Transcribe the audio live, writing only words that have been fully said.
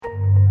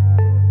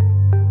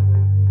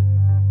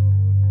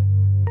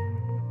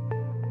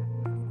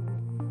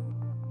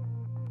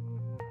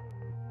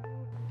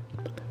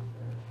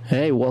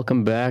Hey,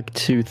 welcome back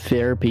to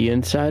Therapy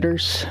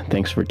Insiders.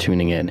 Thanks for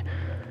tuning in.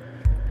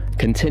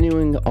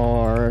 Continuing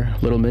our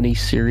little mini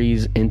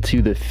series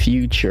into the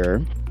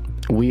future,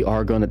 we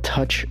are going to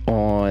touch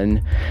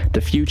on the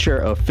future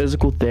of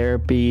physical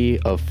therapy,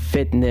 of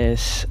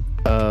fitness,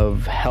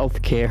 of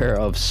healthcare,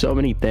 of so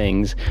many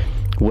things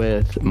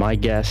with my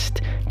guest,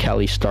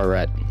 Kelly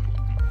Starrett.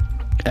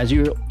 As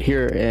you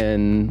hear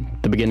in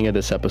the beginning of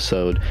this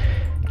episode,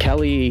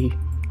 Kelly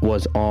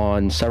was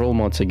on several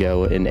months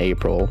ago in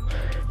April,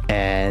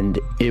 and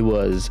it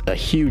was a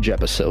huge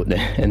episode.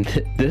 And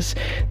this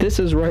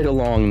is right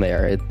along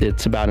there.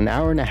 It's about an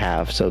hour and a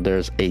half, so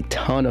there's a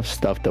ton of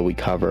stuff that we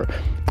cover.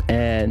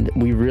 And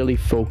we really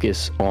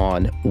focus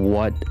on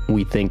what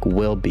we think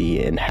will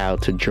be and how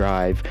to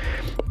drive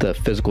the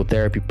physical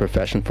therapy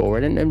profession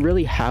forward, and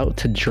really how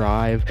to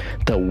drive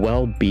the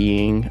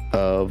well-being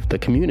of the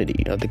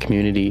community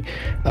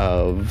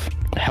of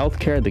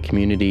healthcare, the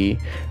community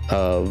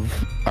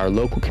of our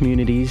local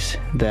communities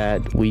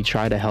that we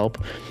try to help,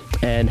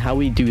 and how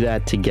we do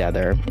that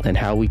together, and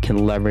how we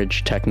can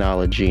leverage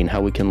technology, and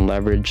how we can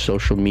leverage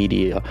social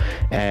media,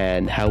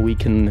 and how we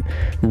can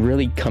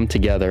really come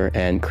together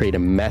and create a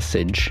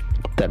message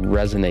that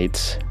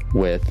resonates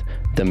with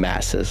the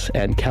masses.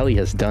 And Kelly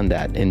has done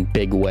that in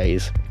big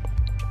ways.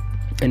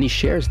 And he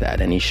shares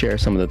that, and he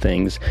shares some of the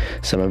things,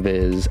 some of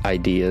his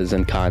ideas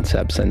and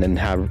concepts, and then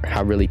how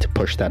really to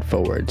push that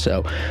forward.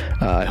 So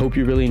I hope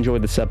you really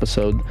enjoyed this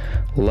episode.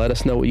 Let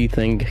us know what you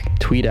think.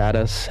 Tweet at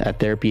us at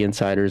Therapy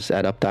Insiders,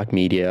 at UpDoc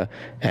Media,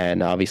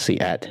 and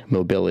obviously at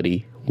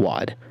Mobility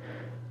WOD.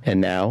 And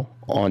now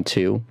on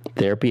to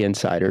Therapy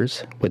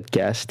Insiders with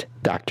guest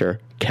Dr.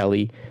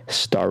 Kelly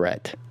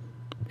Starrett.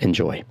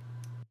 Enjoy.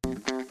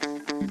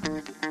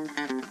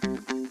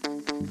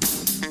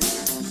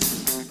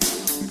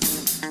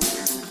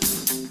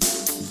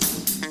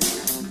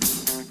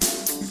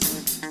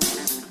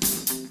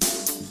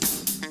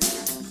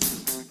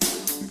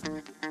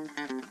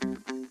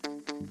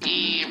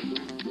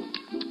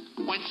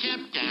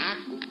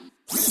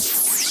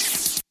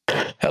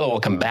 Hello,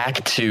 welcome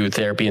back to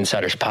Therapy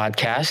Insiders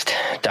Podcast.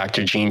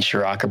 Dr. Gene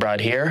Shirakabrad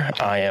here.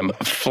 I am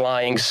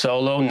flying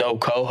solo, no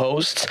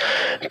co-hosts,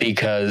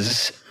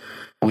 because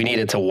we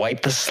needed to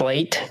wipe the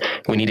slate.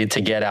 We needed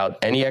to get out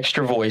any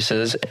extra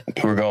voices.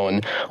 We're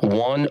going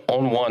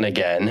one-on-one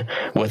again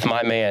with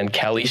my man,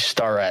 Kelly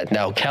Starrett.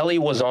 Now, Kelly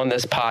was on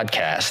this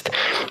podcast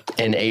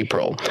in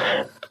April.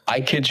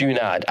 I kid you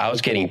not, I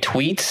was getting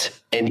tweets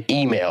and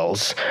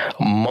emails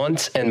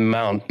months and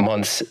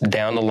months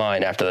down the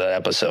line after that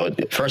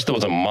episode. First, it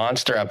was a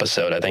monster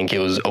episode. I think it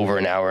was over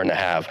an hour and a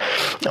half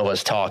of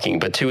us talking.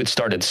 But two, it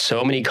started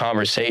so many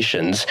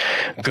conversations,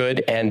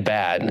 good and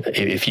bad.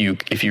 If you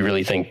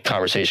really think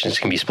conversations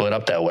can be split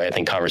up that way, I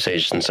think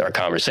conversations are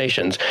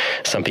conversations.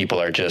 Some people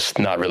are just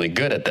not really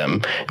good at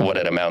them, what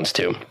it amounts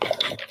to.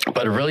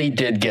 But it really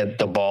did get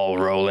the ball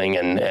rolling,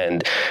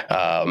 and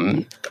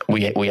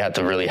we had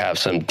to really have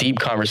some deep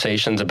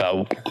conversations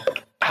about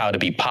how to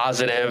be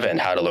positive and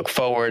how to look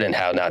forward and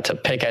how not to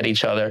pick at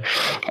each other.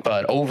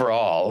 But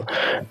overall,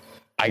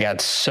 I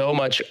got so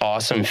much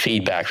awesome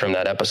feedback from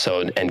that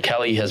episode, and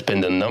Kelly has been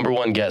the number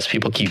one guest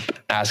people keep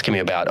asking me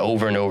about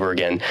over and over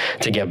again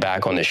to get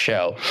back on the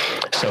show.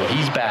 So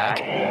he's back,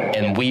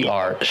 and we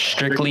are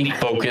strictly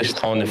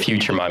focused on the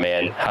future, my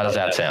man. How does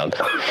that sound?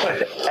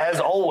 As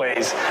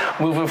always,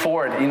 moving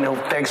forward,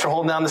 thanks for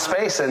holding down the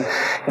space, and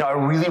I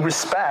really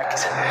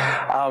respect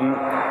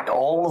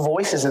all the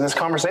voices in this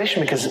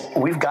conversation, because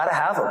we've got to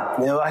have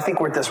them. I think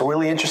we're at this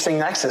really interesting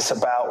nexus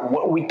about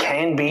what we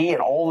can be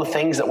and all the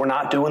things that we're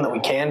not doing that we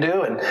can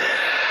do, and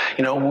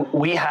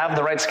we have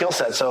the right skill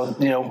set. So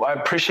I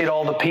appreciate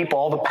all the people,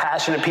 all the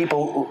passionate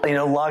people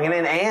logging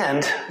in,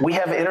 and we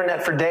have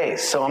internet for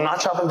days. So I'm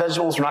not chopping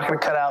vegetables. We're not going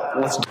to cut out.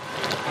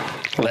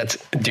 Let's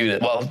do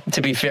that. Well,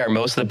 to be fair,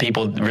 most of the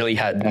people really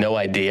had no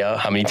idea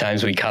how many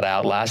times we cut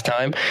out last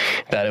time.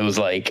 That it was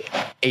like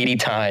 80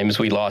 times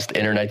we lost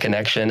internet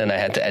connection, and I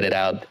had to edit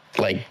out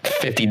like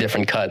 50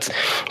 different cuts.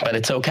 But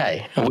it's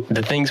okay.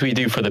 The things we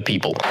do for the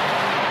people.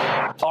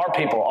 Our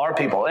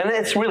people. And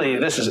it's really,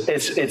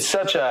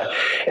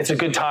 it's a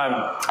good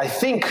time. I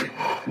think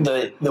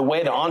the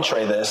way to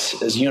entree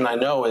this, as you and I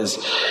know, is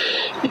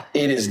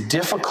it is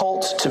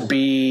difficult to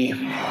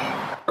be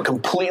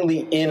completely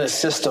in a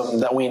system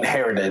that we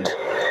inherited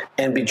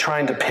and be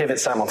trying to pivot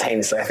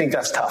simultaneously. I think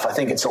that's tough. I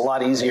think it's a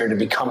lot easier to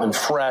be coming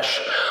fresh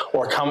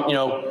or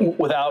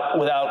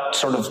without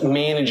sort of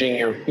managing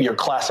your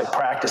classic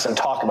practice and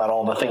talk about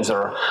all the things that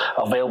are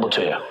available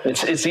to you.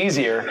 It's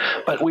easier,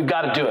 but we've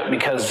got to do it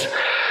because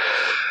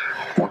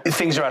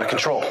things are out of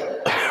control.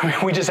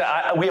 We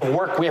have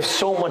work. We have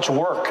so much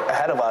work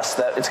ahead of us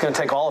that it's going to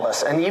take all of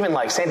us. And even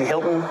like Sandy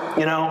Hilton,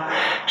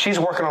 she's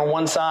working on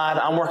one side.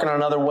 I'm working on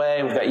another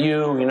way. We've got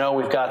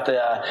we've got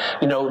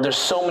there's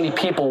so many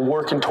people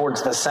working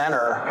towards the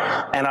center,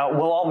 and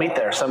we'll all meet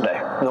there someday.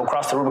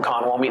 Across the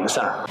Rubicon, we'll all meet in the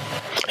center.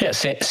 Yeah,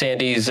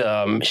 Sandy's,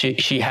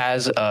 she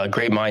has a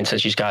great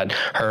mindset. She's got,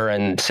 her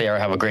and Sarah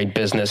have a great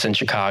business in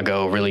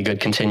Chicago, really good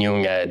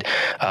continuing ed.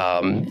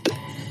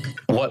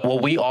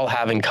 what we all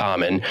have in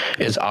common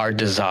is our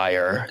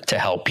desire to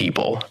help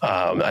people.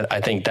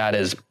 I think that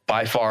is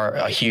by far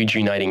a huge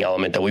uniting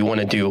element, that we want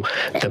to do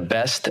the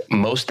best,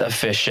 most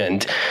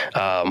efficient,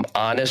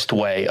 honest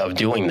way of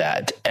doing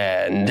that.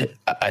 And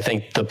I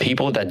think the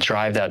people that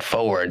drive that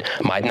forward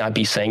might not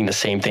be saying the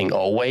same thing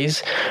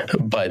always,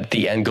 but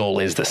the end goal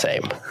is the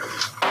same.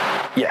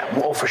 Yeah,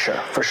 well, for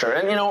sure.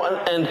 And,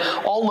 and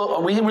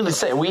all we really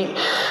say,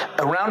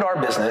 around our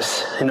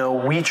business,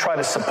 we try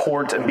to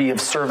support and be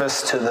of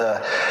service to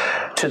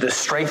the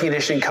strength and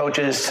conditioning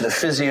coaches, to the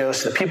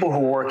physios, to the people who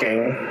are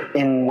working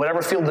in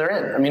whatever field they're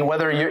in. I mean,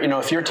 whether you're,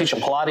 if you're teaching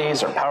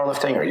Pilates or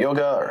powerlifting or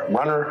yoga or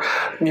runner,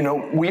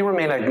 we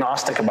remain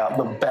agnostic about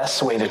the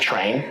best way to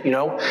train.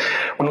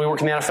 When we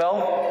work in the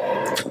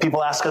NFL,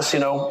 people ask us,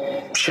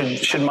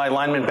 should my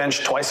lineman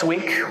bench twice a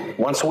week,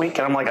 once a week?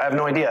 And I'm like, I have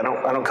no idea. I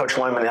don't coach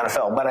linemen in the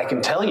NFL, but I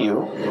can tell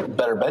you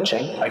better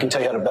benching. I can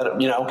tell you how to better,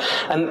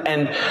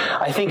 and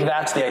I think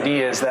that's the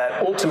idea, is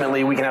that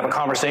ultimately we can have a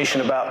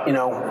conversation about,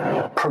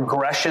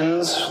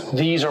 progressions.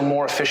 These are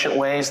more efficient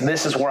ways.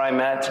 This is where I'm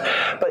at.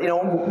 But,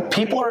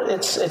 people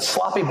it's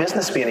sloppy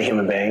business being a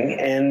human being.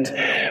 And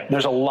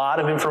there's a lot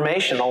of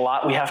information, a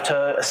lot we have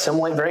to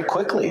assimilate very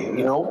quickly.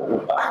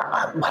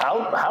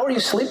 How are you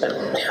sleeping?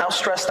 How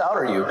stressed out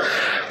are you?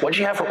 What did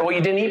you have for,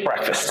 you didn't eat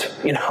breakfast.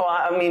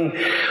 I mean,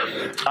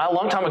 a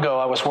long time ago,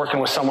 I was working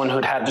with someone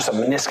who'd had just a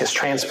meniscus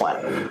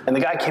transplant. And the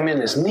guy came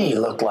in, his knee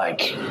looked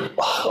like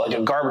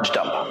a garbage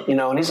dump,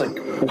 and he's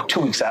like 2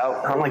 weeks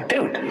out. And I'm like,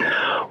 dude,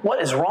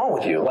 what is wrong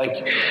with you?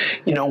 Like,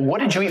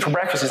 what did you eat for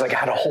breakfast? He's like, I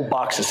had a whole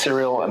box of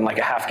cereal and like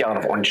a half gallon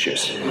of orange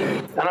juice.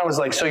 And I was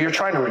like, so you're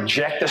trying to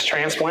reject this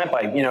transplant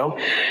by,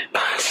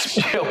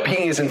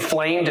 being as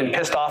inflamed and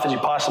pissed off as you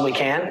possibly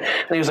can?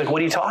 And he was like,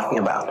 what are you talking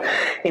about?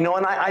 And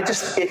I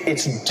just,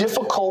 it's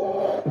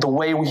difficult the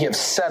way we have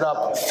set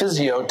up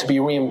physio to be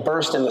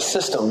reimbursed in the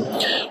system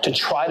to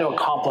try to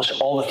accomplish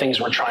all the things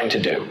we're trying to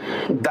do.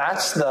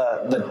 That's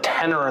the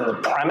tenor and the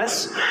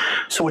premise.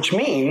 So which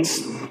means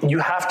you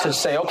have to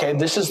say, okay,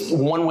 this is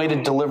one way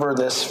to deliver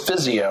this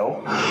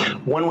physio,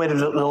 one way to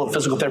deliver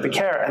physical therapy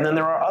care, and then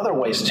there are other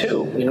ways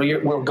too.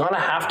 We're going to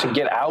have to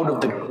get out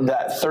of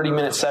that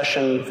 30-minute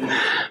session,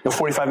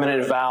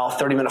 45-minute eval,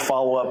 30-minute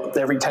follow-up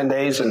every 10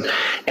 days,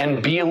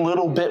 and be a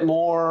little bit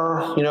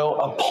more,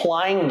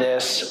 applying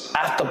this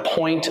at the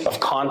point of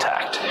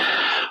contact,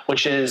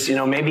 which is,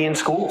 maybe in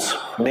schools,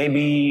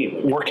 maybe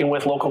working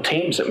with local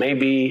teams. It may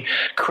be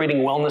creating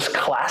wellness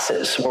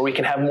classes where we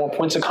can have more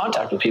points of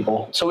contact with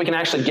people so we can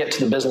actually get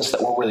to the business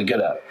that we're really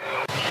good at.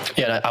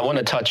 Yeah, I want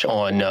to touch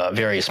on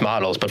various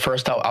models, but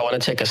first I want to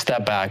take a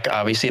step back.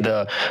 Obviously,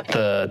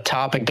 the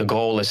topic, the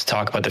goal is to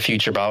talk about the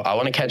future, but I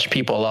want to catch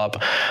people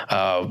up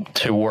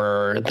to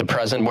where the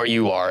present, where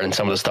you are, and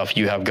some of the stuff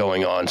you have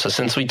going on. So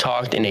since we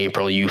talked in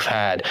April, you've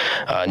had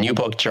a new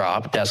book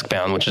drop,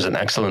 Deskbound, which is an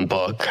excellent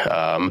book.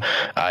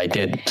 I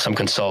did some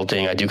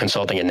consulting. I do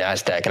consulting at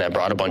NASDAQ, and I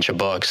brought a bunch of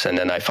books, and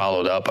then I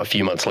followed up a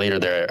few months later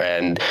there,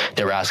 and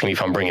they were asking me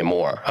if I'm bringing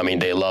more. I mean,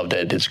 they loved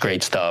it. It's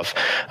great stuff.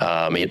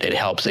 It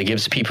helps. It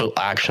gives people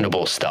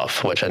actionable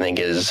stuff, which I think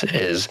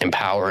is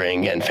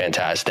empowering and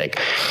fantastic.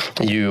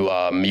 You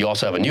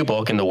also have a new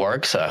book in the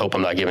works. I hope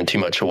I'm not giving too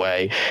much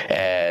away.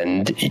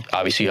 And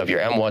obviously you have your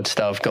MWAT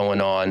stuff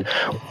going on.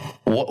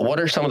 What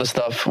are some of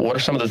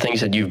the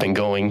things that you've been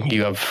going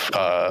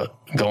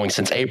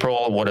since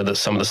April? What are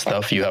some of the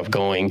stuff you have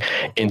going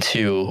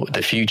into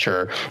the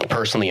future,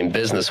 personally and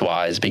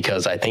business-wise?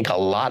 Because I think a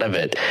lot of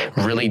it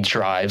really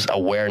drives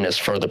awareness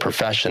for the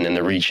profession and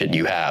the reach that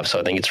you have. So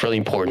I think it's really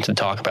important to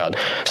talk about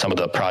some of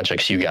the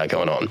projects you got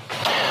going on.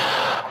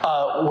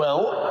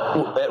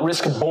 Well, at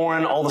risk of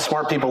boring all the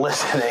smart people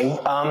listening,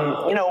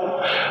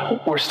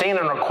 we're staying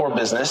in our core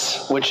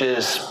business, which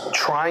is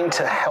trying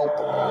to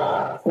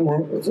help.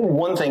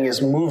 One thing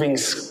is moving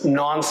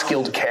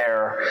non-skilled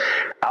care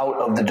out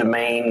of the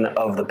domain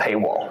of the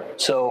paywall.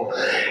 So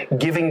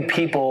giving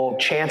people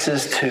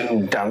chances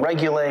to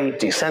downregulate,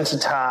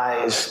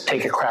 desensitize,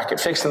 take a crack at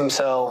fixing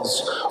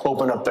themselves,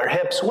 open up their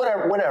hips,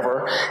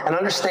 whatever, and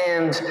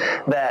understand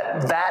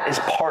that is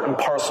part and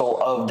parcel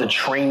of the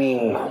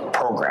training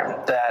program.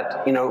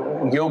 That,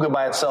 yoga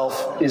by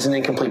itself is an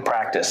incomplete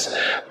practice.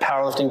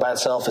 Powerlifting by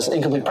itself is an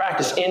incomplete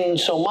practice in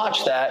so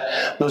much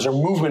that those are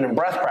movement and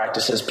breath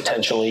practices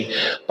potentially.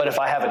 But if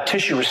I have a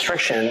tissue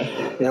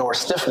restriction, or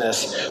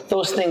stiffness,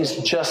 those things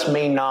just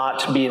may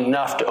not be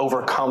enough to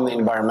overcome the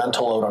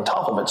environmental load on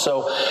top of it.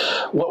 So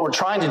what we're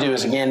trying to do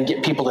is, again,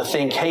 get people to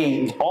think,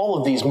 hey, all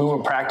of these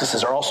movement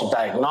practices are also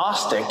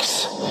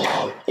diagnostics.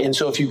 And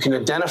so if you can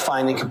identify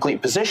an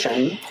incomplete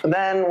position,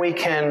 then we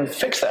can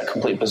fix that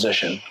complete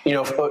position,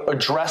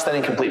 address that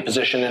incomplete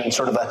position in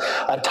sort of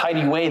a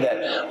tidy way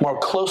that more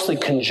closely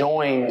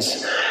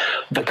conjoins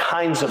the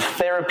kinds of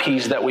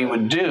therapies that we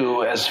would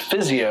do as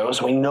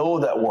physios, we know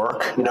that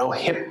work.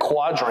 Hip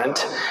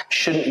quadrant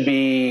shouldn't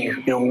be,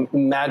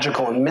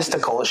 magical and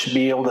mystical. It should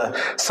be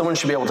someone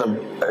should be able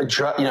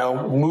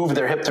to, move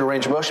their hip through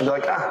range of motion, be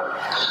like,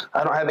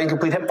 I don't have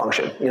incomplete hip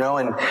function,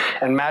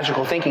 and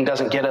magical thinking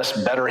doesn't get us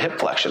better hip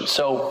flexion.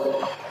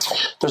 So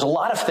there's a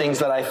lot of things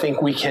that I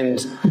think we can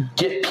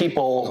get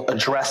people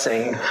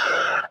addressing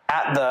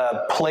at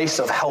the place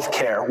of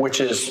healthcare, which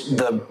is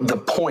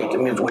the point,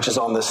 which is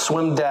on the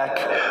swim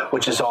deck,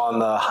 which is on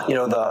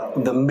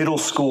the middle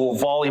school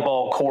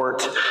volleyball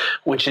court,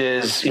 which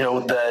is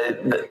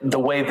the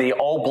way the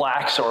All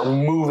Blacks are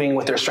moving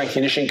with their strength and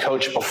conditioning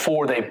coach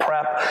before they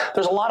prep.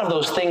 There's a lot of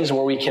those things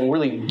where we can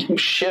really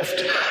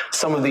shift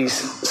some of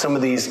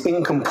these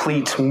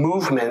incomplete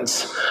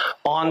movements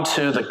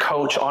onto the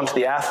coach, onto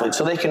the athlete,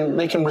 so they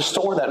can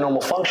restore that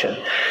normal function.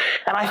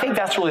 And I think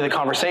that's really the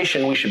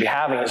conversation we should be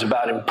having, is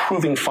about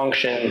improving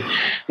function,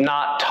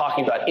 not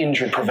talking about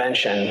injury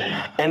prevention.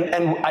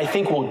 And I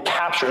think we'll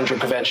capture injury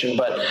prevention,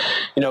 but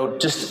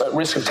just at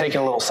risk of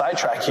taking a little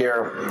sidetrack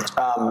here,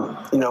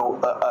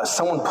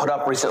 someone put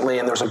up recently,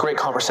 and there was a great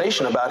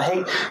conversation about,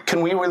 hey,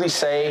 can we really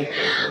say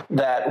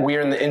that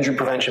we're in the injury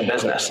prevention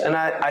business? And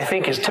I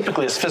think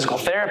typically as physical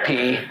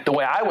therapy, the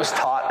way I was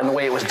taught and the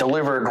way it was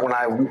delivered when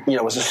I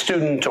was a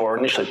student or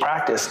initially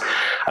practiced,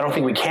 I don't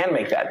think we can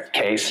make that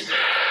case.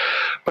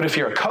 But if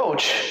you're a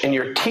coach and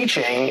you're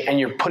teaching and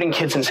you're putting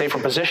kids in safer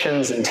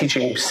positions and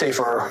teaching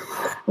safer,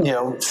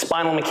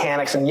 spinal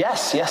mechanics, and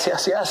yes,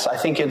 I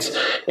think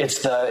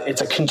it's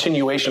a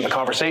continuation of the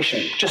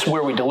conversation, just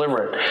where we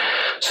deliver it.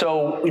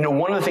 So,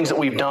 one of the things that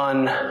we've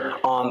done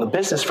on the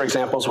business, for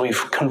example, is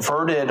we've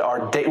converted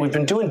we've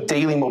been doing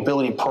daily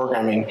mobility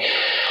programming.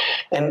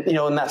 And,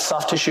 in that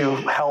soft tissue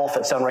health,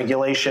 that's sound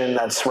regulation,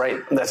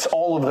 that's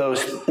all of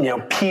those,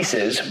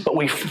 pieces. But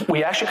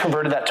we actually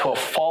converted that to a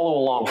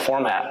follow-along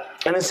format.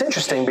 And it's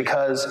interesting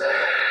because,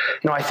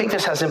 I think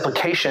this has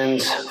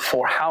implications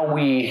for how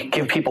we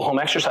give people home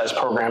exercise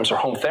programs or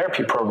home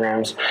therapy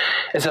programs,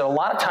 is that a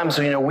lot of times,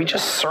 we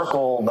just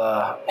circle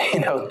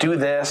the, do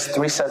this,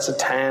 3 sets of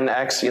 10,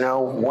 X,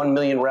 1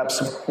 million reps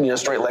of,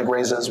 straight leg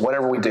raises,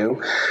 whatever we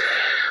do.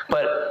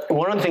 But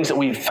one of the things that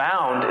we've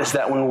found is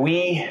that when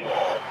we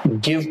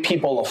give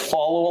people a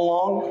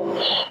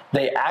follow-along,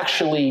 they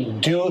actually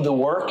do the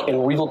work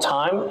in real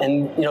time.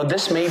 And,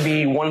 this may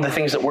be one of the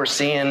things that we're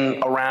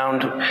seeing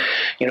around,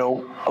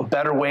 a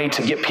better way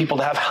to get people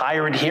to have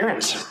higher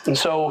adherence. And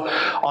so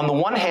on the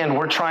one hand,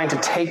 we're trying to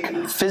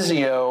take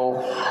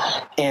physio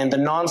and the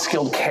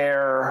non-skilled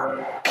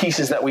care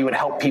pieces that we would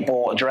help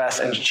people address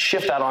and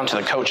shift that onto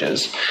the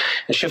coaches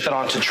and shift that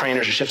onto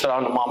trainers and shift that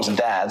onto moms and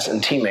dads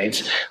and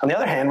teammates. On the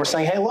other hand, we're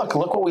saying, hey, look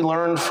what we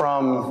learned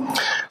from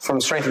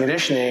strength and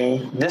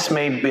conditioning. This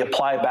may be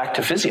applied back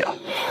to physio.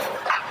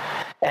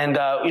 And,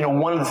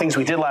 one of the things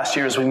we did last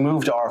year is we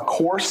moved our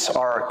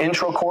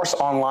intro course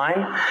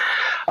online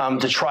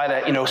to try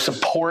to,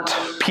 support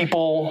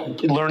people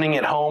learning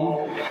at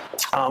home.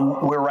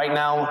 We're right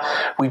now,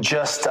 we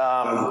just,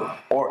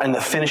 in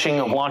the finishing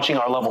of launching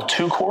our level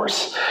 2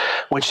 course,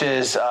 which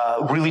is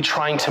really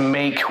trying to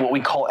make what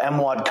we call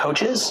MWAD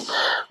coaches,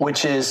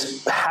 which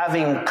is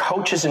having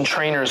coaches and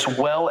trainers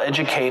well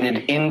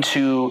educated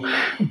into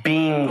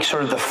being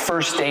sort of the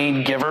first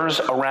aid givers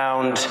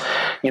around,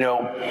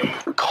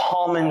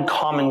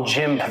 common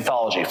gym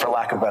pathology, for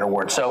lack of a better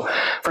word. So,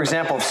 for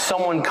example, if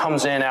someone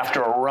comes in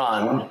after a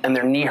run and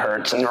their knee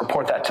hurts and they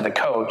report that to the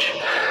coach,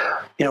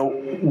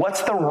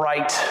 what's the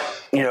right,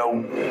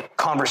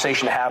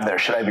 conversation to have there?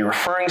 Should I be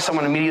referring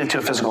someone immediately to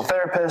a physical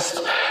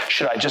therapist?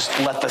 Should I just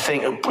let the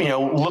thing,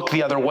 look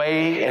the other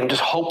way and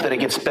just hope that it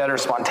gets better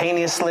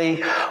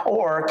spontaneously?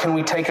 Or can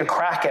we take a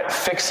crack at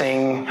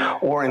fixing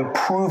or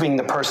improving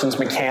the person's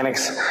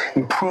mechanics,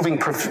 improving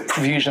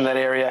perfusion in that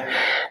area,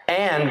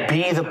 and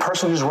be the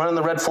person who's running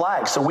the red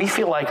flag? So we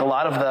feel like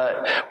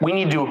we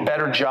need to do a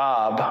better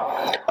job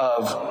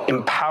of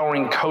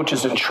empowering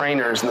coaches and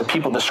trainers and the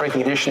people in the strength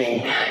and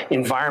conditioning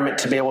environment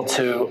to be able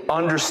to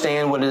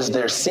understand what it is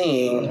they're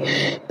seeing,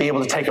 be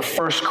able to take a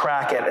first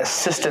crack at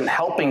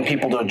helping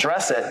people to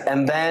address it,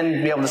 and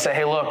then be able to say,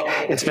 hey, look,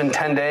 it's been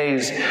 10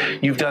 days,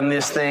 you've done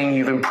this thing,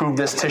 you've improved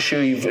this tissue,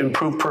 you've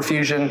improved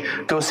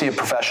perfusion, go see a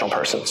professional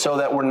person, so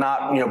that we're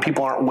not,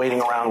 people aren't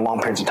waiting around long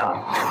periods of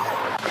time.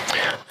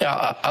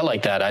 Yeah, I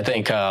like that. I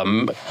think,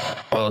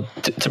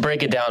 to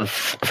break it down,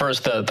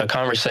 first, the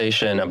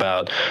conversation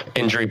about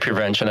injury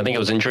prevention, I think it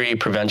was injury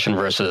prevention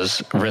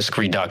versus risk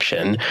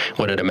reduction,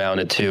 what it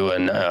amounted to.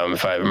 And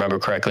if I remember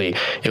correctly,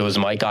 it was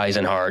Mike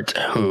Eisenhart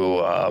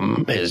who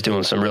is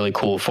doing some really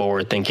cool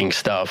forward-thinking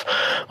stuff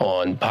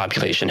on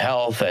population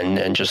health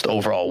and just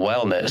overall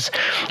wellness.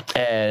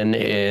 And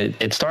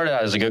it started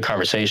out as a good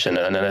conversation,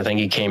 and then I think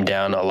it came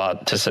down a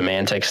lot to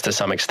semantics to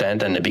some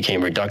extent, and it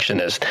became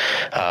reductionist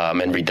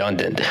and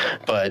redundant.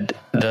 But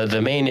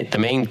the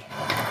main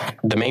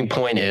the main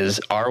point is,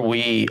 are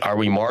we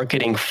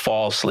marketing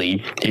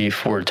falsely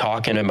if we're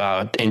talking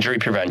about injury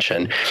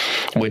prevention,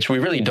 which we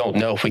really don't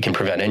know if we can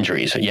prevent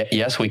injuries.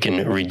 Yes, we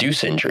can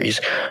reduce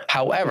injuries.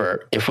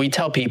 However, if we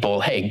tell people,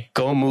 hey,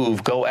 go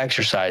move, go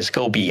exercise,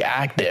 go be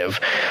active,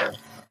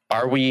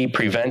 are we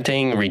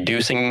preventing,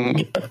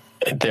 reducing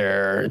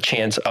their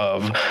chance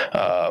of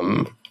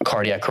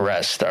cardiac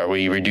arrest? Are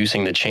we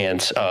reducing the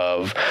chance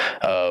of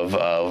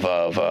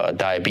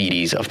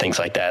diabetes, of things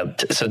like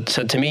that? So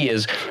to me,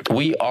 is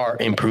we are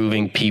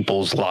improving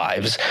people's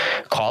lives.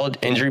 Call it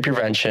injury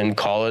prevention,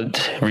 call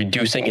it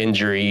reducing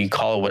injury,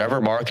 call it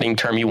whatever marketing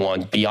term you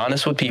want. Be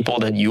honest with people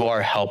that you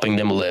are helping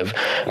them live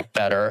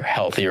better,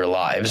 healthier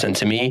lives. And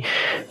to me,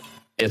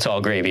 it's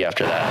all gravy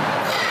after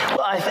that.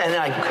 Well, I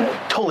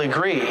totally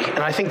agree. And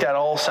I think that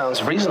all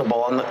sounds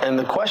reasonable. And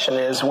the question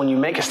is, when you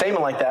make a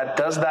statement like that,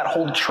 does that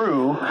hold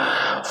true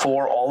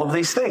for all of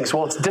these things?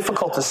 Well, it's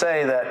difficult to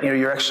say that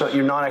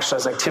your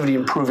non-exercise activity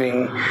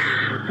improving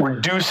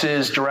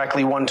reduces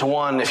directly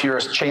one-to-one if you're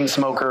a chain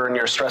smoker and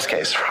you're a stress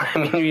case. Right?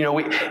 I mean,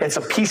 it's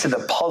a piece of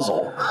the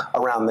puzzle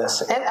around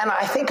this. And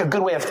I think a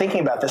good way of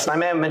thinking about this, and I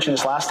may have mentioned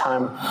this last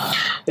time,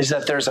 is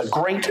that there's a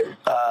great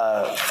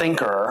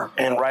thinker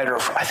and writer,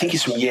 I think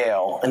he's from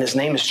Yale, and his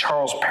name is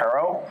Charles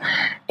Perrow,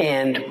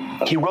 and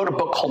he wrote a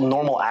book called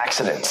Normal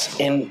Accidents.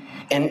 And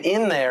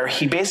in there,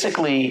 he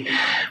basically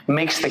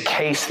makes the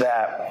case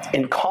that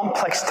in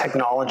complex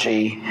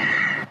technology,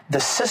 the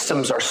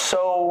systems are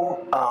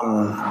so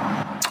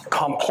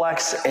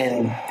complex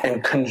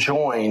and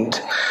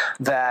conjoined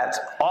that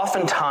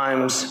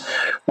oftentimes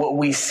what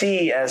we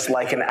see as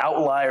like an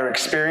outlier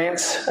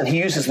experience, and he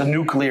uses the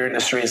nuclear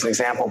industry as an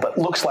example, but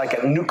looks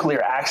like a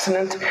nuclear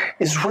accident,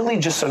 is really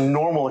just a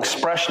normal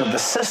expression of the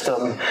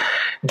system,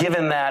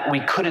 given that we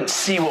couldn't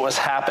see what was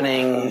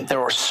happening. There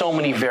were so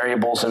many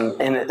variables,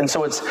 and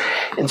so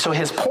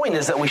his point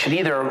is that we should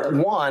either,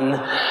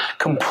 one,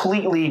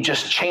 completely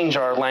just change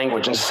our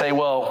language and say,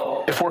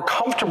 well, if we're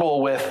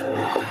comfortable with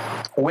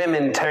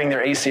women tearing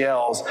their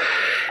ACLs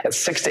at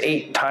 6 to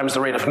 8 times the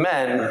rate of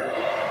men,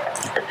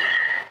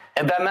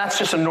 and then that's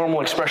just a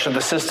normal expression of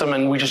the system,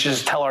 and we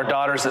just tell our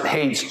daughters that,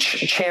 hey,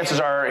 chances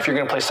are, if you're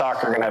going to play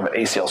soccer, you're going to have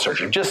an ACL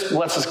surgery.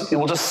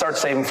 We'll just start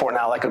saving for it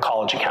now, like a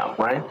college account,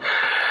 right?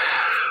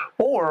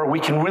 Or we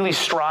can really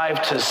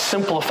strive to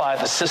simplify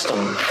the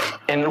system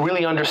and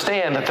really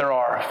understand that there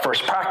are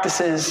first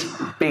practices,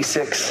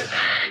 basics,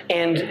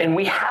 and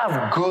we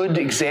have good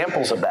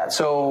examples of that.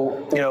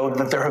 So,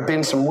 that there have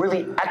been some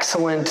really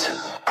excellent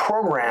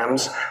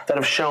programs that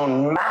have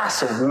shown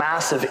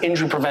massive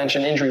injury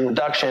prevention, injury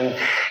reduction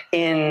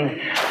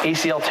in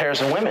ACL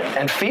tears in women.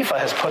 And FIFA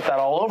has put that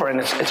all over, and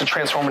it's a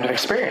transformative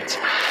experience.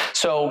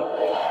 So,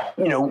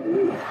 are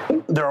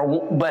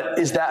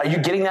you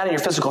getting that in your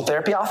physical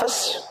therapy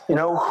office?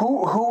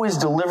 Who is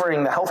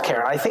delivering the healthcare?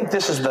 And I think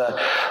this is the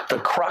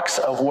crux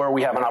of where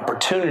we have an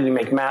opportunity to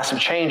make massive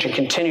change and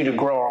continue to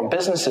grow our own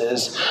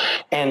businesses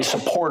and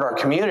support our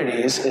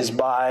communities, is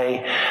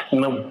by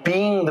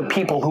being the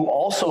people who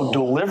also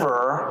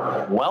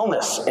deliver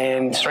wellness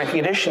and strength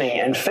and conditioning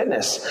and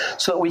fitness,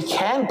 so that we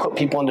can put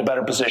people into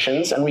better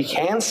positions, and we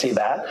can see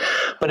that.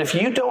 But if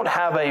you don't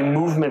have a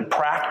movement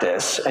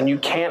practice and you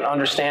can't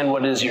understand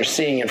what it is you're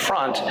seeing in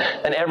front,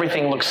 then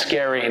everything looks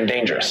scary and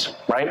dangerous,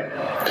 right?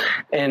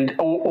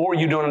 Or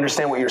you don't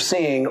understand what you're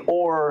seeing,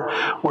 or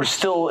we're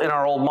still in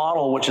our old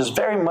model, which is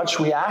very much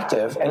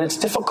reactive, and it's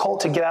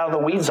difficult to get out of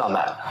the weeds on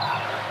that.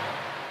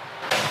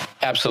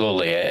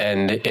 Absolutely,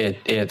 and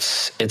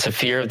it's a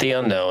fear of the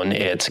unknown.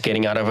 It's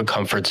getting out of a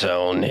comfort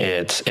zone.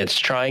 It's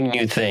trying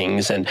new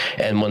things, and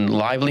when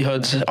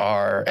livelihoods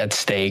are at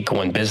stake,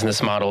 when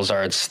business models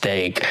are at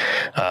stake,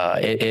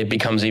 it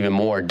becomes even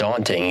more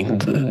daunting.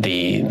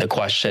 The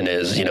question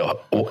is,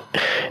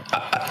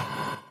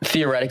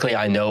 theoretically,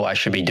 I know I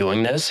should be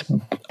doing this.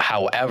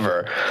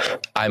 However,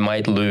 I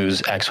might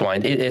lose X, Y,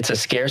 and it's a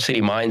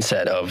scarcity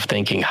mindset of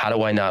thinking, how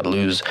do I not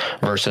lose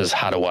versus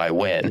how do I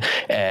win?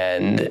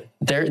 And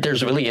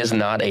there's really is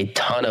not a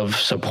ton of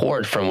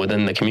support from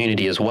within the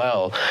community as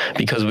well,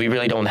 because we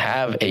really don't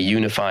have a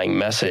unifying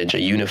message, a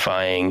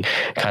unifying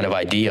kind of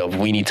idea of,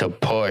 we need to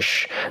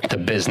push the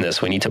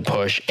business, we need to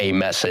push a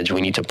message, we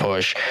need to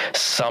push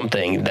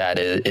something that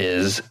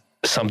is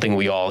something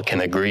we all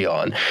can agree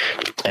on.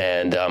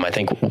 And I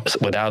think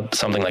without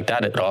something like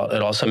that, it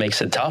also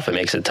makes it tough. It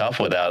makes it tough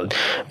without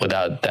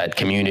that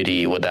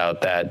community,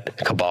 without that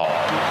cabal.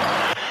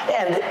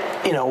 And,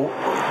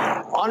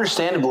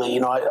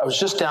 understandably, I was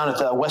just down at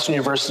the Western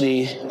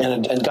University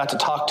and got to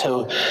talk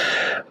to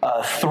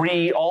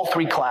all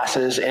three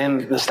classes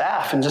and the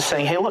staff, and just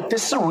saying, hey, look,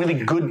 this is a really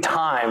good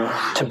time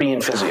to be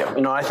in physio.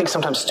 I think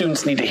sometimes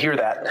students need to hear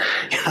that.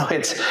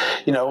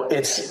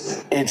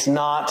 It's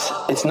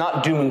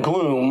not doom and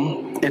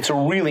gloom. It's a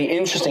really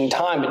interesting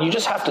time, but you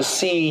just have to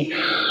see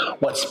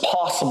what's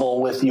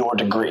possible with your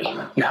degree.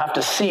 You have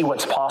to see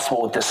what's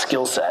possible with this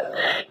skill set.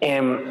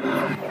 And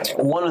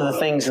one of the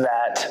things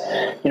that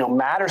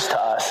matters to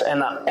us,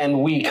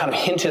 and we kind of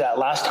hinted at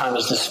last time,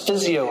 is this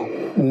physio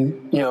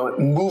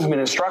movement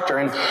instructor.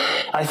 And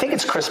I think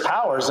it's Chris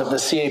Powers of the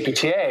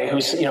CAPTA,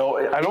 who's,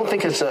 I don't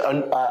think it's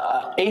an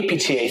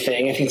APTA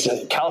thing. I think it's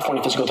a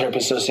California Physical Therapy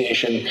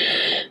Association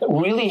that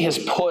really has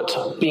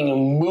put being a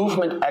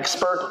movement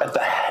expert at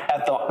the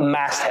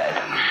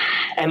masthead.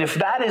 And if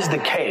that is the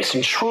case,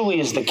 and truly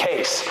is the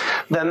case,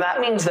 then that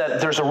means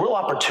that there's a real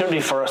opportunity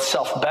for a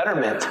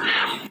self-betterment.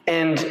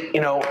 And,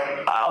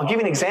 I'll give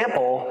you an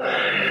example.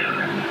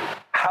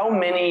 How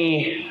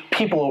many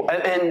people,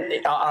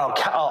 and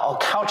I'll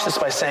couch this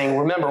by saying,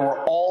 remember,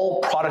 we're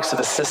all products of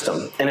a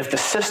system. And if the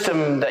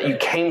system that you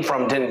came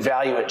from didn't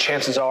value it,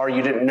 chances are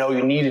you didn't know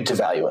you needed to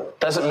value it.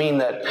 Doesn't mean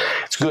that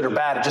it's good or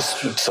bad.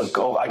 It's like,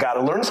 oh, I got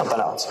to learn something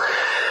else.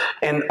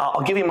 And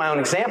I'll give you my own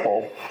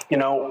example.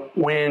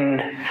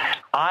 When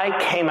I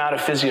came out of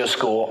physio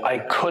school, I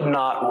could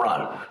not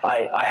run.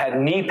 I had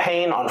knee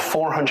pain on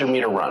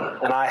 400-meter run.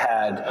 And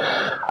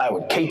I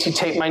would KT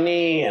tape my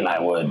knee, and I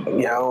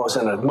was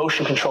in a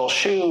motion control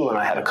shoe, and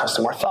I had a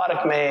custom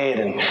orthotic made,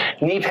 and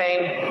knee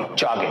pain,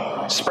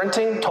 jogging.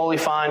 Sprinting, totally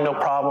fine, no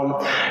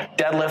problem.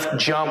 Deadlift,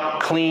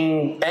 jump,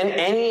 clean, and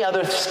any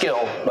other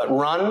skill, but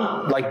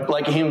run,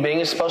 like a human being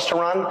is supposed to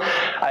run,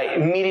 I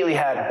immediately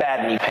had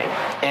bad knee pain.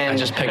 And I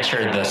just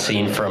pictured the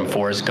scene from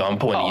Forrest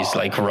Gump when he's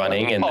like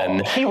running, and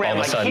then he ran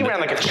all of a sudden he ran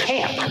like a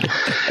champ.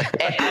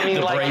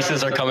 The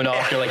braces are coming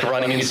off. You're like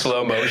running in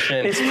slow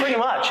motion. It's pretty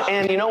much.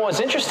 And what's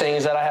interesting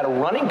is that I had a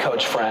running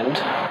coach friend,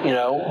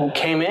 who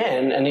came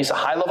in, and he's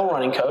a high-level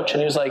running coach, and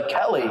he was like,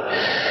 Kelly,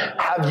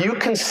 have you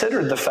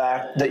considered the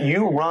fact that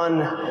you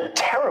run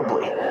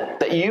terribly,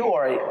 that you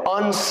are an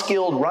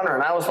unskilled runner?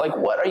 And I was like,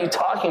 what are you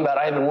talking about?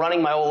 I have been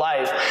running my whole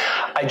life.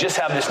 I just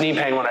have this knee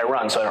pain when I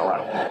run, so I don't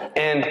run.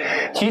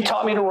 And he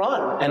taught me to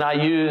run, and I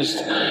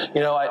used,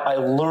 I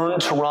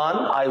learned to run.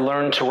 I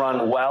learned to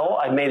run well.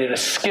 I made it a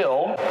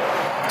skill.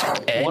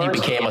 And you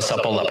became a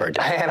supple leopard.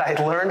 And I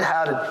learned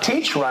how to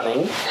teach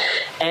running.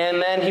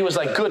 And then he was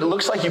like, good, it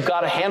looks like you've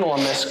got a handle on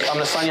this. I'm going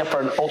to sign you up for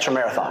an ultra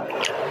marathon.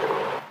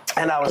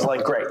 And I was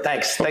like, great,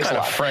 thanks a lot. What kind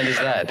of friend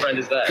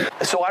is that?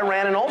 So I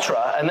ran an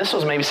ultra, and this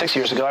was maybe 6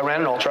 years ago. I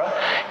ran an ultra,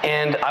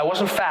 and I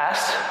wasn't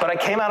fast, but I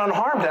came out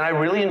unharmed, and I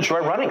really enjoy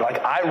running.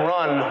 Like, I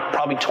run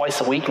probably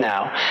twice a week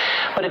now.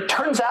 But it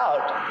turns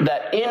out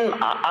that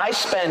I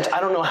spent, I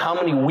don't know how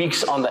many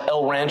weeks on the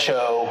El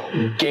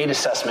Rancho gait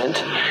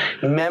assessment,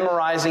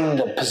 memorizing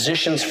the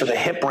positions for the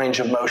hip range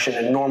of motion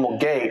in normal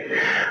gait,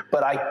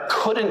 but I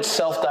couldn't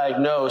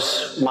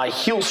self-diagnose my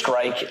heel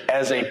strike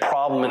as a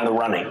problem in the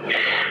running.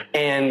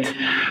 And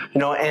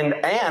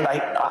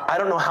I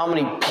don't know how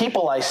many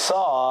people I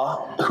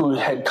saw who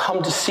had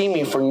come to see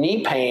me for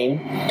knee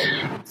pain,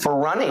 for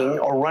running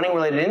or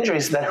running-related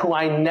injuries, who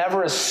I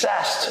never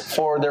assessed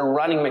for their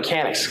running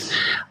mechanics.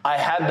 I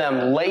had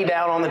them lay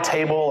down on the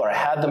table, or I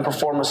had them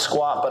perform a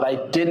squat, but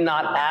I did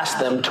not ask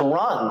them to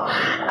run.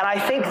 And I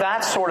think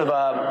that's sort of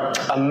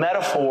a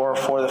metaphor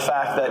for the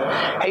fact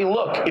that, hey,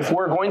 look, if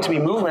we're going to be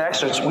movement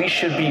experts, we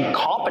should be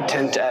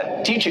competent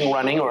at teaching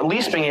running, or at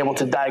least being able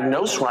to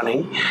diagnose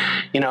running.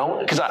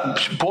 Because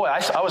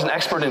I was an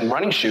expert in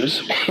running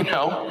shoes,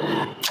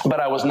 but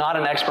I was not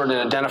an expert in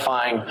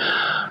identifying,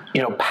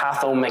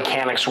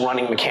 pathomechanics,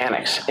 running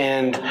mechanics.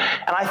 And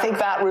I think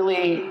that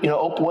really,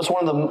 was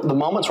one of the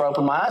moments where I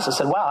opened my eyes and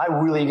said, wow,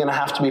 I'm really going to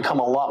have to become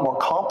a lot more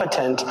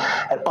competent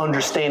at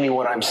understanding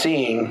what I'm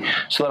seeing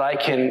so that I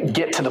can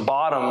get to the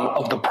bottom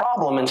of the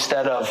problem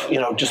instead of,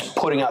 just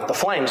putting out the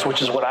flames,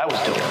 which is what I was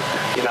doing,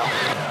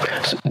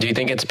 So do you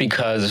think it's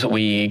because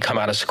we come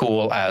out of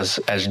school as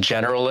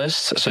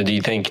generalists? So do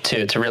you think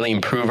to really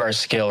improve our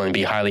skill and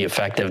be highly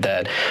effective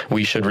that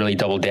we should really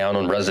double down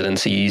on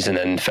residencies and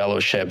then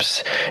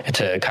fellowships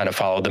to kind of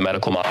follow the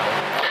medical model?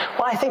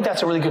 Well, I think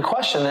that's a really good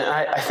question. And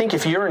I think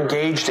if you're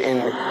engaged in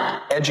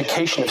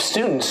education of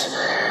students,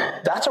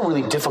 that's a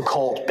really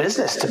difficult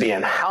business to be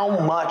in. How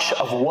much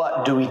of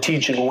what do we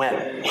teach and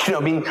when?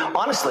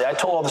 Honestly, I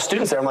told all the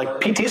students there, I'm like,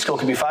 PT school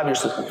could be 5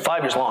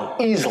 years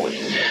long, easily.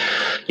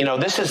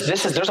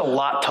 There's a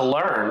lot to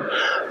learn.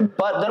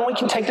 But then we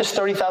can take this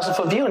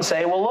 30,000-foot view and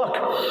say, well, look,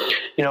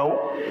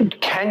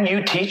 can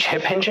you teach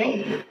hip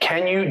hinging?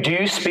 Do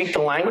you speak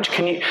the language?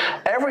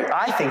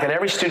 I think that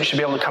every student should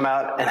be able to come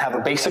out and have a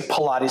basic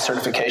Pilates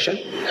certification,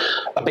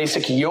 a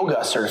basic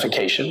yoga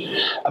certification,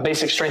 a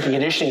basic strength and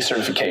conditioning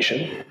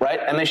certification, right?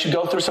 And they should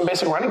go through some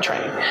basic running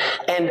training.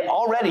 And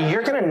already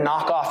you're going to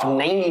knock off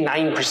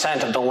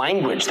 99% of the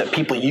language that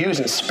people use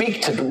and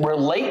speak to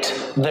relate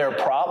their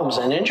problems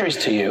and injuries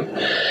to you.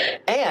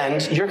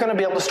 And you're going to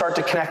be able to start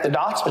to connect the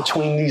dots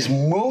between these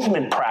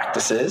movement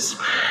practices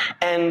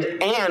and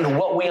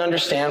what we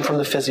understand from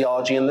the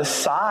physiology and the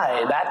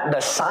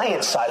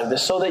science side of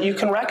this, so that you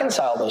can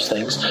reconcile those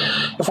things.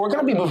 If we're going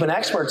to be movement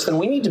experts, then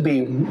we need to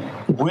be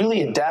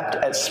really adept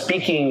at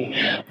speaking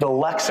the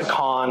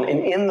lexicon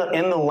and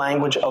in the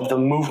language of the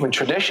movement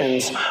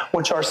traditions,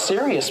 which are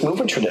serious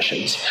movement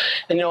traditions.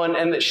 And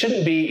it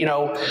shouldn't be,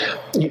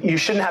 you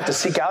shouldn't have to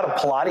seek out a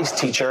Pilates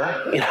teacher,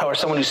 or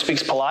someone who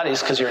speaks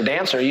Pilates because you're a dance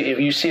answer.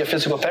 You see a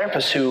physical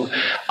therapist who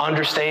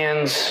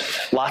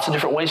understands lots of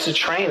different ways to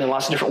train and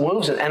lots of different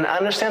moves and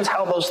understands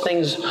how those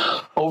things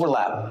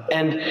overlap.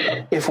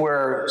 And if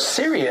we're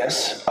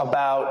serious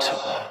about,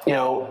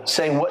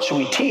 saying what should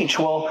we teach,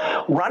 well,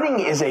 running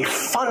is a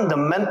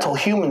fundamental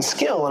human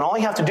skill, and all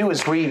you have to do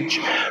is read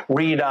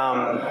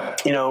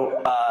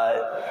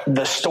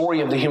the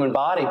story of the human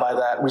body by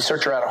that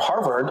researcher out of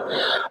Harvard,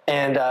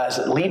 and is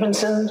it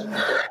Liebenson?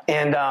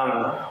 And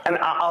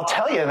I'll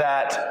tell you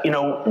that,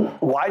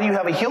 why do you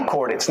have a heel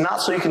cord? It's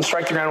not so you can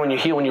strike the ground when you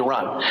heel when you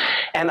run.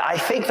 And I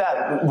think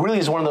that really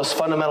is one of those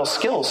fundamental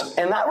skills.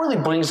 And that really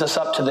brings us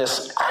up to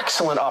this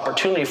excellent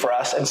opportunity for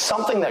us, and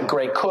something that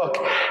Greg Cook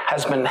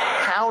has been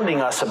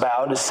hounding us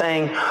about is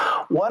saying,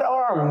 what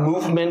are our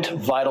movement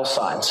vital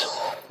signs?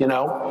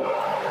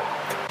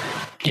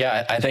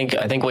 Yeah, I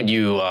think what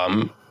you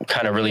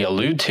kind of really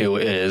allude to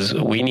is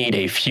we need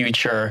a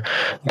future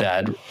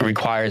that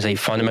requires a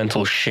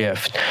fundamental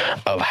shift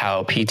of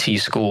how PT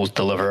schools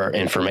deliver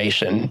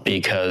information,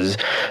 because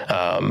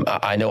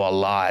I know a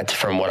lot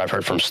from what I've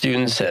heard from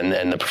students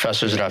and the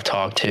professors that I've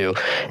talked to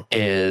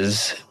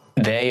is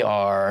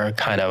they're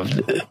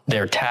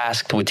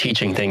tasked with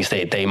teaching things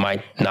they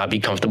might not be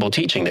comfortable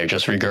teaching. They're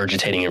just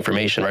regurgitating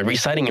information, right?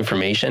 Reciting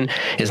information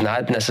is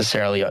not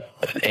necessarily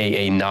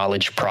a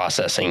knowledge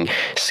processing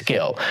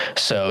skill.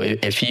 So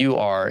if you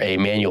are a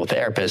manual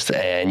therapist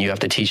and you have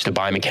to teach the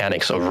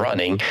biomechanics of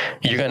running,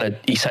 you're going to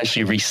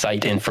essentially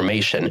recite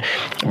information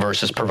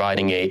versus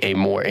providing a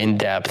more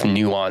in-depth,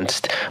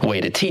 nuanced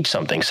way to teach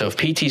something. So if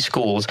PT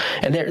schools,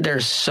 and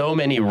there's so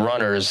many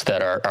runners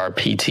that are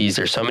PTs,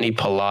 there's so many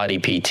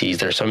Pilates PTs,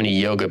 there's so many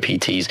yoga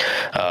PTs,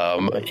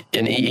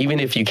 and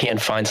even if you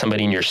can't find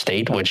somebody in your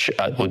state, which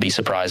would be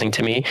surprising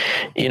to me,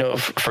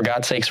 for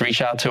God's sakes,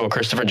 reach out to a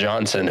Christopher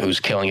Johnson who's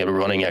killing it with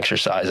running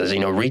exercises.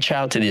 Reach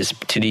out to these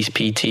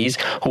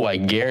PTs who I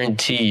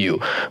guarantee you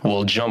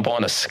will jump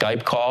on a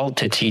Skype call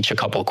to teach a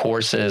couple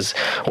courses,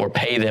 or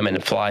pay them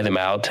and fly them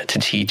out to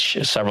teach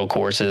several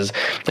courses.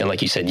 And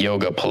like you said,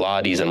 yoga,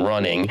 Pilates, and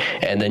running.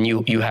 And then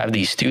you have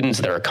these students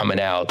that are coming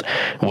out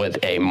with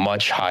a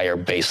much higher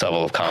base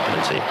level of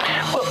competency.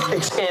 Well,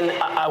 and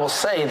I will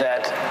say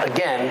that,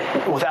 again,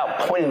 without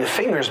pointing the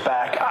fingers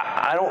back,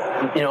 I don't,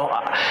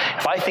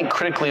 if I think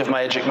critically of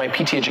my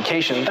PT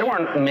education, there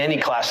weren't many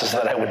classes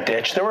that I would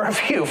ditch. There were a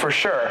few for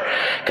sure.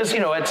 Because,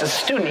 as a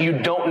student, you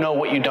don't know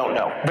what you don't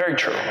know. Very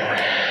true.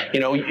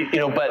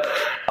 But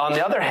on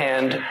the other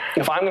hand,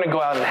 if I'm going to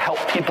go out and help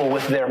people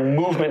with their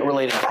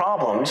movement-related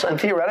problems, and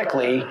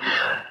theoretically,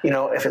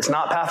 if it's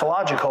not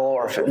pathological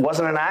or if it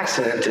wasn't an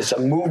accident, it's a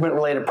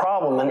movement-related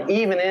problem, and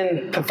even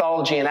in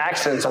pathology and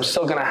accidents, I'm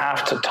still going to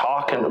have to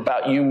talk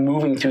about you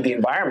moving through the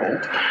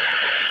environment.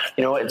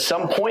 At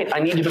some point, I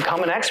need to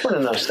become an expert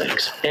in those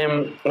things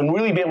and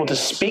really be able to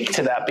speak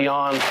to that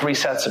beyond 3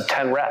 sets of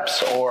 10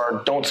 reps,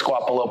 or don't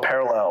squat below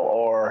parallel,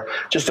 or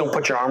just don't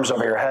put your arms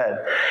over your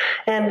head.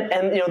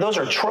 And those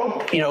are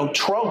tropes.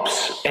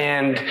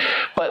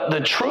 But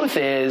the truth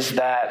is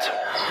that,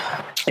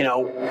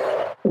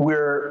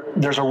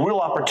 there's a real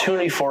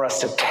opportunity for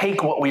us to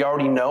take what we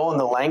already know in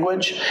the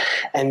language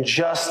and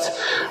just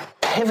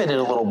pivot it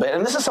a little bit.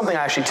 And this is something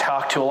I actually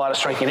talk to a lot of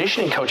strength and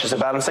conditioning coaches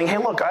about. I'm saying, hey,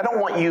 look, I don't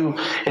want you,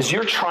 as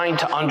you're trying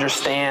to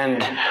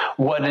understand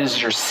what it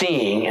is you're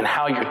seeing and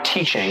how you're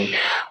teaching,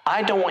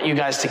 I don't want you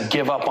guys to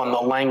give up on the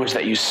language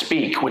that you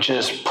speak, which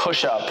is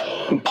push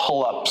up,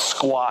 pull up,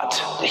 squat,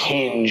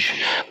 hinge,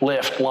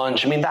 lift,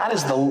 lunge. That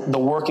is the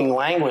working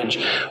language.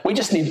 We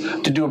just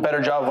need to do a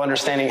better job of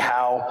understanding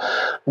how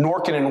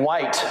Norkin and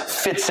White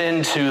fits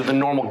into the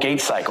normal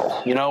gait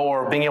cycle,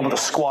 or being able to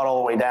squat all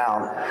the way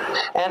down.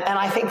 And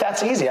I think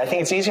that's easy. I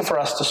think it's easy for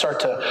us to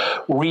start to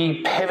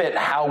repivot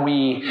how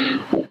we,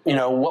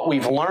 what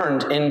we've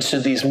learned into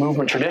these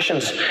movement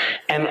traditions,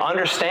 and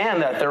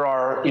understand that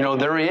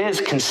there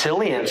is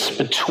consilience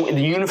between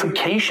the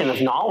unification of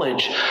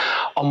knowledge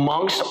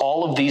amongst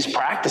all of these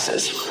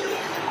practices.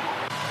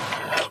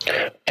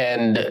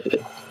 And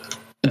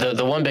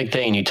the one big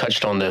thing, you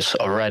touched on this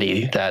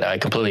already, that I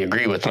completely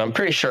agree with, and I'm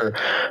pretty sure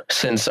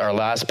since our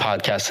last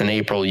podcast in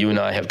April, you and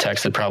I have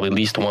texted probably at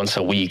least once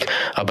a week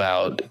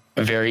about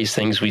various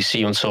things we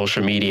see on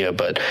social media.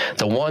 But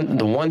the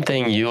one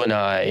thing you and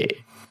I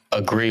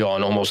agree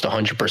on almost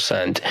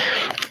 100%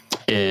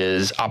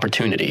 is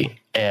opportunity.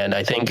 And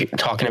I think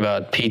talking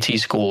about PT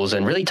schools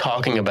and really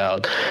talking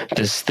about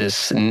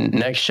this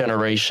next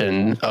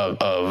generation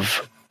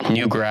of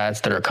new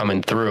grads that are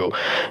coming through,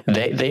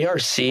 they are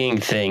seeing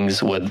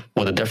things with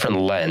a different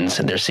lens,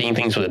 and they're seeing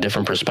things with a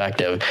different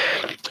perspective.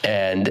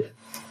 And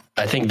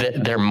I think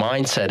that their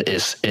mindset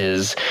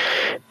is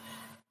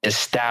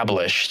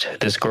established.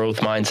 This growth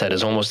mindset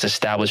is almost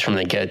established from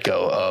the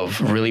get-go of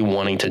really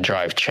wanting to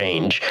drive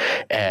change.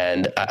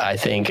 And I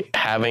think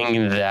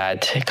having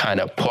that kind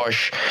of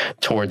push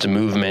towards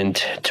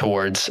movement,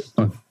 towards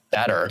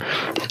better,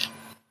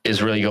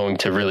 is really going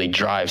to really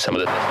drive some of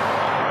the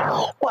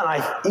Well,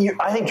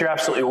 I think you're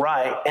absolutely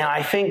right. And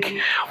I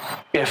think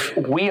if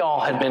we all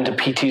had been to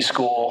PT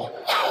school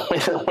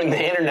when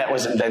the internet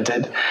was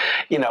invented,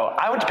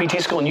 I went to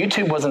PT school and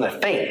YouTube wasn't a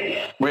thing,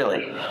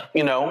 really,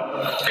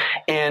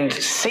 and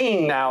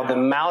seeing now the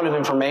amount of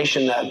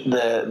information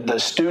that the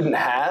student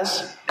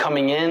has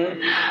coming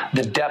in,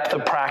 the depth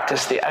of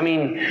practice,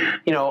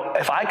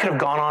 if I could have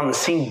gone on and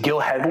seen Gil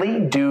Headley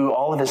do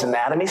all of his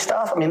anatomy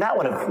stuff, that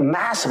would have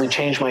massively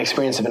changed my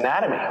experience of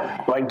anatomy,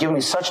 right? Giving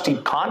me such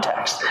deep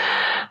context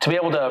to be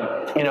able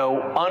to,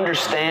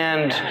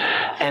 understand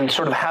and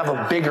sort of have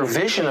a bigger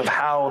vision of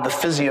how the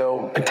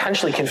physio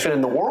potentially can fit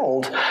in the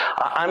world.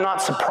 I'm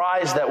not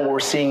surprised that what we're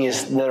seeing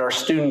is that our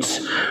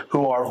students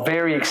who are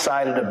very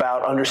excited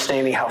about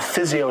understanding how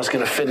physio is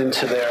going to fit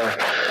into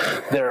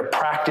their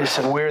practice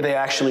and where they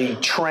actually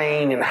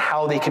train and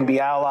how they can be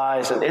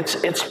allies. And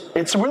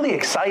it's really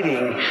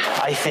exciting,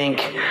 I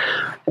think,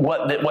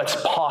 what's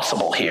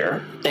possible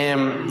here.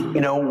 And,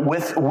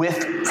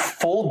 with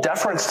full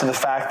deference to the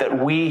fact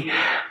that we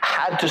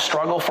had to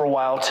struggle for a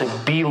while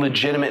to be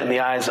legitimate in the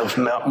eyes of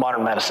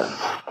modern medicine,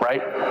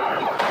 right?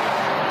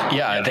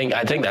 Yeah,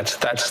 I think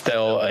that's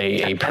still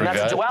a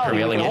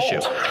prevailing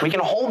issue. We can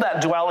hold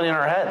that duality in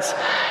our heads.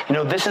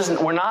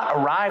 We're not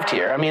arrived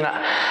here.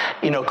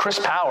 Chris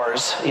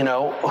Powers,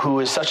 who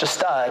is such a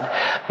stud,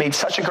 made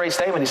such a great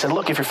statement. He said,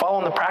 look, if you're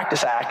following the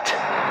Practice Act,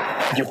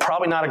 you're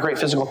probably not a great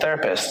physical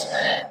therapist.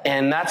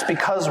 And that's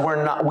because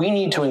we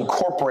need to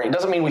incorporate. It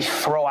doesn't mean we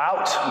throw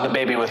out the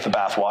baby with the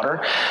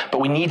bathwater,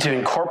 but we need to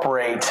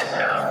incorporate,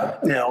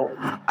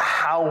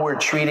 how we're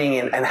treating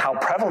and how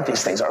prevalent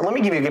these things are. Let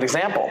me give you a good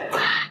example.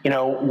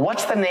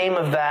 What's the name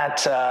of that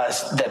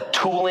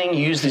tooling?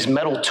 You use these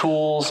metal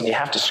tools and you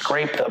have to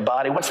scrape the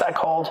body. What's that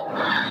called?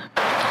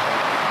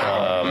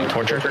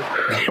 Torture?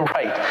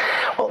 Right.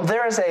 Well,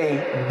 there is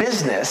a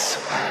business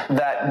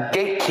that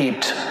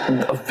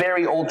gatekept a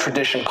very old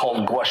tradition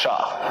called gua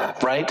sha,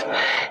 right?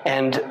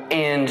 And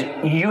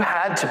you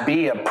had to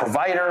be a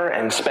provider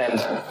and spend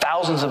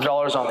thousands of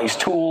dollars on these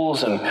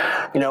tools. And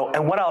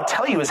what I'll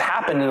tell you has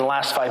happened in the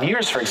last 5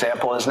 years, for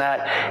example, is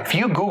that if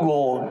you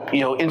Google,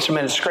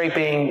 instrumented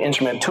scraping,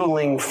 instrumented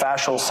tooling,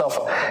 fascial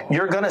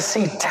you're going to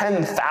see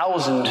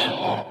 10,000,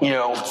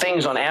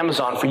 things on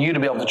Amazon for you to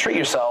be able to treat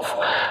yourself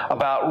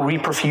about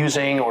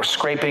reperfusing or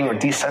scraping or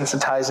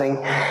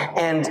desensitizing.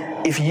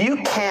 And if you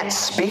can't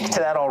speak to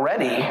that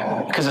already,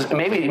 because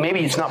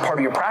maybe it's not part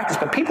of your practice,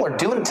 but people are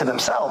doing it to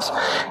themselves.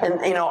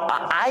 And,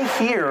 I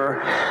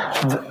hear,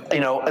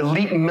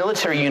 elite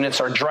military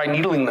units are dry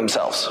needling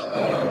themselves.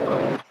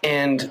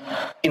 And,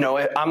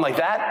 I'm like,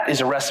 that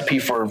is a recipe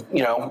for,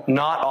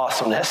 not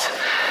awesomeness.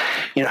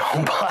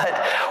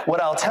 But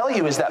what I'll tell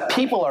you is that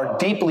people are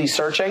deeply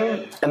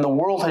searching, and the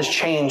world has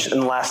changed in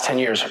the last 10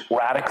 years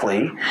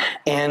radically.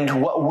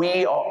 And what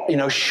we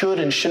should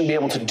and shouldn't be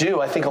able to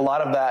do, I think a lot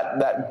of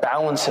that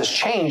balance has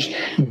changed,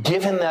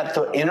 given that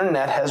the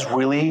internet has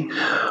really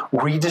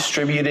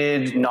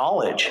redistributed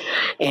knowledge.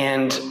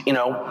 And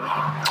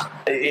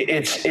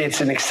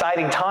it's an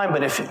exciting time.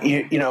 But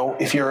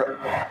if you're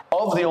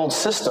of the old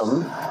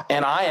system,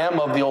 and I am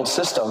of the old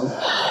system,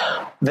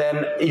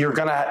 then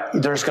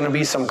there's gonna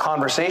be some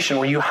conversation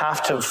where you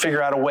have to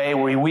figure out a way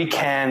where we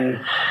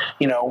can,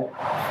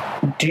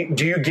 do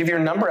you give your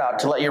number out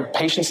to let your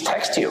patients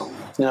text you?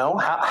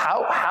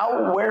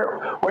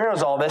 Where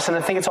is all this? And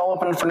I think it's all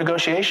open for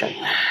negotiation.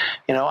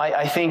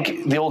 I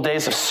think the old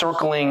days of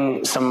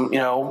circling some,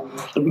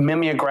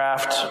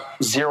 mimeographed,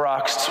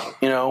 Xeroxed,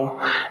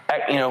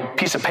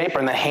 piece of paper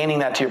and then handing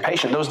that to your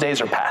patient, those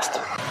days are past.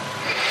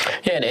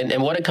 Yeah,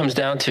 and what it comes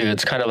down to,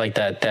 it's kind of like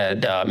that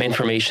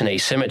information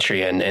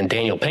asymmetry, and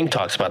Daniel Pink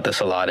talks about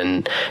this a lot,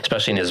 and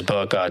especially in his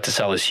book, To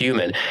Sell is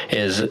Human,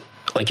 is,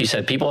 like you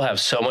said, people have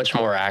so much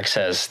more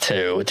access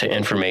to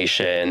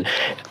information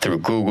through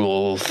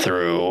Google,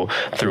 through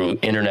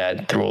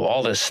internet, through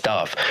all this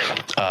stuff,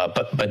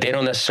 but they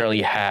don't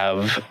necessarily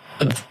have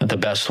the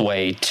best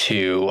way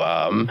to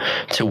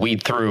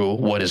weed through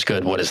what is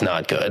good, what is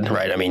not good,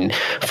 right?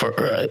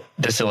 For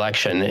this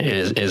election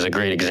is a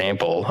great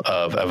example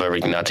of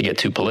everything. Not to get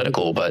too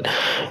political, but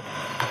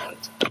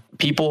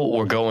people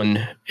were going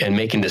and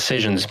making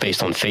decisions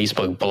based on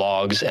Facebook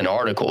blogs and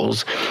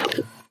articles.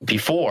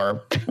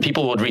 Before,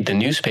 people would read the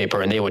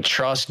newspaper and they would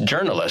trust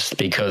journalists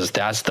because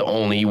that's the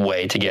only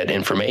way to get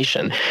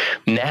information.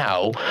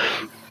 Now,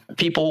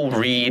 people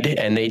read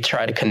and they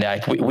try to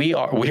connect. We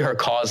are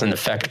cause and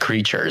effect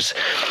creatures.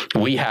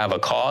 We have a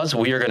cause.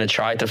 We are going to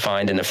try to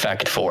find an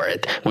effect for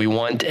it. We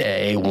want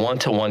a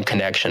one-to-one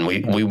connection.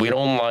 We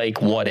don't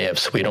like what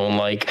ifs. We don't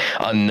like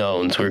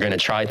unknowns. We're going to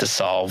try to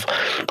solve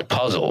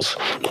puzzles.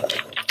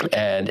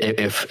 And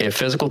if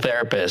physical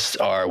therapists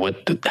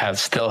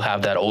still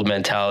have that old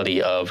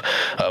mentality of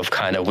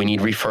kind of, we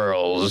need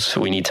referrals,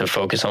 we need to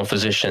focus on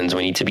physicians,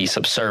 we need to be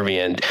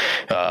subservient,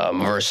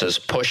 versus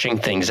pushing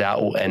things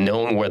out and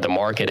knowing where the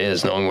market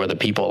is, knowing where the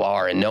people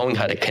are, and knowing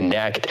how to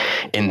connect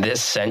in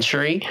this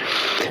century,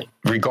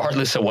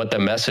 regardless of what the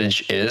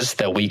message is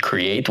that we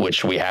create,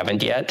 which we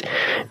haven't yet,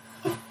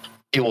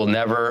 it will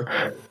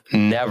never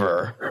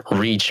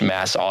reach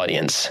mass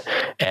audience.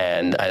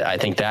 And I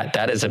think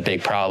that is a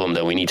big problem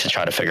that we need to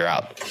try to figure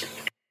out.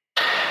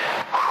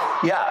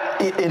 Yeah,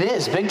 it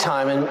is big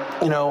time. And,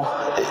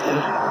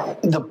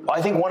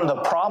 I think one of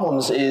the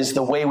problems is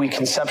the way we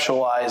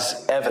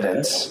conceptualize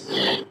evidence.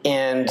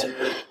 And,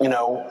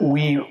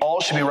 we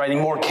all should be writing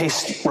more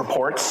case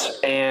reports,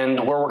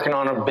 and we're working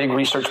on a big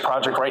research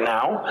project right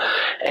now.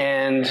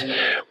 And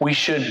we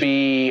should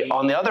be,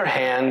 on the other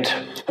hand,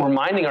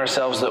 reminding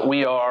ourselves that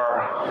we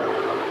are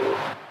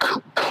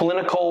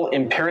clinical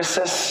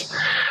empiricists.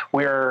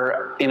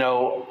 We're,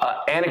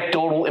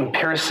 anecdotal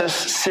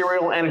empiricists,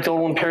 serial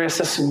anecdotal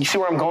empiricists. You see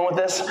where I'm going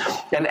with this?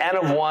 An N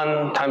of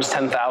 1 times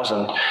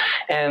 10,000.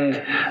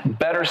 And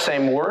better,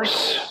 same,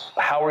 worse.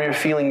 How are you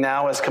feeling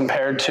now as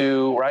compared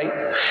to, right?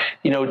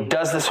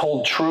 Does this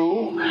hold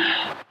true?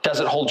 Does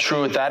it hold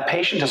true with that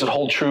patient? Does it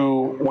hold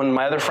true when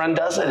my other friend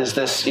does it? Is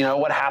this,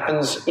 what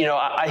happens?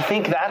 I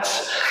think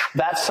that's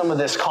some of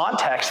this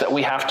context that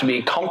we have to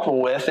be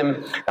comfortable with,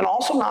 and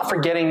also not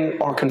forgetting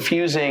or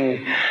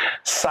confusing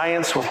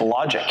science with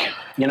logic.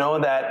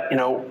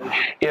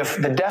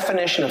 If the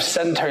definition of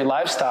sedentary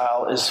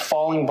lifestyle is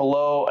falling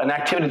below an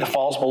activity that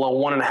falls below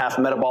 1.5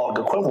 metabolic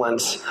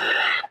equivalents,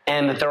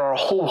 and that there are a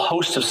whole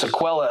host of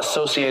sequelae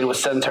associated with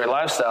sedentary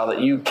lifestyle that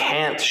you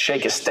can't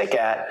shake a stick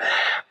at,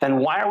 then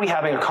why are we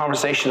having a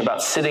conversation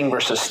about sitting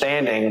versus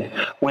standing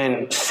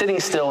when sitting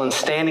still and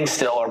standing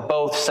still are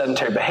both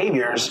sedentary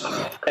behaviors,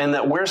 and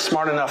that we're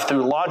smart enough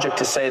through logic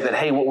to say that,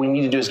 hey, what we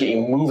need to do is get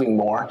you moving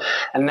more,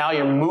 and now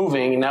you're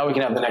moving, and now we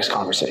can have the next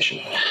conversation.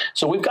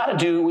 So we've got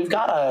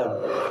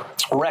to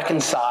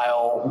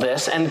reconcile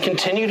this and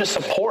continue to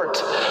support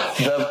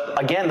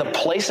the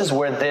places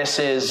where this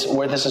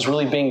is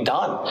really being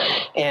done.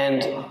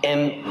 And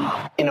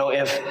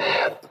if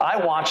I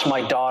watched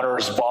my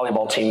daughter's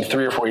volleyball team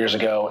 3 or 4 years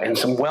ago, and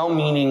some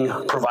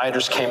well-meaning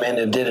providers came in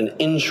and did an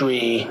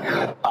injury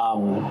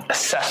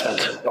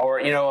assessment, or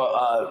an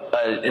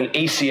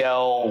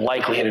ACL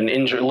likelihood, an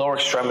injury, lower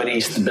extremity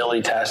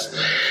stability test,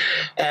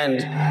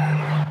 and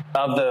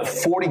of the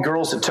 40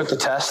 girls that took the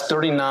test,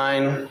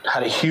 39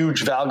 had a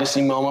huge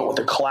valgus moment with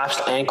a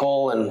collapsed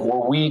ankle and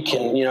were weak,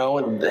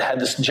 and had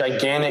this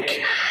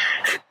gigantic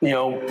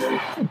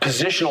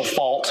positional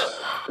fault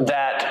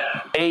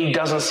that A,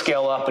 doesn't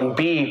scale up, and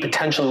B,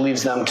 potentially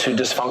leads them to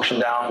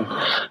dysfunction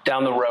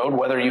down the road.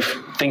 Whether you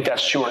think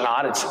that's true or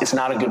not, it's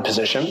not a good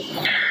position.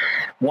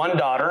 One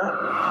daughter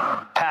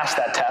passed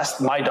that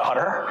test, my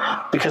daughter,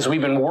 because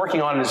we've been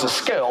working on it as a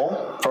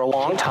skill for a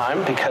long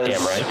time, because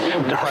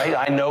right,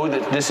 I know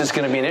that this is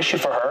going to be an issue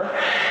for her.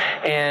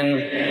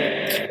 And,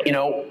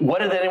 what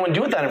did anyone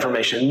do with that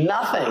information?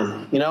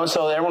 Nothing.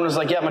 So everyone was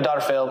like, yeah, my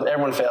daughter failed.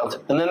 Everyone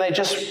failed. And then they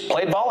just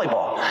played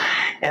volleyball.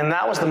 And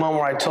that was the moment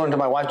where I turned to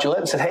my wife,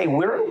 Juliette, and said, hey,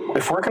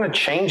 if we're going to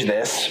change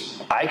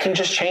this, I can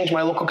just change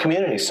my local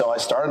community. So I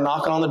started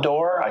knocking on the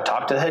door. I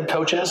talked to the head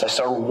coaches. I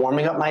started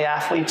warming up my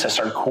athletes. I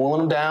started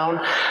cooling them down.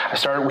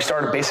 We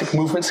started basic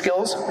movement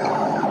skills.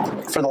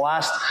 For the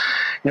last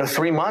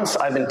 3 months,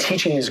 I've been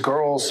teaching these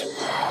girls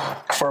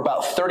for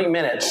about 30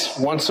 minutes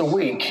once a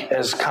week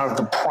as kind of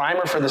the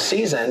primer for the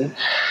season.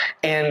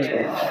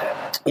 And,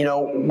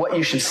 what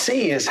you should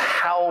see is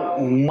how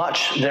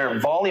much their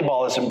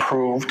volleyball has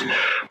improved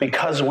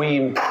because we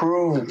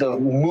improved the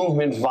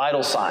movement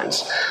vital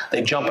signs.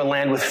 They jump and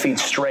land with feet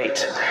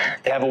straight.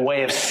 They have a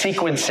way of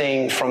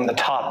sequencing from the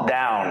top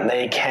down.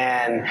 They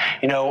can,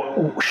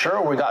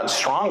 sure, we've gotten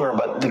stronger,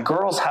 but the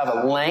girls have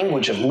a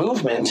language of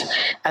movement,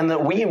 and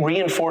that we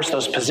reinforce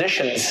those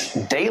positions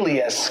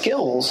daily as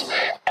skills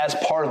as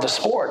part of the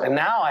sport. And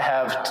now I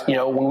have,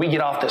 when we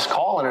get off this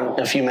call in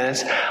a few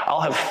minutes,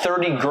 I'll have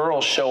 30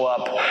 girls show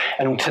up,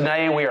 and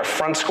today we are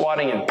front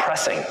squatting and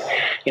pressing,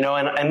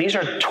 and these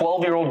are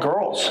 12-year-old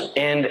girls,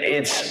 and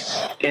it's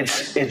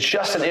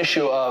just an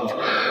issue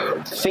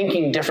of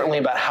thinking differently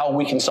about how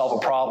we can solve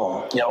a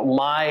problem.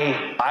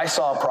 I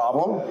saw a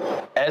problem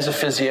as a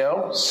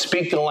physio,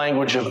 speak the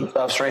language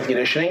of strength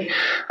conditioning,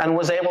 and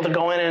was able to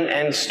go in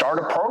and start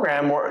a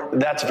program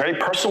that's very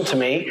personal to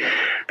me,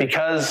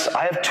 because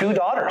I have 2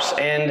 daughters,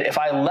 and if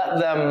I let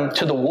them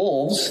to the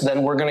wolves,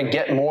 then we're going to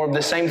get more of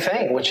the same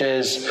thing, which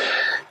is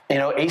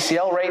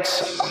ACL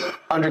rates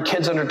under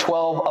kids under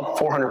 12 up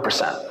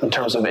 400% in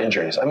terms of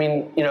injuries. I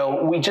mean,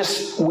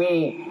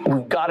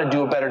 we've got to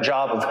do a better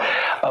job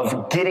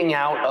of getting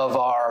out of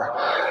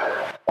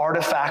our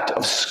artifact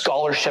of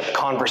scholarship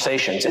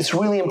conversations. It's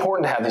really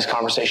important to have these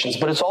conversations,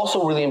 but it's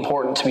also really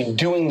important to be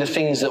doing the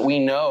things that we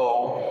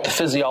know the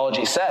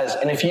physiology says.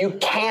 And if you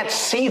can't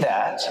see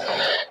that,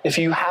 if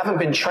you haven't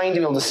been trained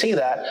to be able to see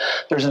that,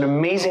 there's an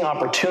amazing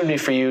opportunity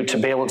for you to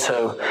be able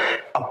to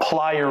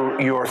apply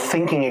your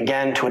thinking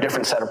again to a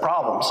different set of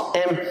problems.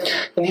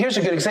 And here's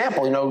a good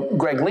example.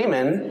 Greg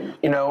Lehman,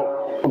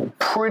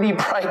 pretty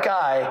bright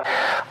guy,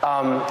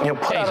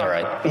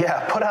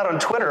 put out on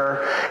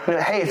Twitter,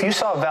 hey, if you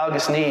saw a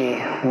valgus knee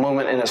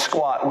movement in a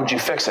squat, would you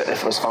fix it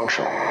if it was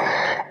functional?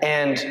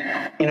 And,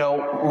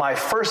 my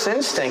first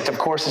instinct, of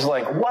course, is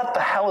like, what the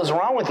hell is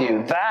wrong with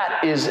you?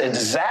 That is a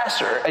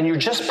disaster, and you're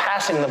just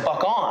passing the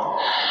buck on.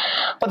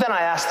 But then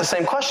I asked the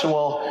same question,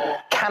 well,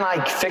 can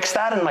I fix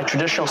that in my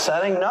traditional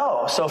setting?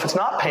 No. So if it's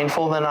not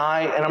painful, then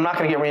I'm not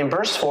going to get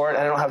reimbursed for it,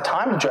 and I don't have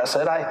time to address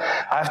it. I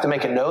have to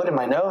make a note in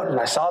my note, and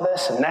I saw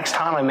this, and next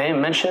time I may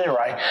mention it, or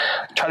I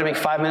try to make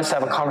 5 minutes to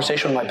have a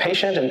conversation with my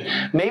patient,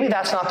 and maybe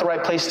that's not the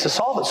right place to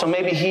solve it. So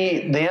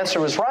maybe the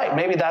answer was right.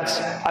 Maybe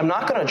I'm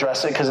not going to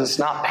address it because it's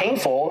not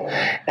painful,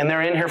 and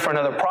they're in here for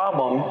another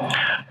problem.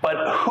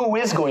 But who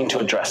is going to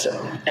address it?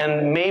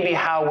 And maybe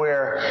how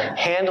we're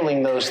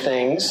handling those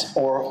things,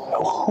 or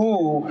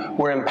who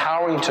we're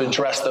empowering to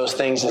address those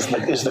things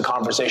is the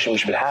conversation we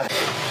should be having.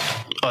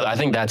 Well, I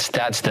think that's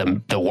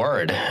the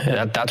word.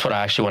 That's what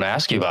I actually want to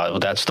ask you about.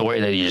 That story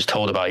that you just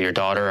told about your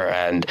daughter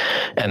and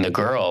the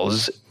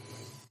girls.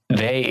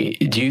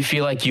 Do you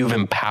feel like you've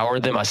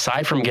empowered them,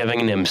 aside from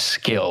giving them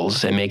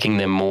skills and making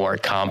them more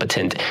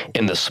competent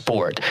in the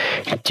sport?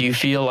 Do you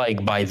feel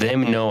like by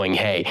them knowing,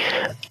 hey,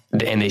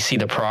 and they see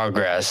the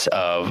progress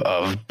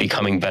of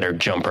becoming better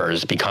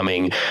jumpers,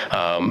 becoming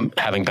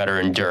having better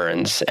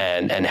endurance,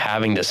 and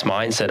having this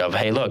mindset of,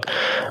 hey, look,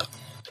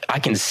 I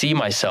can see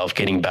myself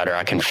getting better.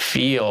 I can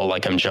feel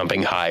like I'm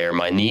jumping higher.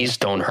 My knees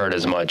don't hurt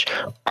as much.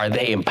 Are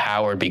they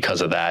empowered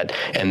because of that,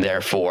 and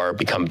therefore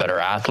become better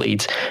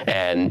athletes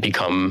and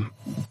become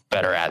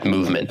better at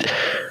movement?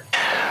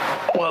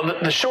 Well,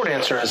 the short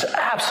answer is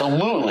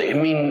absolutely. I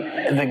mean,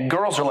 the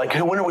girls are like,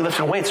 hey, when are we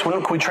lifting weights?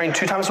 When can we train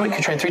 2 times a week? Can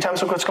we train 3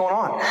 times a week? What's going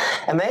on?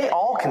 And they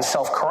all can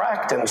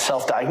self-correct and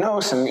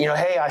self-diagnose. And,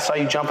 hey, I saw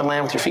you jump and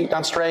land with your feet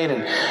not straight.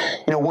 And,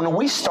 when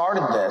we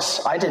started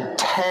this, I did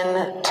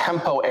 10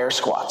 tempo air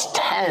squats.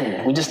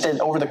 10. We just did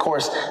over the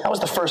course. That was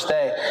the first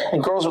day.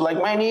 And girls were like,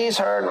 my knees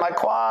hurt, my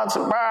quads,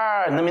 and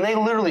they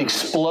literally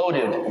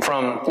exploded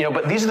from,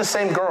 but these are the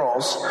same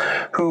girls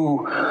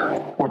who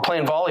were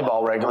playing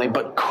volleyball regularly,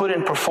 but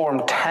couldn't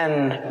perform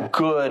 10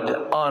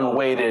 good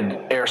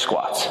unweighted air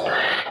squats.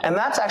 And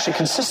that's actually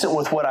consistent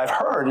with what I've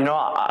heard.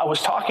 I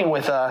was talking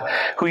with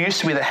who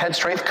used to be the head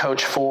strength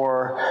coach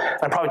for,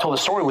 I probably told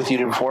the story with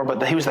you before,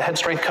 but he was the head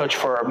strength coach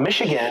for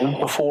Michigan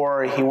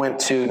before he went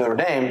to Notre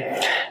Dame,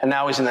 and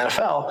now he's in the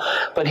NFL.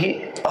 But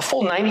a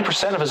full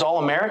 90% of his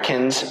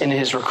All-Americans in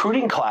his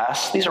recruiting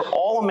class, these are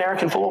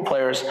All-American football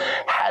players,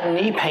 had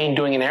knee pain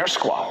doing an air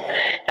squat.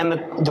 And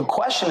the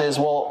question is,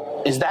 well,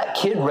 is that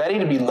kid ready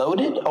to be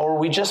loaded, or are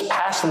we just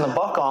passing the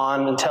buck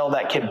on until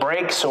that kid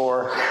breaks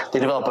or they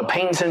develop a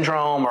pain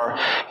syndrome, or,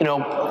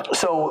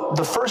 so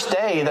the first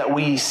day that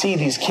we see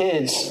these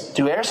kids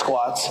do air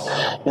squats,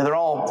 they're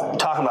all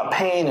talking about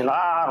pain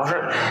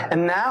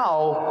and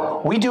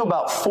now we do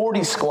about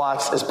 40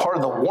 squats as part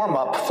of the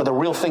warm-up for the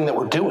real thing that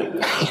we're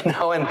doing,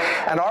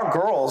 and our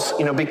girls,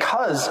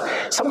 because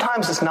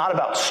sometimes it's not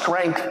about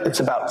strength, it's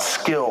about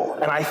skill.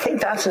 And I think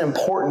that's an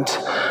important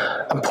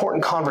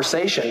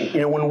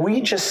conversation. When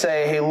we just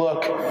say, hey,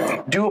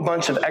 look, do a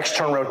bunch of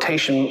external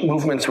rotation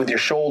movements with your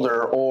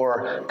shoulder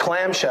or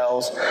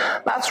clamshells,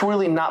 that's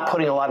really not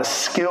putting a lot of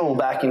skill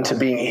back into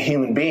being a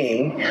human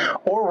being,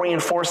 or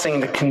reinforcing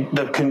the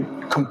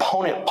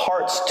component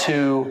parts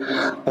to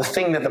the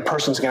thing that the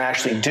person's going to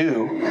actually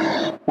do,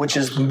 which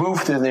is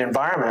move through the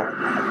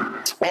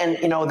environment. And,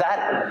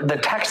 that the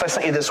text I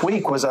sent you this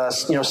week was,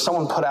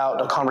 someone put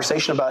out a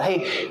conversation about,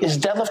 hey, is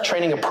deadlift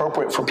training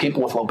appropriate for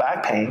people with low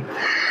back pain?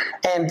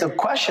 And the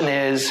question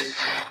is,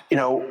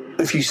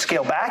 if you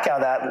scale back out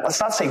of that, let's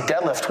not say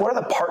deadlift. What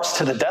are the parts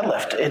to the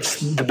deadlift?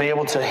 It's to be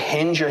able to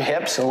hinge your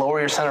hips and lower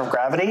your center of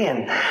gravity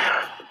and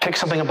pick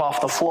something up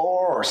off the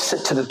floor or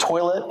sit to the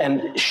toilet.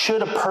 And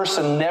should a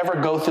person never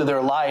go through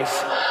their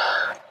life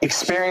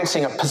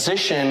experiencing a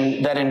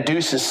position that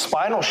induces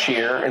spinal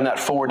shear in that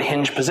forward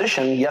hinge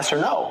position, yes or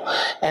no?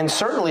 And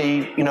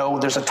certainly,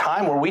 there's a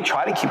time where we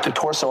try to keep the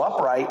torso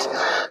upright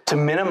to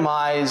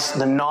minimize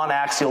the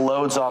non-axial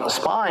loads on the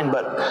spine,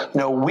 but,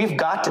 we've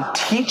got to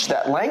teach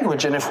that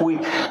language. And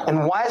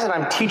why is it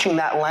I'm teaching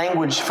that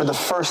language for the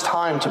first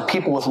time to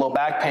people with low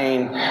back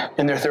pain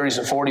in their 30s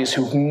and 40s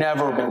who've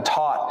never been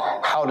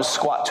taught how to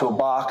squat to a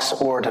box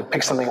or to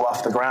pick something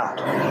off the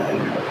ground?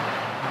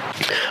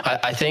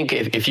 I think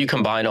if you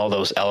combine all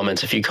those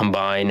elements,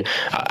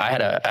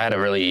 I had a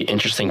really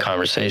interesting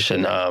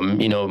conversation.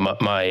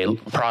 My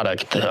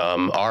product,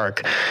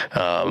 ARC,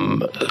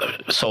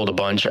 sold a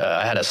bunch.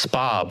 I had a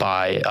spa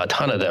buy a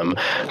ton of them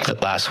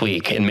last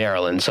week in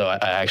Maryland. So I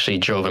actually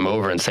drove him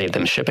over and saved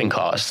them shipping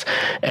costs.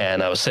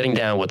 And I was sitting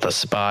down with the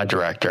spa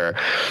director,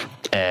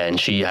 and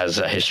she has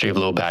a history of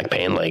low back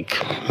pain like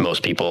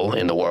most people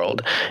in the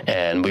world.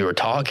 And we were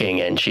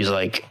talking, and she's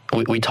like,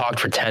 we talked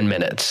for 10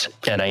 minutes,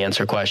 and I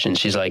answered questions.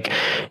 She's like,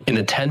 in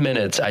the 10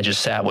 minutes I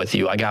just sat with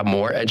you, I got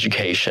more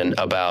education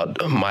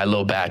about my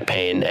low back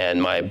pain and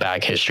my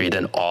back history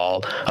than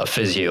all a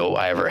physio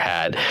I ever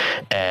had.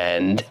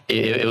 And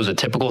it was a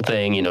typical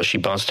thing. She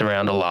bounced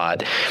around a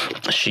lot.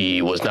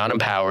 She was not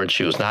empowered.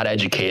 She was not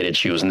educated.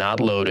 She was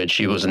not loaded.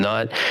 She was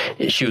not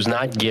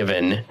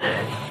given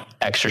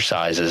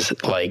exercises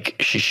like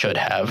she should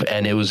have.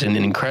 And it was an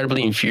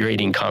incredibly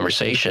infuriating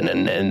conversation.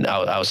 And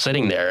I was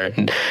sitting there,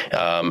 and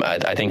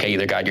I think I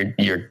either got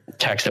your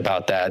text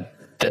about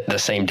that the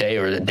same day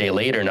or the day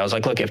later. And I was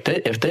like, look, if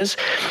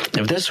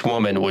this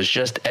woman was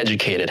just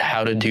educated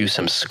how to do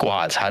some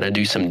squats, how to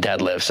do some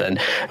deadlifts, and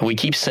we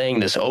keep saying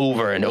this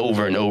over and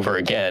over and over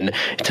again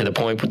to the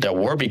point that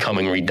we're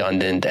becoming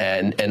redundant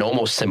and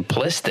almost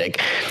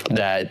simplistic,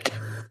 that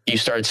you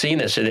start seeing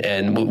this,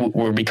 and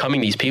we're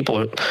becoming these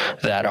people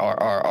that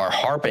are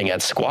harping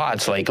at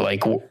squats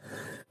like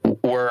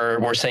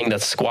we're saying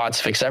that squats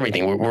fix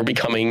everything. We're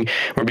becoming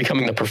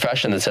the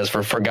profession that says,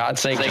 for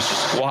God's sake,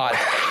 just squat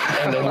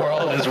and the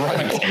world is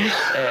right.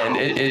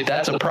 And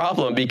that's a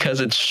problem, because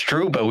it's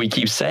true, but we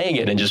keep saying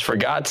it. And just for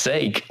God's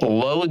sake,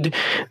 load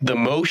the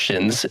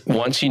motions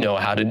once you know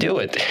how to do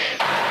it.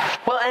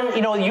 Well,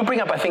 and you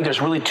bring up, I think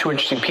there's really two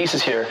interesting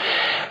pieces here.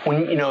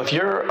 When if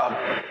you're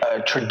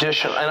a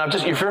traditional, and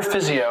if you're a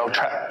physio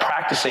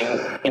practicing,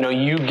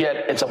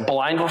 it's a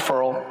blind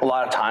referral a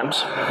lot of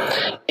times.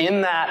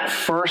 In that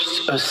first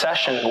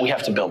session, we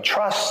have to build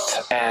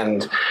trust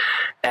and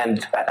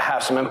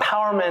have some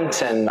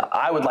empowerment, and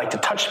I would like to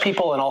touch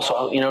people, and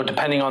also,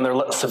 depending on their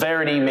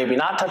severity, maybe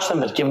not touch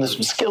them, but give them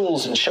some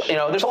skills, and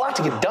there's a lot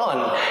to get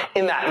done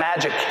in that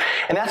magic.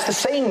 And that's the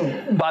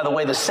same, by the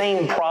way, the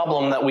same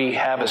problem that we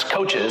have as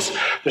coaches.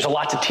 There's a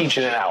lot to teach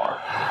in an hour.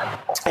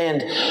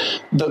 And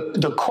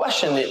the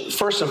question,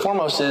 first and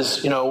foremost,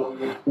 is,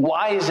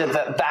 why is it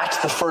that that's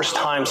the first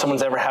time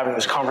someone's ever having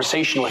this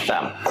conversation with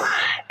them?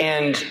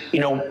 And,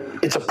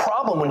 it's a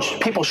problem when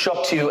people show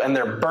up to you and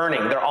they're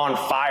burning, they're on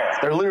fire.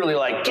 They're literally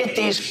like, get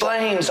these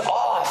flames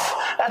off.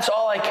 That's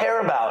all I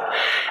care about.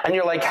 And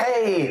you're like,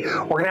 hey,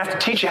 we're going to have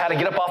to teach you how to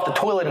get up off the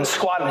toilet and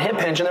squat and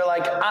hip hinge. And they're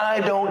like, I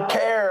don't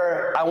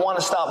care. I want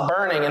to stop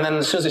burning. And then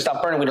as soon as they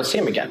stop burning, we don't see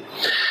them again.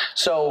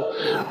 So,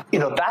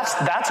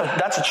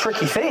 that's a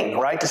tricky thing,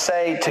 right? To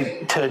say,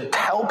 to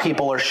tell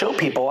people or show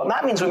people. And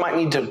that means we might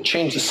need to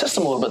change the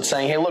system a little bit,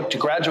 saying, hey, look, to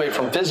graduate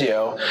from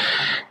physio,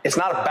 it's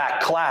not a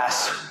back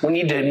class. We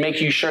need to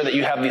make you sure that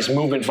you have these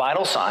movement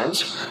vital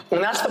signs.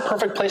 And that's the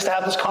perfect place to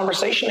have this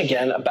conversation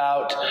again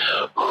about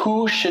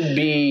who should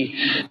be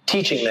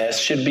teaching this.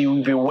 Should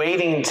we be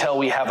waiting until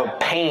we have a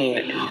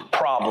pain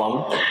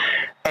problem?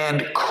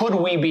 And could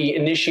we be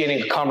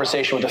initiating a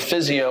conversation with a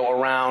physio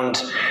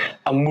around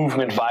a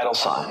movement vital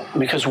sign?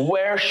 Because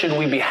where should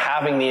we be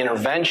having the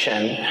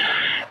intervention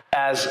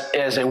as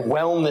a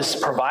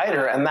wellness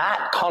provider? And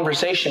that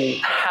conversation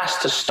has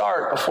to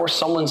start before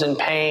someone's in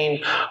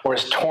pain or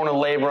has torn a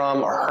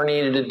labrum or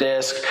herniated a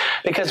disc.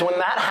 Because when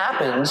that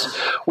happens,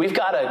 we've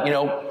got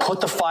to, put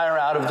the fire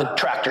out of the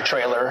tractor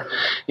trailer,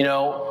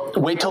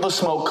 wait till the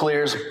smoke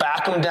clears,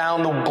 back them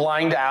down the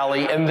blind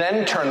alley, and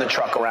then turn the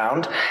truck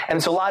around. And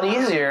it's a lot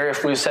easier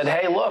if we said,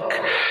 hey, look,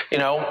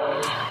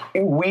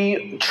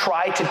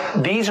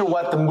 these are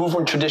what the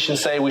movement traditions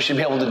say we should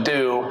be able to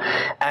do,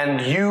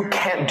 and you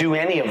can't do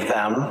any of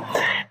them.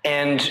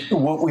 And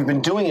what we've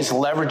been doing is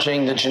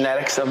leveraging the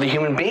genetics of the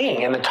human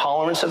being and the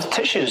tolerance of the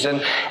tissues.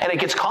 And it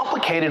gets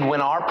complicated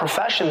when our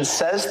profession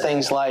says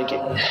things like,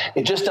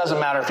 it just doesn't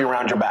matter if you're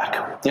around your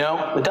back.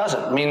 It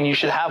doesn't. I mean, you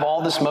should have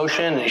all this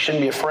motion and you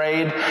shouldn't be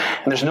afraid.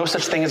 And there's no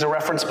such thing as a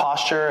reference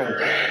posture.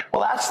 And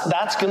well,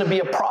 that's going to be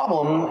a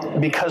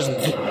problem, because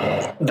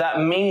that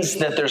means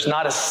that there's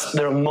not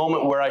a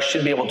moment where I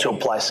should be able to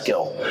apply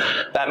skill.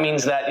 That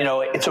means that,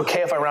 it's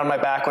okay if I round my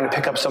back when I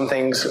pick up some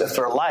things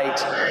for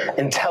light,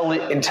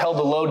 until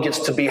the load gets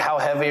to be how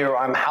heavy, or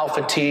I'm how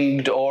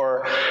fatigued,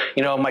 or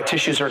my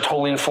tissues are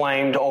totally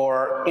inflamed,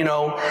 or and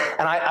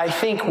I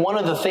think one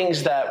of the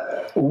things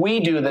that we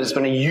do that has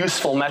been a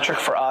useful metric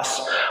for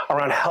us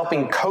around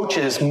helping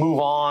coaches move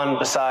on,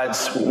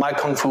 besides my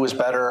kung fu is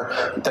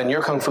better than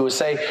your kung fu, is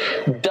say,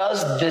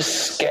 does this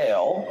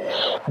scale,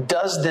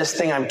 does this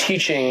thing I'm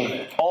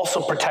teaching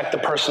also protect the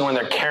person when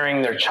they're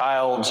carrying their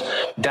child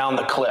down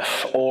the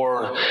cliff,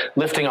 or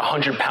lifting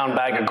 100-pound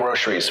bag of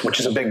groceries, which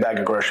is a big bag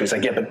of groceries, I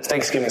get, but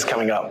Thanksgiving's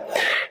coming up.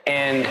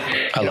 And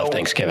I love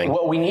Thanksgiving.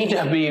 What we need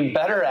to be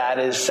better at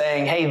is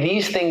saying, hey,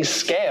 these things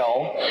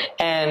scale,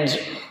 and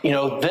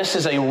this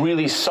is a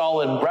really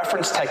solid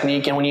reference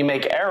technique, and when you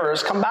make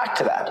errors, come back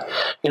to that.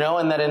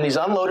 And that in these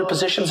unloaded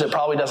positions, it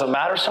probably doesn't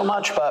matter so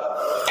much, but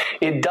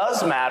it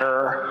does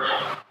matter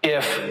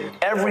if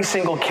every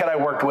single kid I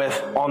worked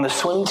with on the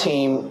swim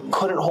team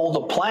couldn't hold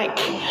a plank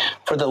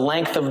for the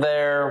length of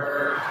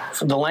their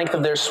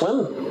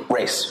swim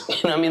race.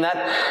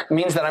 That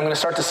means that I'm going to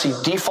start to see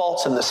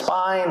defaults in the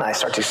spine. I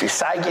start to see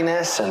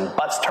sagginess, and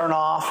butts turn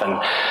off,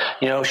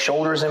 and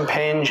shoulders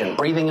impinge, and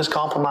breathing is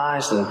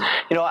compromised. And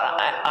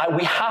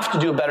we have to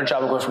do a better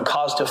job of going from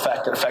cause to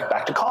effect and effect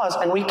back to cause,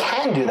 and we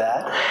can do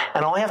that.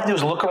 And all I have to do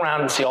is look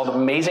around and see all the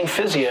amazing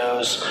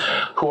physios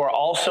who are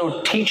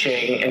also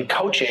teaching and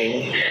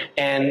coaching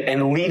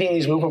and leading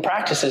these movement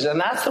practices. And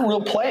that's the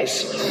real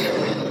place.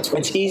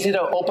 It's easy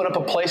to open up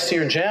a place to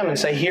your gym and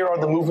say, here are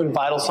the movement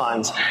vital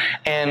signs,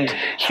 and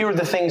here are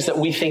the things that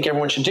we think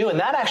everyone should do. And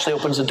that actually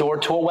opens the door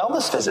to a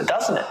wellness visit,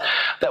 doesn't it?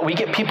 That we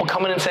get people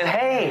coming and saying,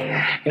 hey,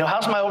 hey,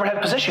 how's my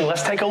overhead position?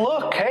 Let's take a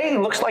look. Hey,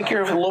 looks like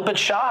you're a little bit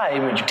shy.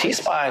 Your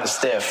T-spine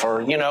stiff,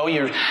 or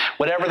your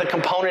whatever the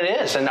component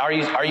is. And are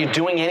you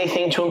doing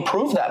anything to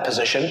improve that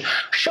position?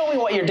 Show me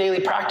what your daily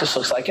practice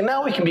looks like. And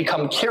now we can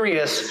become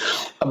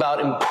curious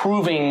about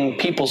improving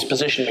people's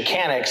position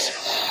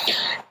mechanics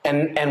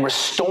and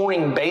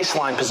restoring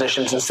baseline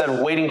positions instead of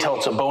waiting till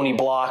it's a bony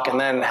block and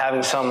then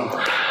having some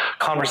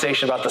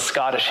conversation about the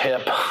Scottish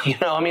hip. We've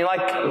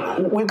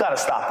got to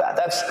stop that.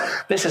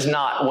 This is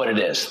not what it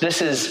is.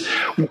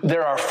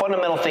 There are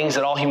fundamental things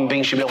that all human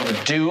beings should be able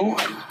to do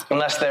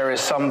unless there is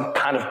some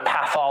kind of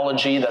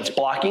pathology that's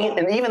blocking it.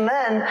 And even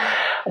then,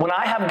 when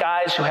I have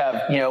guys who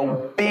have,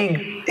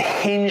 big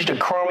hinged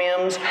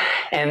acromions,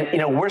 and,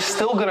 we're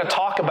still going to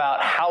talk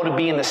about how to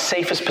be in the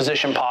safest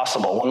position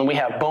possible. When we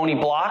have bony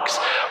blocks,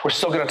 we're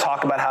still going to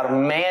talk about how to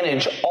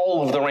manage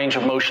all of the range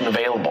of motion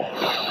available.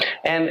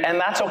 And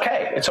that's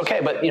okay. It's okay.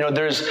 But,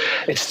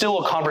 it's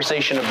still a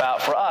conversation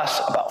for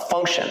us about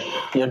function.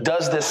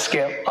 Does this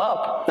scale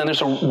up? And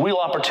there's a real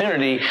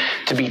opportunity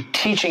to be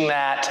teaching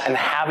that and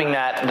having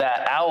that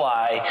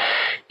ally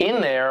in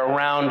there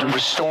around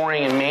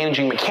restoring and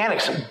managing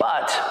mechanics.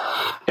 But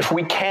if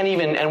we can't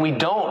even, and we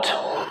don't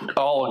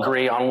all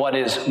agree on what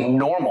is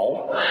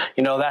normal,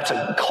 that's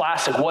a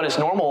classic, what is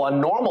normal? A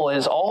normal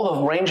is all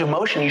the range of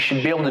motion you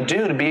should be able to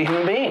do to be a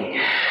human being.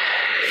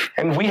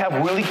 And we have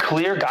really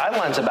clear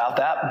guidelines about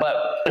that, but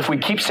if we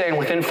keep saying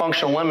within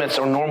functional limits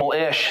or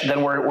normal-ish,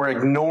 then we're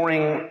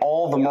ignoring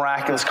all the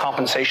miraculous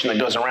compensation that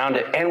goes around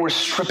it, and we're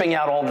stripping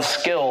out all the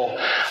skill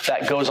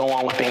that goes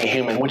along with being a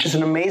human, which is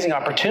an amazing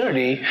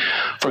opportunity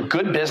for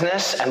good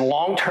business and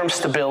long-term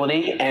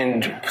stability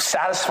and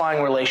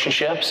satisfying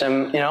relationships,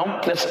 and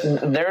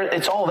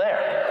it's all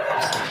there.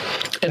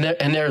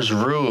 And there's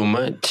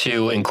room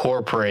to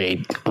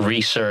incorporate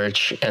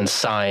research and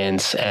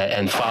science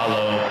and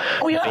follow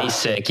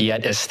basic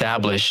yet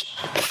established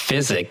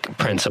physics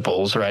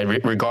principles,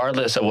 right?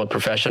 Regardless of what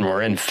profession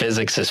we're in,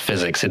 physics is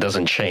physics. It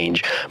doesn't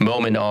change.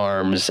 Moment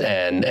arms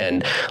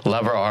and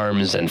lever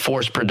arms and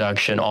force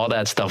production, all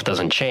that stuff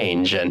doesn't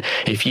change. And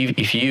if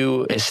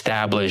you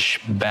establish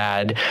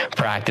bad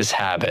practice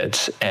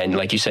habits, and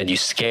like you said, you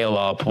scale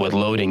up with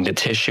loading the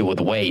tissue with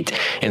weight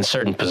in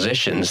certain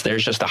positions,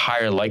 there's just a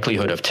higher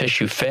likelihood of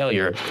tissue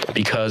failure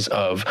because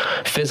of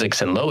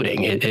physics and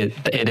loading.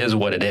 It is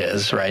what it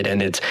is, right?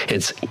 And it's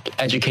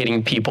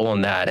educating people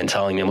on that and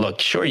telling them, look,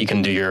 sure, you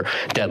can do your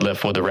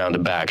deadlift with a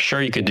rounded back.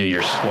 Sure, you could do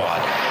your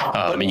squat.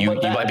 You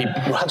might be.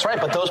 That's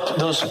right, but those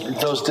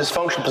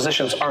dysfunctional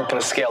positions aren't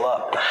going to scale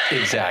up.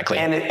 Exactly.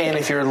 And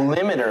if you're a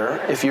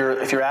limiter, if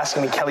you're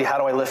asking me, Kelly, how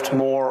do I lift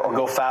more or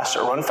go faster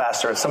or run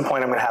faster? At some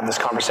point, I'm going to have this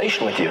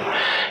conversation with you,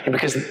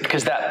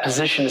 because that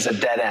position is a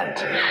dead end.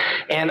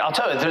 And I'll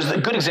tell you, there's a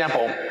good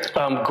example.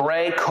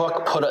 Gray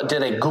Cook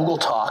did a Google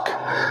Talk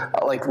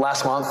like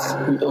last month,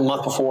 a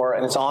month before,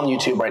 and it's on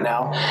YouTube right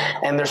now.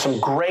 And there's some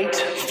great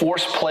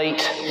force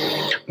plate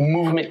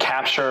movement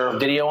capture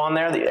video on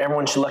there that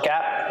everyone should look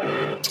at.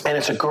 And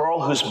it's a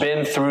girl who's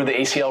been through the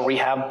ACL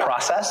rehab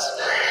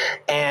process.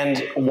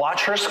 And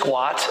watch her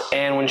squat.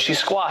 And when she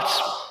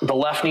squats, the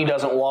left knee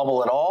doesn't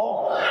wobble at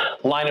all.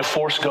 Line of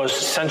force goes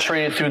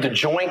centrated through the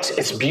joint.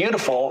 It's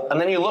beautiful.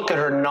 And then you look at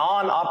her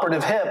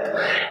non-operative hip,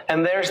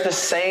 and there's the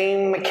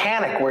same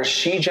mechanic where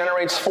she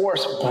generates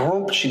force.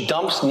 Boom, she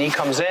dumps, knee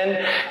comes in.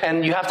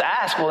 And you have to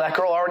ask, well, that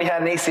girl already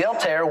had an ACL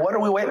tear. What are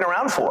we waiting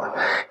around for?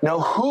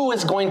 Who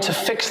is going to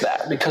fix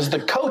that? Because the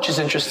coach is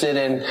interested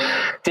in,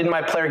 did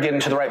my player get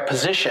into the right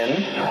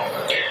position?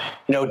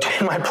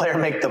 Did my player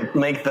make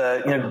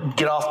the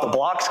get off the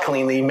blocks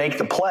cleanly, make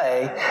the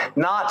play?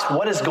 Not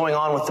what is going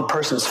on with the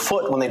person's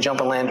foot when they jump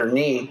and land their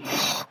knee.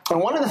 And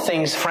one of the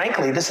things,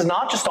 frankly, this is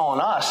not just all on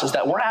us, is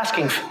that we're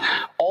asking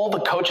all the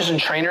coaches and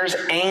trainers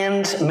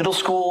and middle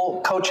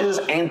school coaches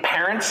and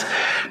parents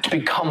to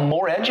become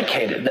more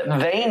educated, that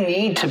they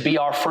need to be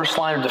our first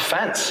line of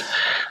defense,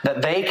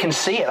 that they can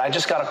see it. I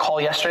just got a call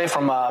yesterday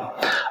from a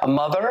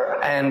mother,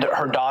 and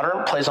her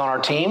daughter plays on our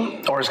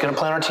team, or is going to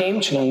play on our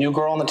team. She's a new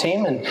girl on the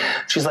team, and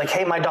she's like,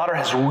 hey, my daughter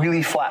has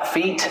really flat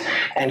feet,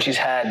 and she's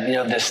had,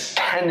 this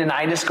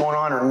tendinitis going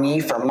on her knee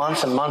for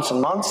months and months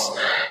and months,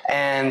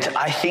 and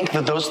I think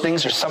that those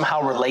things are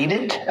somehow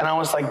related. And I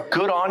was like,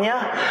 good on you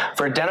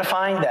for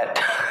identifying that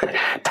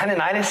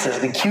tendinitis is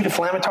the acute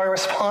inflammatory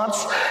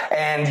response,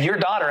 and your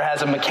daughter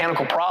has a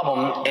mechanical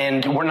problem,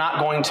 and we're not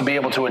going to be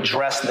able to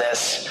address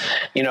this,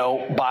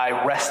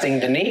 by resting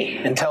the knee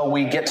until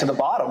we get to the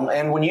bottom.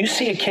 And when you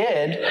see a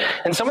kid,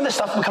 and some of this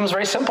stuff becomes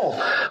very simple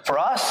for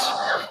us,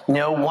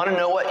 want to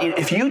know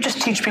if you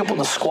just teach people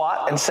to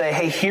squat and say,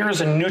 hey,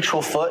 here's a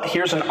neutral foot,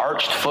 here's an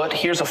arched foot,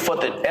 here's a foot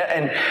that,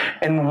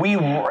 and we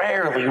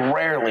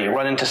rarely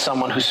run into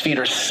someone whose feet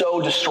are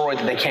so destroyed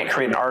that they can't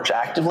create an arch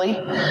actively,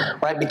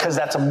 right? Because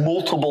that's a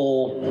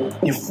multiple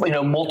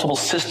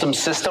system.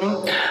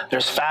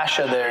 There's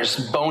fascia,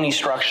 there's bony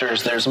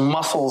structures, there's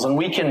muscles, and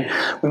we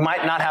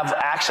might not have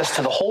access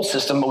to the whole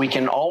system, but we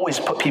can always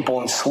put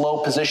people in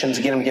slow positions,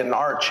 get them to get an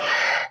arch.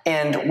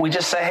 And we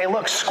just say, hey,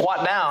 look,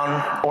 squat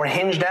down or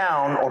hinge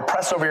down or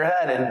press over your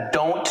head and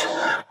don't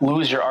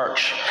lose your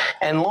arch.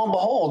 And lo and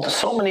behold,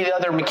 so many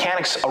other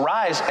mechanics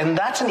arise, and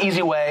that's an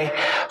easy way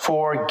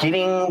for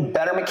getting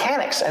better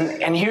mechanics.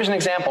 And here's an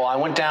example. I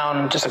went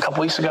down just a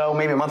couple weeks ago,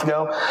 maybe a month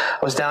ago. I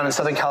was down in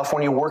Southern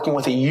California working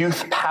with a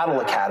youth paddle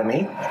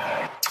academy.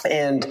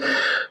 And,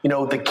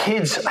 the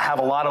kids have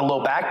a lot of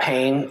low back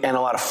pain and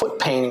a lot of foot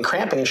pain and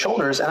cramping in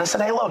shoulders. And I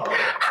said, hey, look,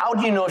 how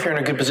do you know if you're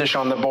in a good position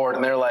on the board?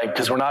 And they're like,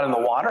 because we're not in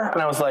the water.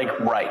 And I was like,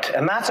 right.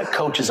 And that's a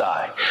coach's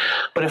eye.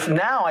 But if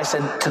now I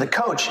said to the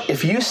coach,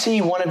 if you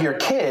see one of your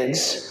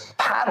kids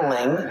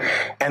paddling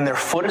and their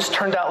foot is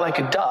turned out like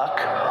a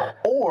duck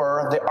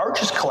or the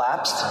arch is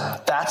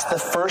collapsed, that's the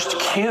first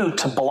cue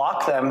to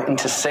block them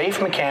into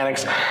safe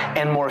mechanics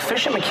and more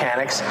efficient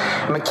mechanics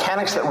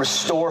that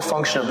restore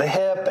function of the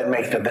hip and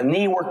make the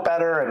knee work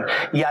better and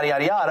yada,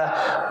 yada,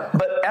 yada.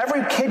 But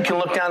every kid can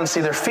look down and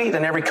see their feet,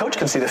 and every coach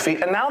can see their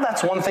feet. And now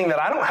that's one thing that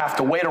I don't have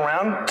to wait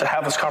around to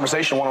have this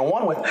conversation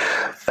one-on-one with.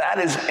 That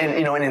is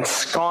an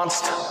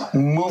ensconced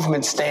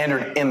movement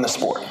standard in the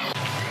sport.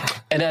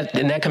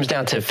 And that comes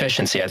down to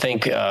efficiency. I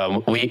think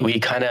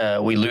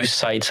we lose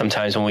sight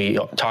sometimes when we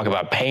talk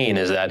about pain,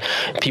 is that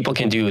people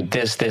can do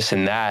this,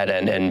 and that,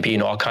 and be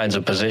in all kinds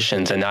of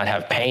positions and not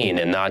have pain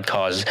and not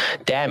cause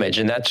damage.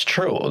 And that's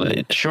true.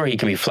 Sure, he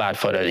can be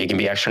flat-footed, he can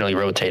be externally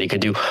rotated, he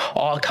could do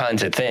all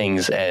kinds of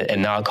things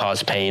and not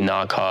cause pain,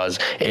 not cause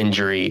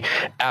injury.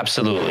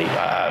 Absolutely.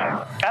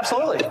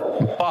 Absolutely.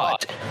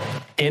 But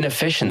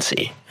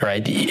inefficiency,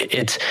 right?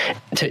 It's,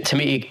 to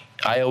me,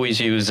 I always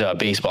use a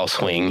baseball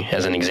swing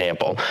as an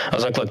example. I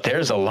was like, look,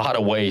 there's a lot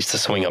of ways to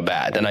swing a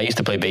bat. And I used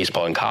to play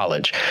baseball in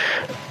college.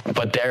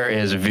 But there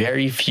is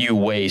very few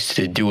ways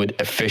to do it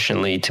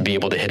efficiently to be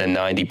able to hit a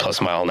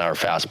 90-plus mile-an-hour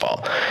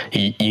fastball.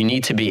 You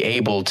need to be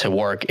able to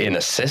work in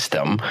a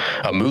system,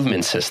 a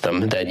movement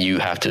system, that you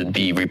have to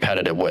be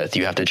repetitive with.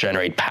 You have to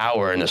generate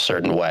power in a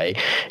certain way.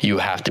 You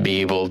have to be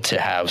able to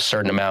have a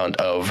certain amount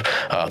of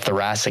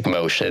thoracic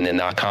motion and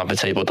not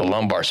compensate with the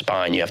lumbar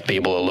spine. You have to be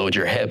able to load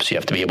your hips. You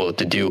have to be able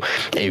to do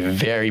a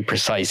very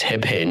precise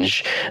hip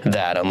hinge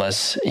that,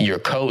 unless you're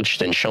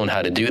coached and shown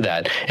how to do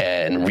that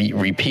and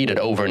repeat it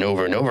over and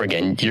over and over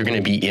again, you're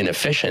going to be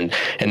inefficient.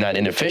 And that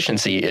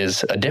inefficiency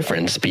is a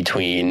difference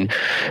between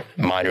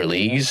minor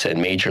leagues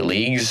and major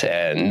leagues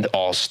and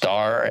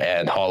all-star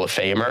and Hall of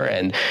Famer.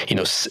 And,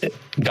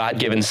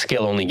 God-given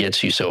skill only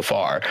gets you so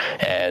far.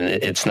 And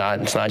it's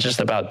not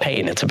just about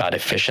pain, it's about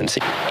efficiency.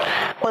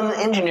 Well, in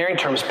engineering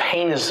terms,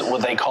 pain is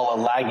what they call a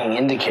lagging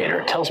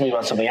indicator. It tells me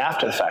about something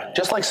after the fact,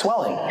 just like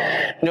swelling.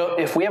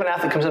 If we have an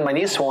athlete comes in, my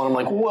knee's swollen, I'm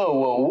like,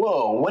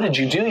 whoa, what did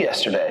you do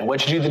yesterday? What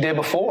did you do the day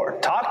before?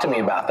 Talk to me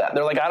about that.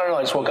 They're like, I don't know,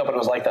 I just woke up and it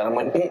was like that. I'm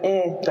like,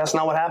 that's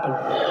not what happened.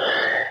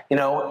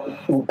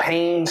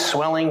 Pain,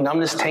 swelling,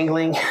 numbness,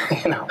 tingling,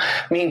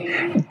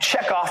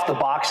 check off the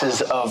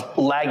boxes of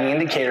lagging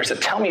indicators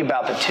that tell me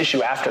about the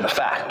tissue after the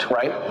fact,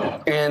 right?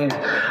 And,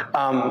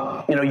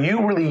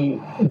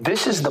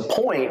 this is the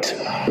point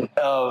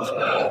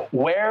of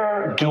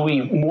where do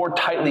we more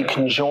tightly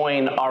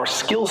conjoin our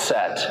skill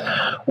set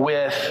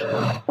with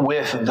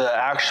the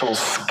actual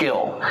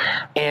skill.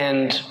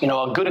 And,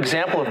 a good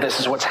example of this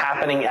is what's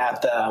happening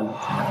at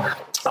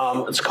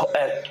it's called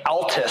at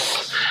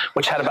Altus,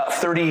 which had about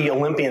 30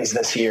 Olympians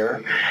this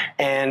year,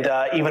 and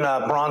even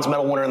a bronze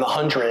medal winner in the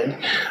 100.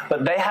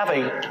 But they have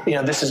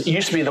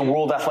used to be the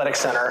World Athletic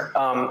Center.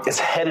 It's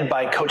headed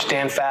by Coach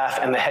Dan Pfaff,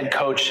 and the head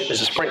coach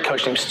is a sprint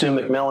coach named Stu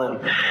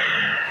McMillan.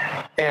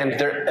 And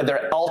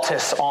they're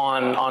Altus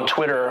on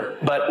Twitter,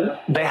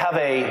 but they have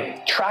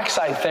a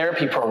trackside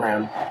therapy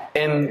program.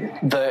 And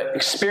the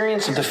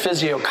experience of the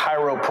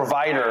physio-chiro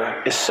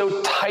provider is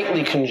so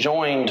tightly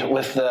conjoined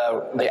with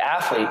the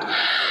athlete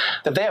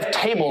that they have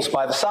tables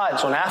by the side.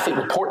 So an athlete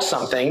reports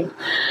something,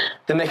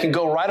 then they can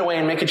go right away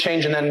and make a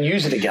change and then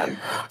use it again.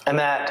 And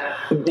that,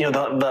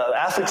 the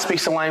athlete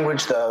speaks the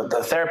language,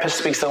 the therapist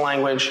speaks the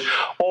language,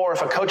 or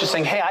if a coach is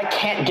saying, hey, I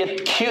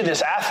can't cue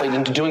this athlete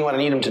into doing what I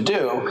need him to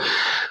do,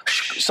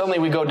 suddenly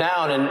we go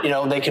down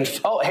and, they can,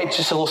 hey,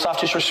 just a little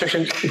soft tissue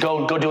restriction,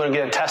 go do it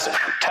again, test,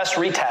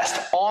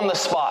 retest on the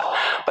spot.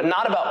 But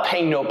not about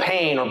pain, no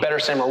pain, or better,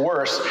 same, or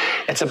worse.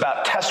 It's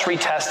about test,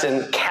 retest,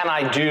 and can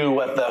I do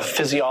what the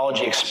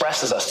physiology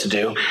expresses us to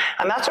do?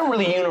 And that's a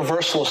really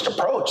universalist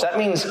approach. That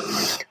means,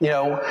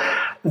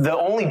 the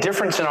only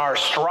difference in our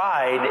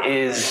stride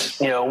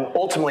is,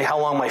 ultimately how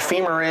long my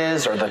femur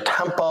is, or the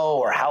tempo,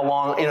 or how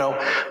long,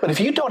 but if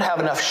you don't have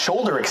enough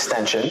shoulder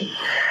extension,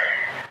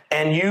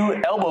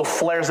 and elbow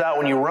flares out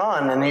when you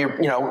run, and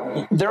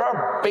there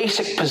are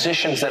basic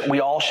positions that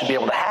we all should be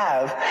able to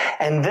have.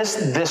 And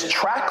this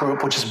track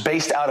group, which is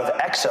based out of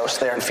Exos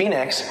there in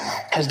Phoenix,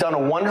 has done a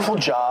wonderful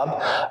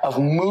job of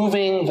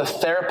moving the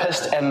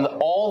therapist and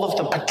all of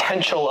the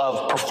potential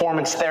of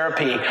performance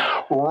therapy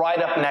right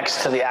up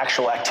next to the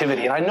actual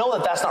activity. And I know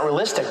that that's not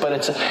realistic, but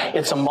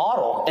it's a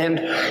model.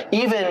 And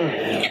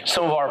even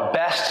some of our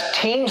best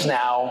teams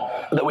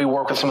now that we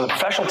work with, some of the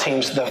professional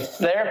teams, the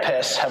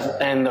therapists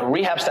and the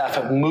rehab staff staff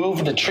have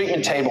moved the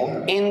treatment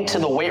table into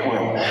the weight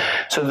room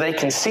so they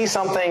can see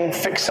something,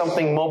 fix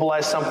something,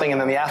 mobilize something, and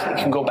then the athlete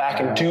can go back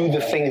and do the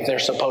thing that they're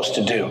supposed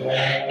to do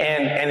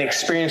and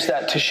experience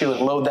that tissue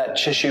and load that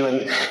tissue,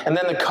 and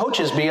then the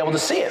coaches be able to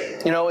see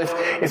it. You know,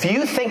 if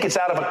you think it's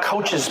out of a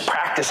coach's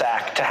practice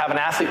act to have an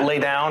athlete lay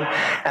down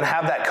and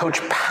have that coach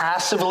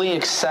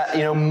passively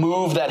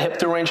move that hip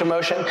through range of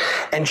motion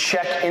and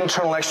check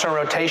internal external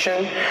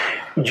rotation,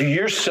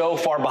 you're so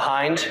far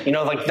behind. You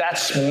know, like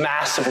that's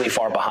massively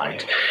far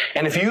behind.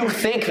 And if you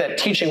think that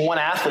teaching one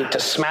athlete to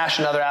smash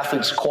another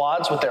athlete's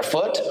quads with their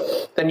foot,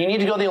 then you need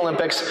to go to the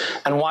Olympics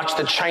and watch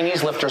the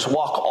Chinese lifters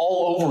walk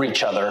all over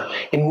each other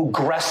in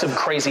aggressive,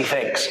 crazy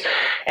things.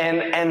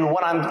 And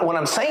what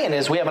I'm saying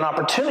is we have an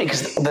opportunity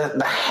because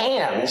the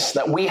hands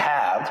that we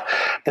have,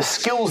 the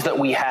skills that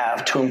we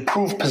have to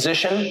improve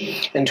position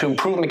and to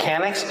improve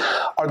mechanics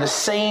are the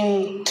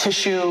same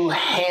tissue,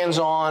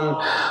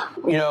 hands-on,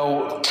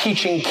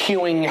 teaching,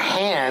 cueing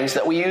hands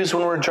that we use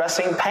when we're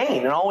addressing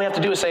pain. And all we have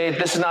to do is say,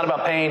 this is not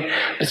about pain,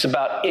 it's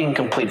about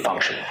incomplete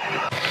function.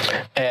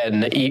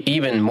 And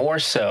even more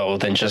so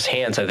than just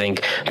hands, I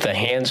think the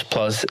hands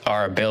plus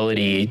our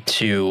ability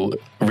to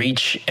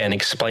reach and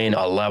explain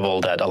a level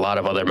that a lot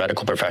of other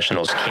medical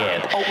professionals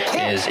can't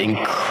is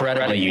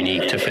incredibly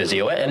unique to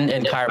physio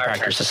and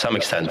chiropractors to some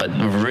extent, but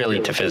really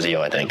to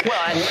physio, I think. Well,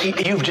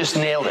 and you've just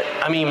nailed it.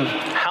 I mean,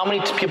 how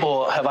many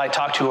people have I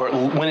talked to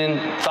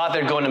who thought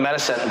they'd go into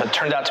medicine, but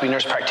turned out to be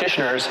nurse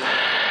practitioners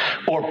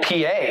or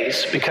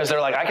PAs because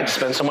they're like, I could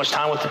spend so much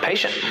time with the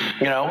patient,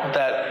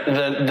 that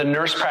the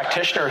nurse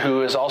practitioner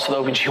who is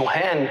also the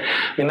OBGYN,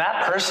 I mean,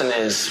 that person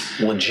is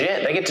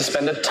legit. They get to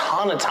spend a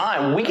ton of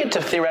time. We get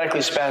to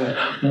theoretically spend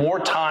more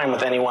time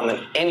with anyone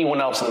than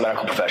anyone else in the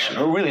medical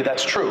profession. Really,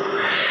 that's true.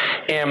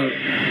 And,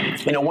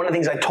 one of the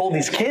things I told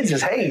these kids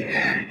is,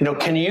 hey,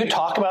 can you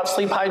talk about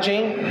sleep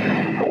hygiene?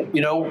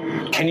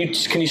 Can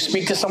you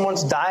speak to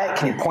someone's diet?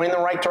 Can you point in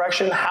the right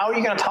direction? How are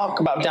you going to talk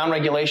about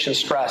downregulation,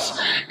 stress?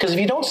 Because if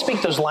you don't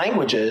speak those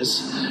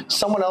languages,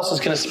 someone else is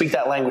going to speak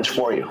that language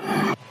for you.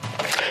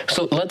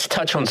 So let's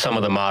touch on some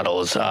of the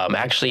models.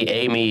 Actually,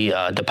 Amy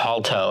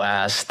DePalto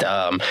asked,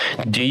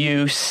 do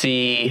you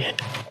see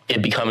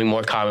it becoming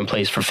more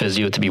commonplace for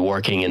physio to be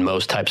working in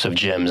most types of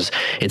gyms?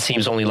 It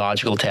seems only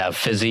logical to have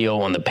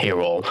physio on the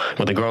payroll.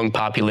 With the growing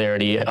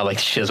popularity, like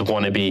she doesn't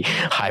want to be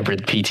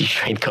hybrid PT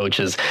strength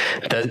coaches.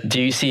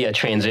 Do you see a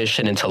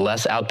transition into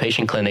less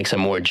outpatient clinics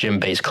and more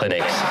gym-based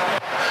clinics?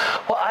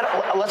 Well,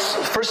 let's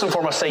first and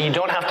foremost say you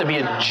don't have to be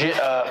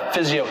a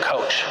physio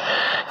coach,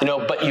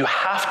 but you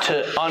have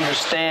to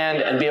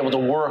understand and be able to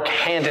work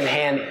hand in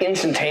hand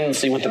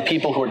instantaneously with the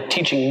people who are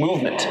teaching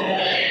movement.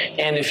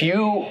 And if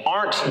you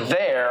aren't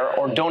there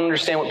or don't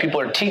understand what people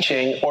are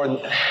teaching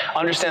or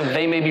understand that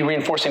they may be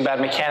reinforcing bad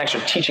mechanics or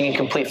teaching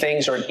incomplete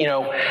things or,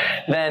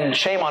 then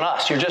shame on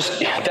us.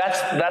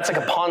 That's like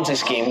a Ponzi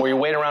scheme where you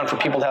wait around for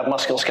people to have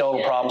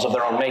musculoskeletal problems of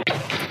their own making.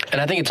 And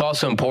I think it's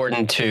also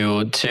important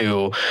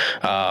to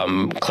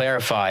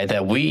clarify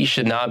that we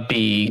should not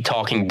be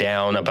talking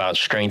down about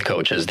strength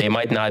coaches. They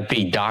might not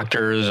be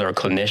doctors or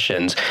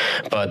clinicians,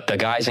 but the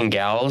guys and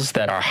gals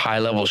that are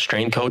high-level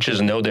strength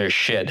coaches know their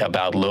shit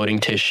about loading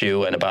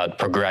tissue and about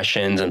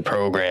progressions and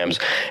programs,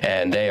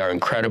 and they are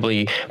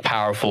incredibly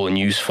powerful and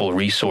useful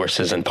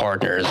resources and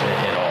partners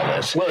in all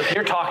this. Well, if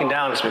you're talking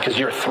down, it's because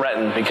you're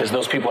threatened because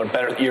those people are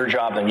better at your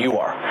job than you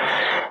are.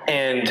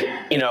 And,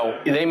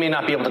 they may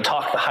not be able to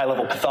talk the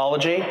high-level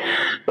pathology,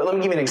 but let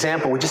me give you an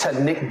example. We just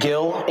had Nick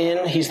Gill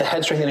in. He's the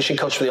head strength and conditioning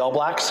coach for the All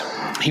Blacks.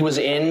 He was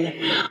in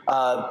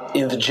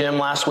the gym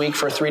last week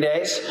for 3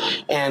 days,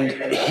 and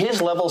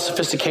his level of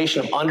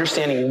sophistication of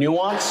understanding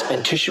nuance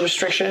and tissue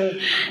restriction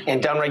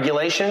and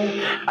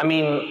downregulation, I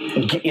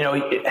mean,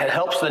 it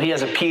helps that he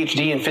has a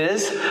PhD in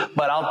phys,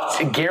 but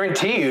I'll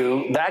guarantee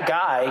you that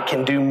guy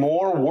can do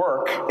more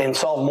work and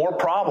solve more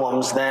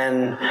problems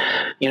than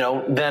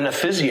a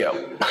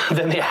physio,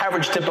 than the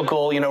average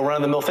typical,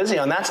 run-of-the-mill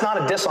physio. And that's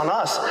not a diss on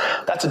us.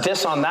 That's a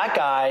diss on that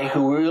guy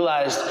who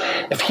realized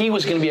if he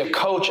was going to be a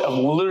coach of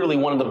literally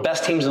one of the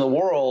best teams in the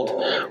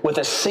world with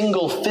a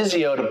single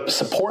physio to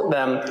support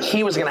them,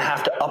 he was going to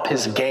have to up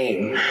his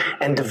game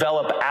and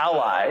develop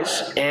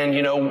allies. And,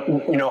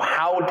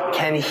 how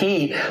can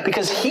he,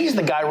 because he's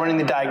the guy running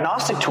the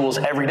diagnostic tools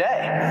every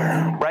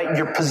day, right?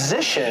 Your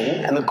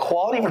position and the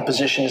quality of your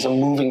position is a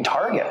moving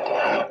target.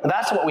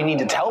 That's what we need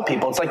to tell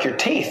people. It's like your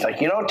teeth.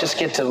 Like, you don't just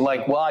get to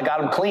I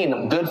got them clean.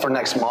 I'm good for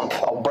next month.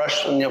 I'll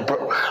brush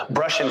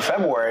in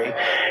February.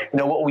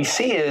 What we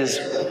see is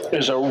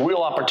there's a real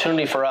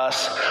opportunity for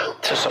us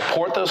to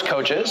support those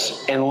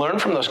coaches and learn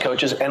from those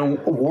coaches and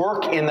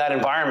work in that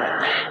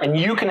environment. And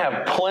you can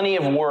have plenty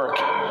of work,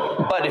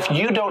 but if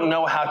you don't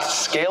know how to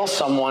scale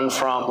someone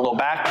from low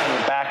back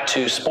pain back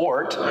to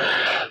sport,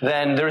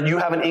 then you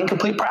have an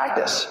incomplete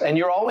practice. and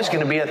you're always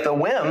going to be at the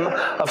whim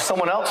of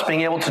someone else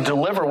being able to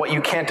deliver what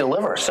you can't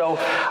deliver. So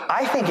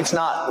I think it's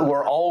not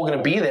we're all going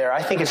to be there.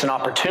 I think it's an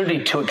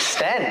opportunity to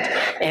extend.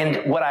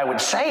 And what I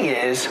would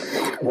say is,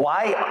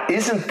 why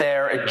isn't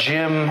there a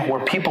gym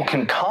where people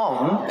can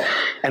come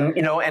and,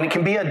 and it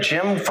can be a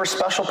gym for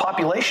special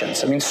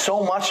populations? I mean,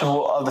 so much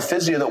of the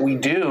physio that we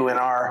do in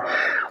our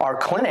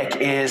clinic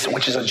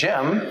which is a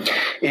gym,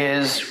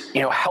 is,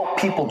 help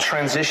people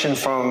transition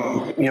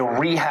from,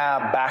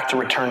 rehab back to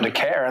return to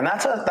care. And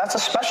that's a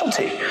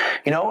specialty,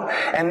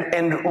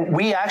 and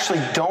we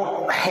actually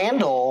don't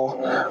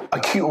handle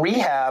acute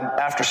rehab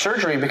after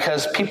surgery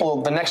because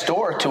people, the next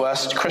door to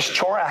us, Chris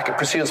Chorak at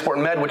Precision Sport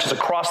and Med, which is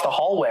across the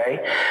hallway,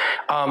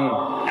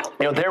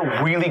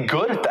 they're really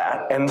good at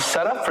that and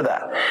set up for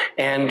that.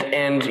 And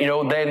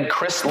then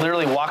Chris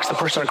literally walks the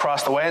person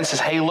across the way and says,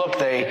 hey, look,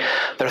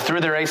 they're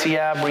through their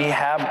ACAB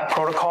rehab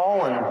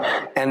protocol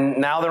and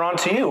now they're on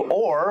to you.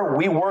 Or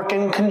we work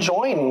in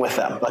conjoin with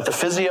them. Like the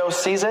physio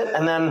sees it,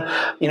 and then,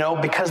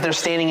 because they're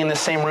standing in the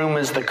same room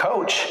as the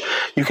coach,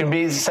 you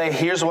can say,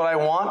 here's what I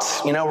want.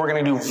 We're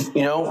going to do,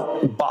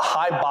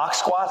 high box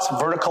squats,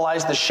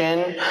 verticalize the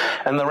shin,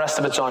 and the rest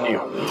of it's on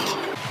you.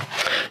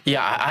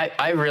 Yeah,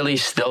 I really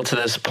still to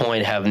this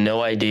point have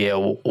no idea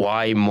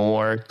why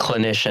more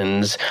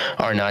clinicians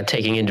are not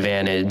taking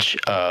advantage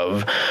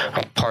of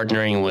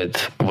partnering with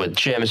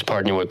gyms,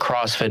 partnering with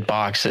CrossFit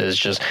boxes,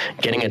 just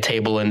getting a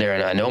table in there.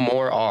 And I know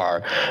more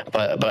are,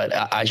 but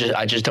I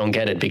just don't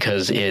get it,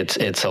 because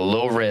it's a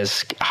low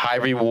risk, high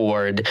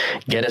reward,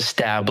 get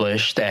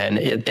established, and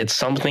it's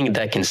something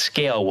that can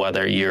scale,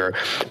 whether you're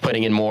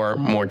putting in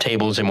more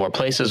tables in more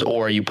places,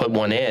 or you put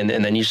one in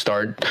and then you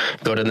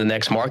go to the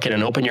next market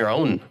and open your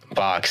own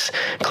box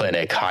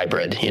clinic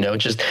hybrid.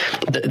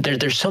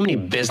 There's so many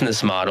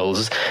business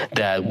models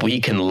that we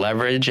can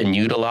leverage and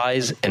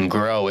utilize and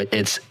grow.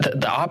 It's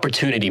the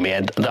opportunity,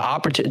 man. The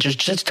opportunity.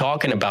 Just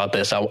talking about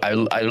this, I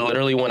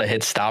literally want to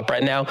hit stop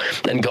right now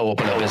and go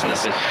open a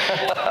business.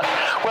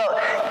 Well,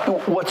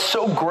 what's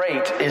so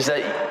great is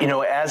that,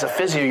 as a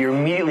physio, you're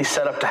immediately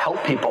set up to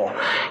help people.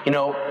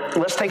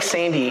 Let's take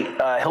Sandy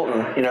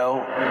Hilton,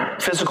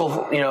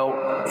 physical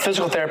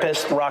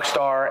therapist, rock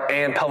star,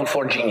 and pelvic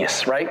floor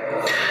genius, right?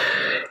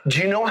 Do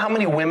you know how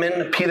many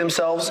women pee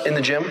themselves in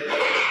the gym?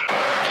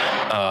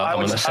 I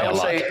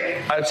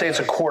would say it's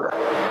a quarter.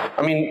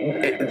 I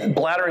mean,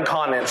 bladder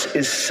incontinence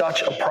is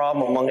such a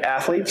problem among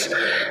athletes,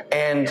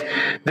 and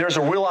there's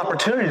a real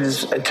opportunity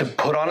to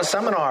put on a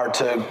seminar,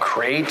 to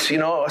create,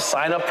 a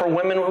sign up for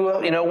women who,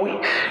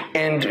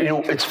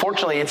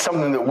 it's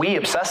something that we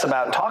obsess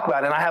about and talk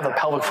about. And I have a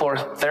pelvic floor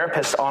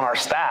therapist on our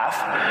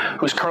staff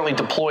who's currently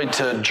deployed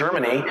to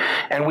Germany,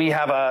 and we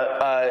have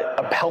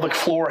a pelvic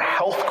floor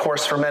health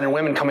course for men and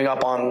women coming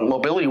up on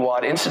Mobility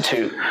WOD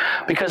Institute,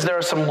 because there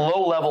are some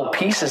low-level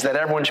pieces that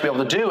everyone should be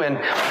able to do, and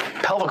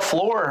pelvic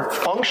floor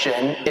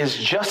function is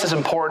just as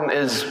important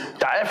as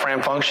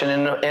diaphragm function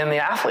in the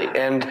athlete,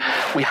 and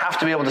we have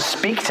to be able to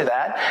speak to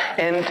that.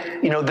 And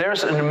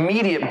there's an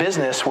immediate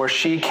business where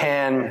she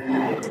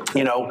can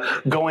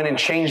go in and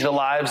change the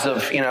lives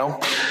of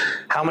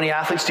how many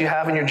athletes do you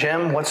have in your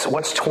gym? What's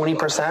 20%?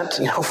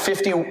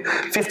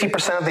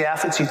 50% of the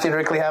athletes you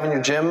theoretically have in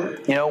your gym,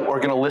 are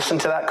going to listen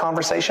to that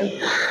conversation.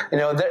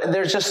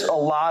 There's just a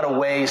lot of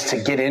ways to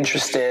get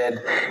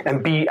interested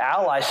and be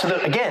allies to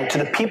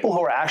the people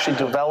who are actually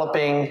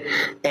developing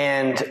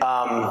and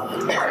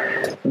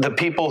the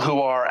people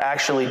who are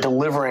actually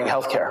delivering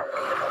healthcare.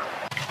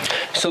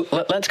 So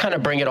let's kind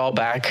of bring it all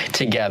back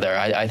together.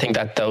 I think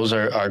that those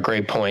are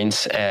great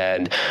points,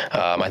 and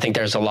I think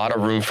there's a lot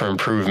of room for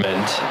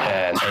improvement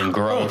and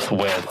growth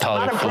with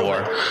pelvic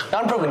floor.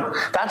 Not improvement.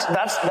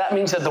 That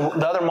means that the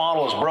other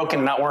model is broken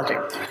and not working.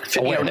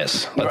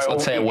 Awareness.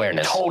 Let's say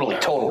awareness. Totally.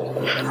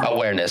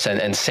 Awareness.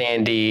 And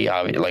Sandy,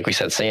 like we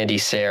said, Sandy,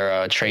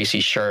 Sarah, Tracy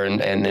Shern,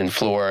 and in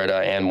Florida,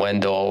 and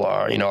Wendell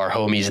are our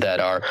homies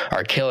that are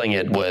killing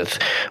it with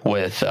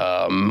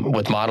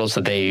models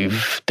that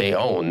they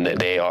own.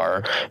 They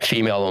are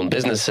female-owned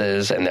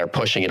businesses, and they're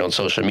pushing it on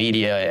social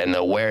media and the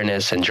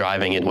awareness and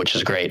driving it, which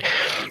is great.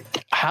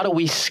 How do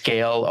we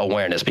scale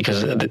awareness?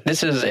 Because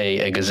this is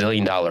a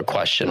gazillion-dollar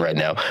question right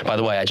now. By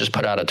the way, I just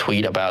put out a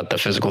tweet about the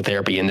physical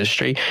therapy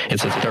industry.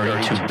 It's a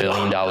 $32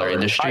 billion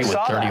industry with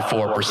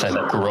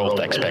 34% growth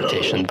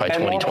expectation by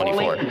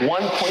 2024.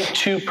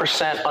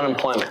 1.2%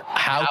 unemployment.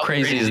 How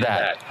crazy is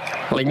that?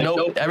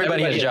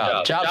 Everybody has a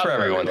job. Job for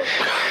everyone.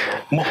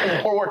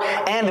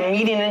 And the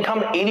median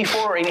income, $84,000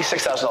 or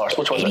 $86,000.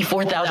 Which was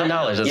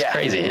 $84,000. That's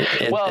crazy.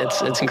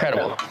 It's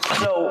incredible.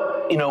 So,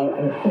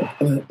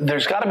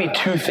 there's got to be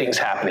two things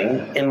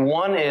happening. And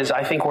one is,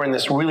 I think we're in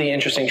this really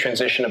interesting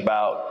transition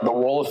about the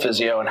role of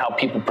physio and how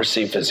people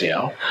perceive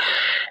physio.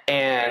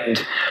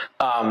 And,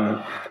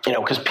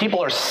 because people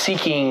are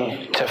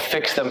seeking to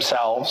fix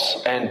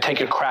themselves and take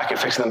a crack at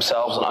fixing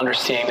themselves and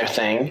understanding their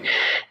thing.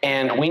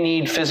 And we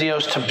need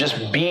physios to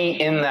just be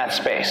in that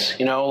space.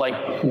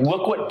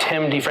 Look what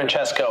Tim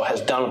DiFrancesco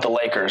has done with the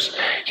Lakers.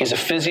 He's a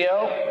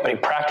physio, but he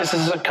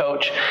practices as a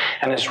coach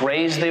and has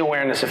raised the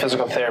awareness of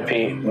physical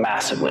therapy massively.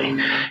 massively.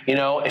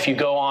 If you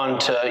go on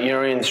to,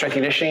 in strength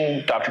and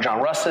conditioning, Dr.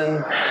 John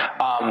Russin,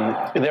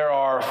 there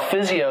are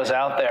physios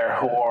out there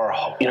who are,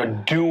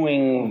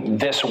 doing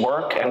this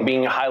work and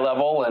being high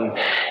level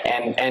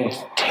and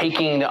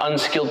taking the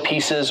unskilled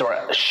pieces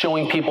or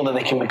showing people that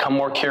they can become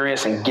more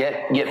curious and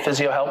get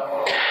physio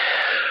help.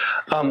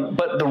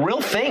 But the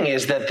real thing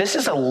is that this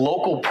is a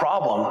local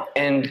problem,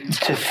 and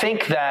to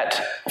think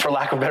that, for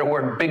lack of a better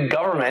word, big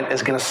government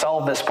is going to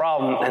solve this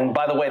problem. And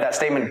by the way, that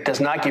statement does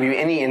not give you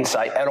any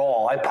insight at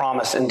all, I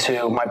promise,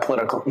 into my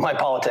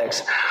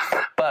politics.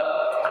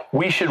 But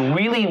we should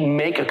really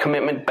make a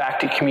commitment back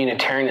to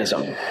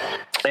communitarianism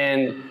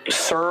and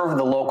serve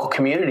the local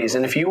communities.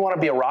 And if you want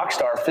to be a rock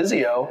star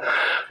physio,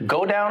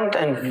 go down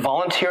and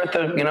volunteer at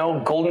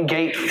the, Golden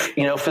Gate,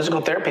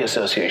 Physical Therapy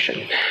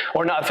Association,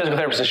 or not Physical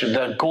Therapy Association,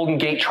 the Golden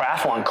Gate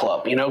Triathlon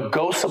Club.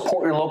 Go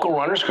support your local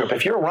runners group.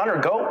 If you're a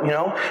runner, go,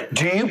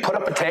 do you put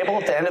up a table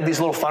at the end of these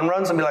little fun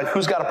runs and be like,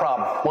 who's got a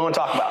problem? What do you want to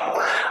talk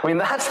about?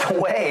 That's the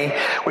way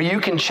where you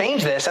can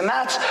change this. And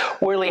that's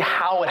really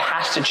how it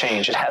has to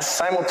change. It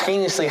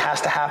simultaneously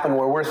has to happen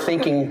where we're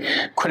thinking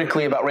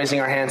critically about raising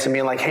our hands and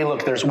being like, hey,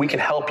 look, we can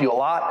help you a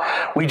lot.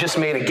 We just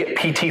made a Get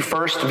PT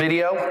First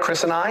video,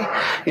 Chris and I,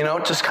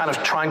 just kind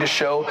of trying to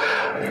show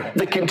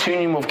the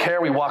continuum of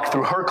care. We walked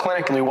through her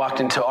clinic and we walked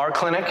into our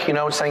clinic,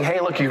 saying, hey,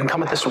 look, you can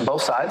come at this from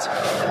both sides.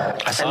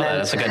 I saw that.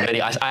 That's a good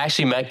video. I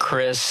actually met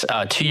Chris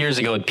 2 years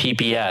ago at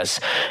PPS,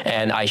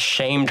 and I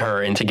shamed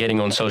her into getting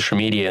on social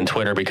media and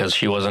Twitter because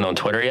she wasn't on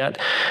Twitter yet.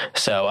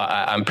 So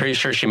I'm pretty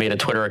sure she made a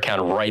Twitter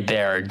account right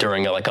there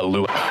during a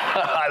loop.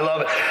 I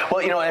love it.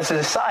 Well, as an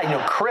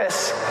aside,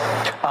 Chris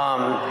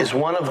is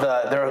one of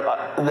the,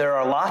 there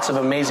are lots of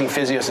amazing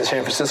physios in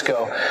San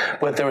Francisco,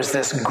 but there was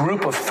this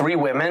group of 3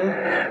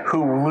 women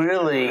who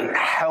really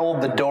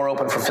held the door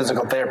open for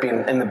physical therapy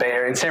in the Bay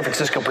Area, in San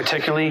Francisco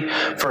particularly,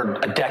 for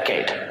a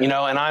decade,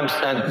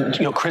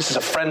 and Chris is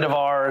a friend of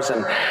ours,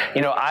 and,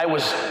 I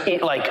was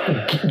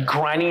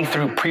grinding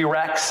through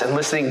prereqs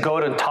and go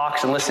to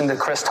talks and listening to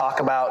Chris talk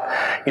about,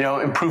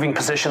 improving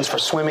positions for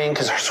swimming,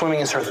 because swimming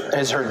is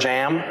her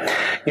jam,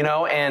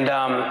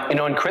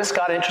 and Chris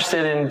got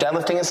interested in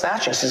deadlifting and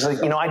snatching. So he's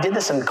like, I did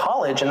this in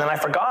college, and then I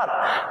forgot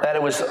that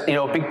it was,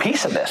 a big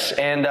piece of this.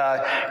 And,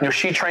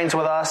 she trains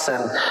with us,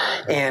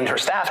 and her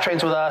staff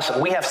trains with us,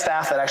 and we have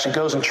staff that actually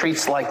goes and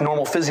treats like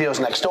normal physios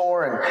next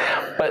door.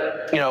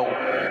 But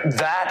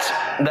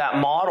that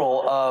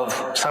model of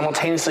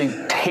simultaneously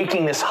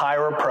taking this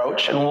higher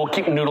approach, and we'll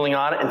keep noodling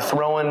on it and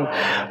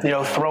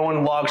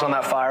throwing logs on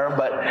that fire.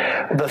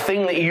 But the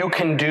thing that you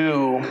can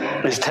do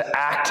is to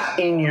act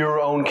in your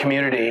own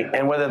community,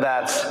 and whether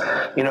that's,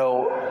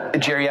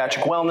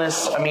 geriatric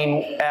wellness.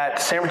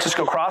 At San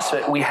Francisco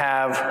CrossFit, we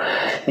have,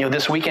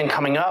 this weekend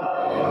coming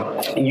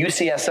up,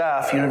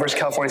 UCSF, University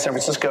of California, San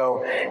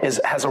Francisco,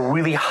 has a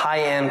really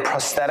high-end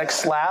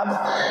prosthetics lab,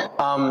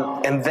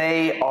 and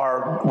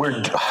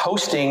we're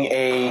hosting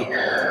a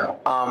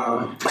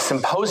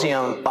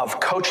symposium of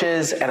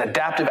coaches and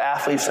adaptive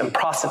athletes and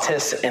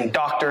prosthetists and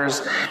doctors,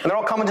 and they're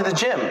all coming to the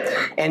gym.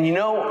 And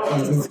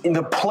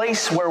the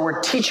place where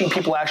we're teaching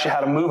people actually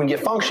how to move and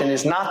get function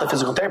is not the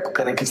physical therapy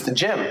clinic, it's the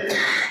gym.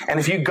 And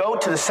if you go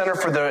to the Center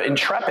for the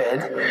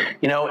Intrepid,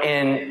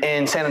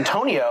 in San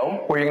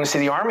Antonio, where you're going to see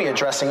the Army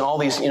addressing all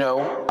these,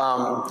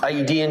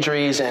 IED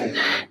injuries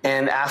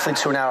and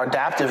athletes who are now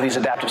adaptive, these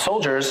adaptive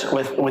soldiers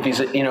with these,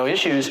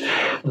 issues,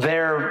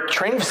 their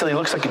training facility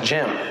looks like a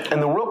gym.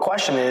 And the real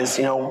question is,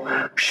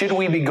 should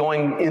we be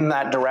going in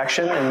that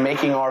direction and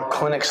making our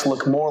clinics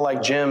look more like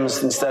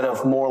gyms instead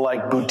of more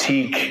like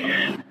boutique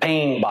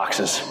pain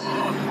boxes?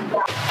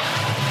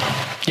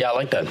 Yeah, I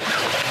like that.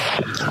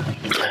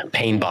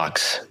 Pain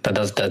box. That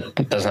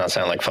does not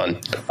sound like fun.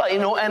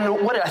 And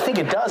what I think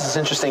it does is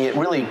interesting. It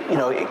really,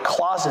 it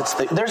closets.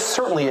 There's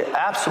certainly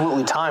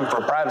absolutely time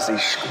for privacy.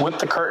 Whip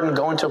the curtain,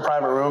 go into a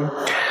private room.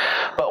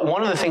 But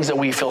one of the things that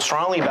we feel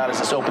strongly about is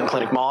this open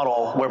clinic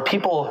model where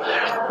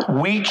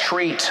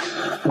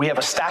we have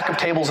a stack of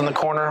tables in the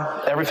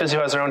corner. Every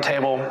physio has their own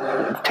table.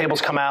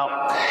 Tables come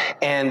out,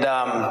 and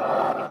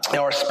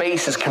our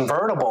space is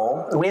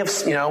convertible. We have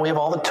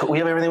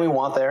everything we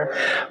want there.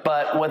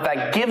 But what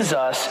that gives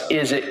us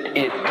is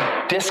it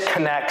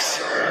disconnects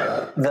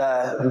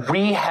the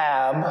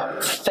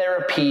rehab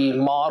therapy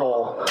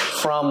model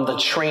from the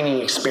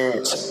training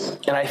experience.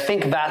 And I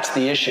think that's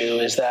the issue,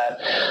 is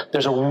that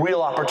there's a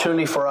real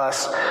opportunity for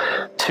us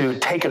to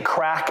take a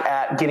crack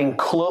at getting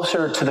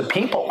closer to the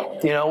people.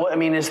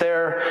 Is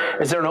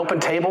there an open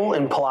table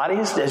in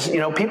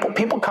Pilates?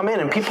 People come in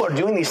and people are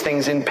doing these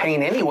things in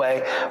pain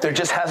anyway. There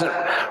just hasn't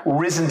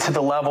risen to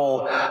the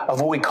level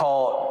of what we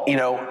call,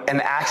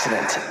 an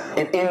accident,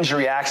 an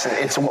injury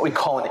accident. It's what we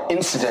call an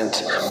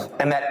incident.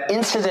 And that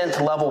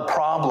incident level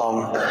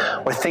problem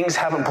where things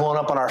haven't blown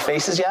up on our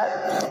faces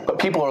yet, but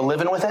people are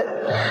living with it.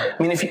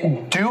 If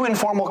you do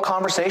informal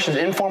conversations,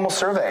 informal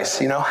surveys,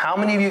 how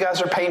many of you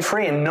guys are pain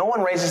free? And no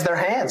one raises raises their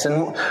hands.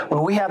 And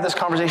when we have this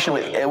conversation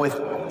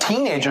with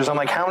teenagers, I'm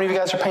like, how many of you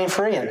guys are pain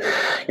free? And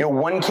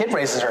one kid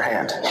raises her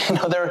hand.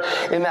 They're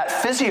in that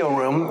physio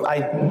room. I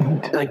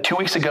like 2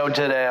 weeks ago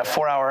did a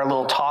 4-hour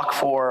little talk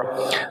for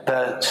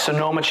the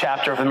Sonoma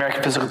chapter of the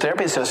American Physical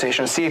Therapy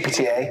Association,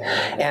 CAPTA,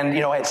 and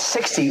I had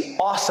 60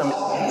 awesome,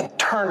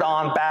 turned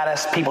on,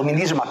 badass people. I mean,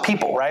 these are my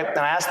people, right? And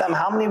I asked them,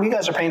 how many of you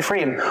guys are pain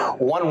free? And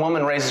one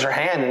woman raises her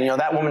hand, and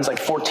that woman's like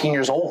 14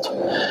 years old.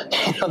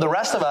 The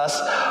rest of us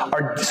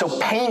are. So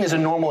pain is a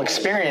normal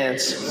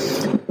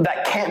experience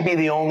that can't be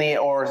the only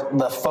or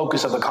the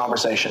focus of the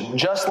conversation.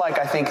 Just like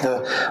I think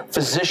the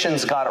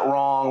physicians got it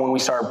wrong when we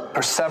started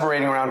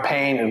perseverating around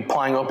pain and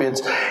applying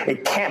opiates,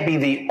 it can't be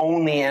the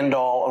only end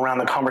all around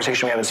the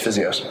conversation we have as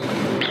physios.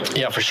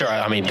 Yeah, for sure.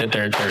 I mean,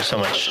 there's so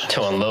much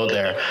to unload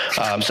there.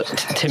 So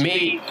to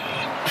me,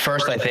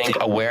 first, I think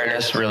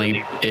awareness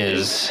really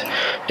is,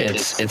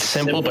 it's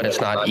simple, but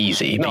it's not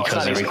easy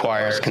because it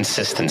requires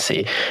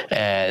consistency.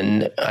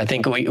 And I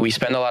think we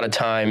spend a lot of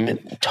time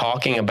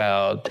talking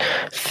about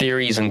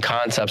theories and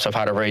concepts of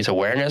how to raise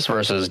awareness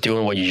versus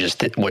doing what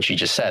you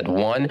just said.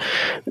 One,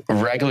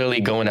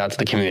 regularly going out to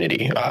the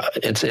community.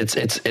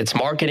 It's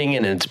marketing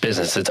and it's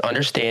business. It's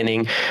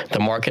understanding the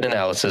market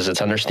analysis.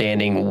 It's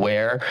understanding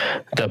where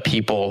the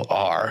people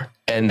are,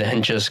 and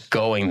then just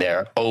going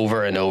there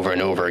over and over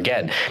and over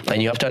again.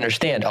 And you have to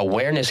understand,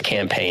 awareness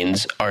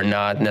campaigns are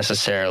not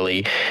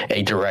necessarily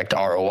a direct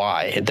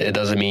ROI. It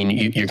doesn't mean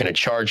you're going to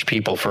charge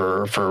people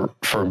for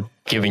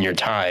giving your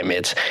time.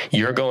 It's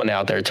you're going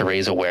out there to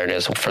raise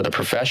awareness for the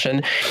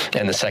profession,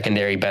 and the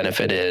secondary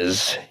benefit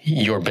is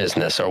your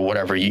business or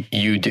whatever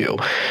you do.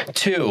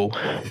 Two,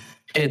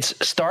 it's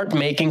start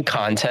making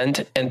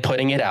content and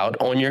putting it out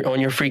on your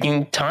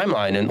freaking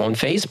timeline and on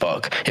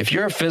Facebook. If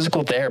you're a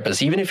physical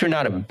therapist, even if you're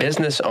not a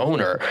business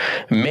owner,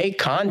 make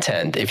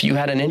content. If you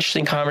had an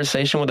interesting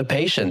conversation with a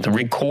patient,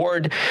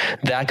 record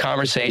that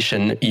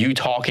conversation, you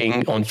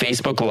talking on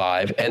Facebook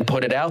Live, and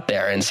put it out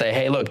there and say,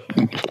 hey, look,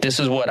 this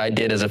is what I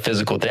did as a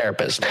physical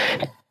therapist.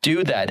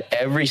 Do that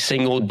every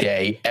single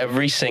day,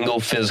 every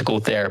single physical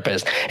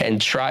therapist, and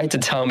try to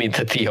tell me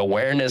that the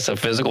awareness of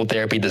physical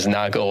therapy does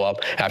not go up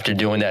after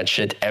doing that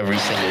shit every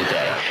single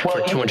day for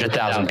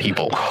 200,000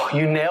 people.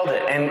 You nailed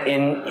it.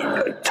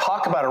 And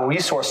talk about a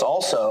resource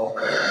also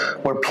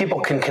where people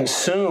can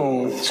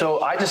consume. So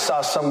I just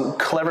saw some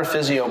clever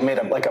physio made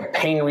up like a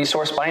pain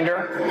resource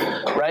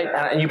binder, right?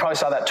 And you probably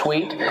saw that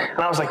tweet. And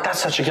I was like, that's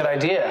such a good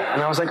idea.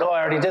 And I was like, oh, I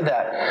already did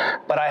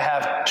that. But I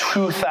have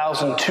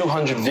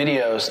 2,200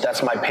 videos.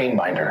 That's my pain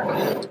binder.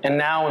 And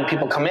now when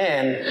people come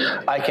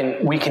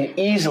in, we can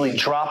easily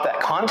drop that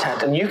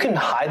content, and you can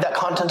hide that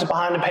content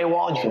behind a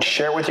paywall. You can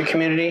share it with your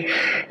community.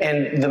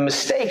 And the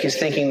mistake is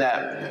thinking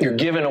that you're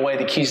giving away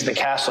the keys to the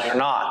castle. You're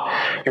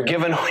not. You're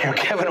giving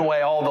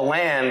away all the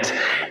land,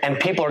 and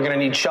people are going to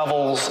need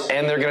shovels,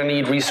 and they're going to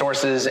need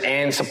resources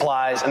and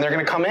supplies, and they're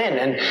going to come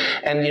in.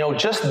 And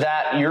just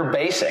that, your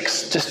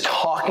basics, just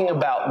talking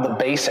about the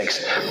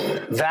basics,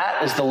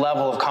 that is the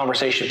level of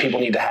conversation people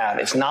need to have.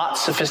 It's not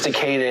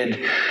sophisticated,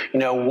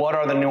 what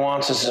are the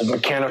nuances of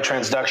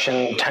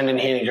mechanotransduction, tendon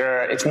healing?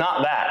 It's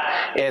not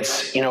that.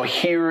 It's,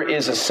 here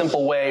is a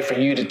simple way for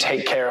you to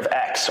take care of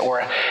X,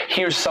 or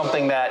here's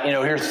something that,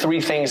 here are 3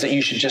 things that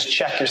you should just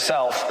check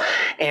yourself.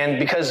 And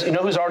because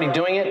who's already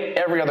doing it?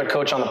 Every other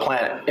coach on the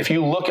planet. If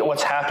you look at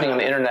what's happening on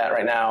the internet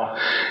right now,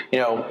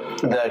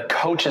 the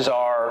coaches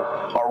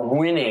are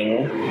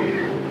winning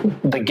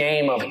the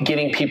game of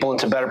getting people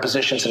into better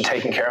positions and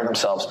taking care of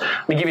themselves.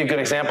 Let me give you a good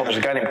example. There's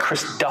a guy named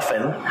Chris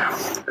Duffin,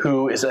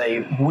 who is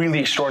a really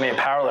extraordinary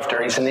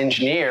powerlifter. He's an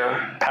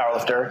engineer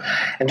powerlifter.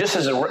 And just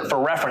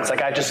for reference,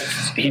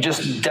 he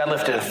just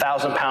deadlifted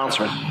 1,000 pounds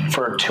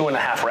for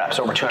 2.5 reps,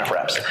 over 2.5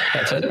 reps.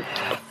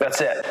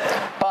 That's it.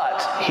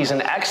 But he's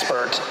an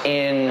expert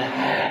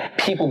in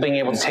people being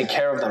able to take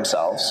care of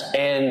themselves,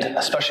 and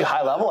especially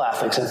high-level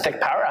athletes and thick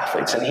power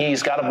athletes. And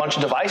he's got a bunch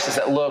of devices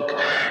that look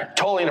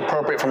totally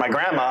inappropriate for my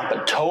grandma,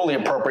 but totally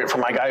appropriate for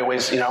my guy who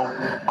weighs,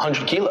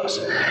 100 kilos.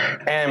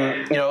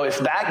 And, if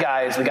that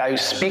guy is the guy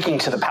who's speaking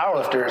to the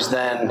powerlifters,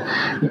 then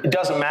it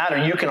doesn't matter.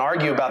 You can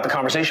argue about the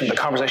conversation, but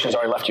the conversation's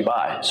already left you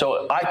by.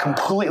 So I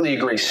completely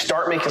agree.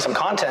 Start making some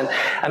content,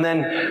 and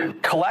then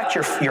collect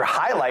your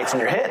highlights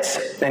and your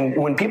hits. And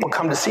when people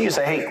come to see you,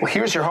 say, hey, well,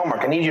 here's your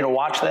homework. I need you to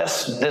watch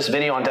this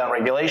video on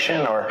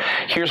downregulation, or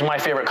here's my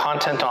favorite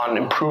content on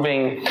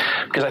improving,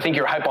 because I think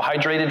you're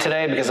hypohydrated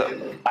today because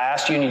I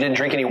asked you and you didn't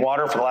drink any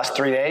water for the last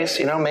 3 days.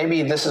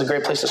 Maybe this is a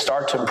great place to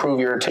start to improve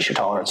your tissue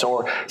tolerance,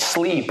 or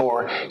sleep,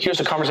 or here's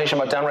a conversation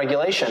about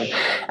downregulation.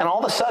 And all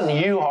of a sudden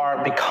you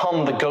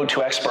become the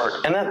go-to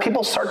expert. And then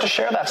people start to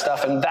share that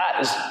stuff. And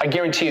that is, I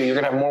guarantee you, you're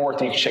going to have more work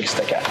than you can shake a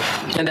stick at.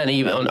 And then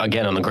even,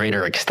 again, on the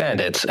greater extent,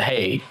 it's,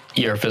 hey,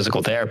 you're a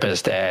physical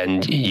therapist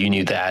and you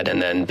knew that.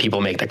 And then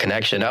people make the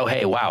connection. Oh,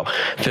 hey, wow,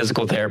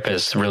 physical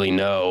therapists really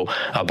know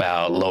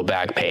about low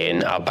back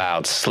pain,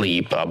 about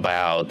sleep,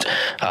 about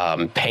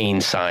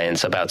pain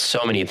science, about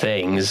so many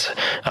things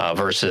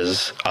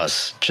versus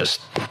us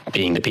just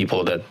being the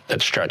people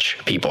that stretch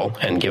people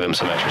and give them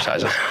some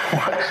exercises.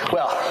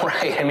 Well,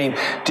 right. I mean,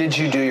 did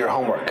you do your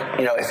homework?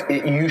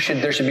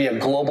 There should be a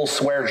global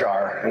swear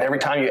jar, and every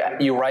time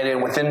you write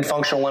in within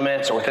functional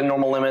limits or within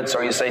normal limits,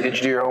 or you say, did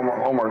you do your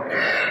homework,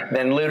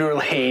 then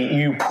literally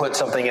you put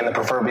something in the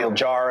proverbial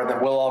jar, and then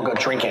we'll all go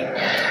drinking,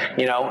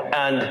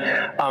 and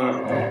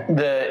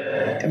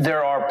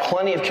there are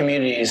plenty of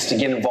communities to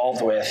get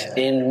involved with,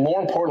 and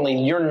more importantly,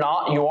 you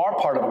are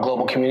part of a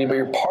global community, but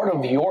you're part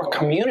of your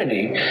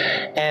community.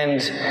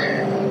 And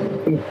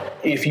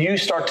if you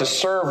start to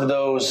serve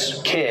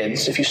those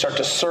kids, if you start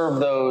to serve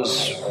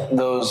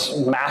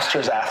those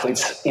masters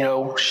athletes,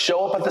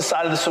 show up at the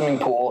side of the swimming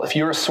pool. If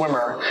you're a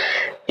swimmer,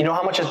 you know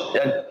how much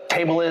a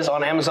table is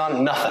on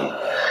Amazon? Nothing.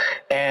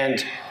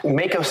 And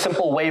make a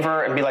simple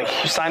waiver and be like,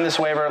 sign this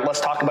waiver. Let's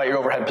talk about your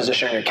overhead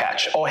position and your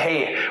catch. Oh,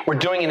 hey, we're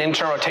doing an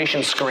internal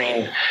rotation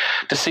screen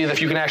to see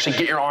if you can actually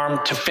get your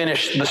arm to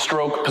finish the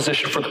stroke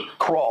position for the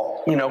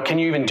crawl. Can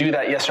you even do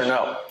that? Yes or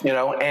no?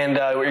 And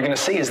what you're going to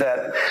see is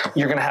that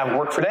you're going to have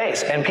work for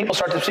days. And people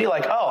start to see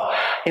like, oh,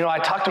 I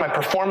talked to my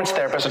performance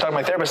therapist, I talked to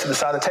my therapist at the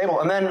side of the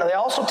table. And then they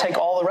also take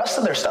all the rest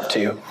of their stuff to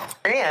you.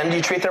 And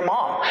you treat their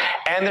mom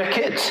and their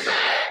kids.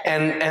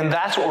 And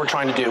that's what we're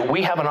trying to do.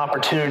 We have an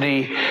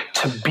opportunity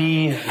to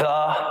be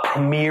the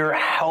premier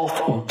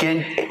health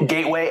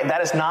gateway.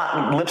 That is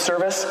not lip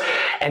service,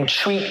 and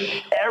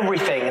treat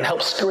everything and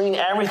help screen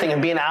everything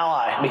and be an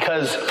ally,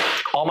 because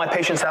all my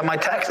patients have my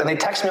text, and they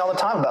text me all the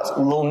time about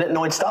little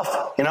nitnoid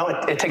stuff.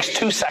 It takes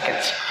 2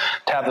 seconds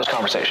to have those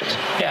conversations.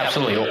 Yeah,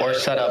 absolutely. Or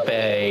set up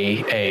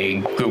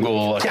a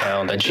Google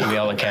account, a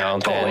Gmail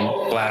account, totally.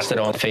 And blast it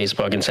on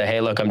Facebook and say,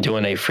 hey, look, I'm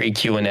doing a free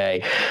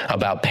Q&A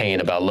about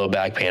pain, about low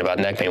back pain, about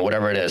neck pain,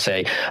 whatever it is.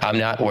 Say,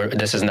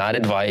 this is not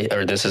advice,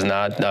 or this is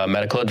not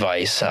medical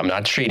advice. I'm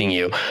not treating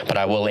you, but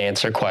I will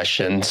answer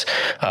questions.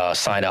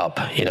 Sign up.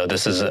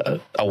 This is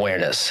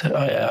awareness.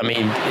 We'll meet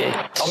you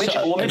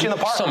in the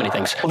park. So many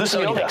things. Well, this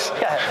is yoga.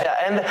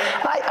 Yeah.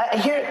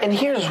 And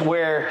here's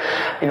where,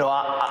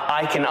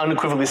 I can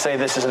unequivocally say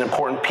this is an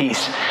important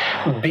piece.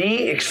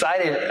 Be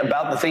excited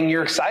about the thing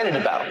you're excited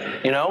about,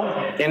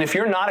 And if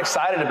you're not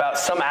excited about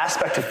some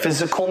aspect of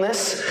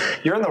physicalness,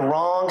 you're in the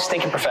wrong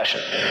stinking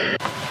profession.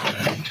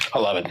 I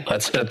love it.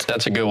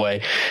 That's a good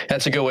way.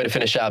 That's a good way to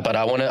finish out. But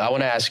I want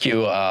to ask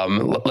you.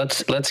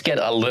 Let's get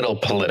a little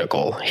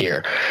political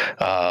here.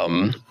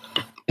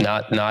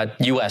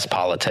 Not U.S.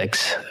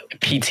 politics,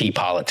 PT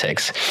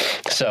politics.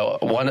 So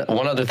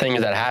one other thing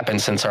that happened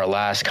since our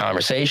last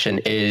conversation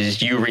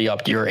is you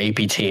re-upped your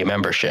APTA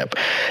membership,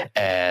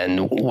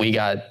 and we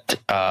got.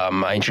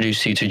 I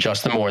introduced you to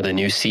Justin Moore, the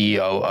new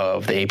CEO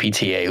of the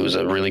APTA, who's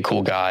a really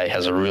cool guy,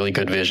 has a really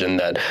good vision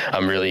that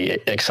I'm really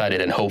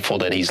excited and hopeful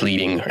that he's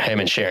leading. Him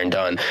and Sharon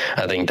Dunn.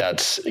 I think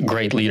that's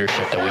great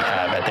leadership that we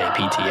have at the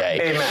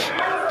APTA.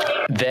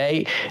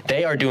 Amen.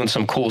 They are doing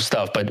some cool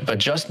stuff, but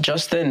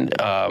Justin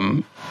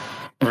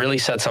really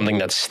said something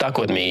that stuck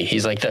with me.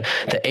 He's like, the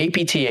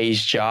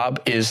APTA's job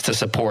is to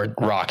support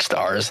rock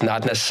stars,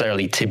 not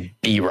necessarily to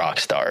be rock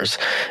stars.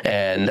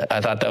 And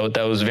I thought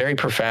that was very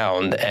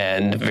profound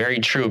and very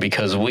true,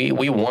 because we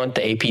want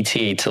the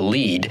APTA to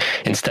lead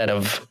instead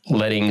of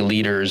letting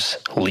leaders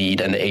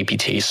lead and the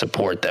APTA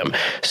support them.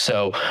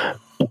 So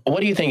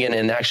what do you think?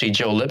 And actually,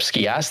 Joe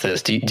Lipsky asked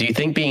this. Do you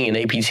think being an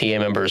APTA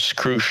member is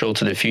crucial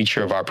to the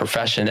future of our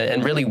profession?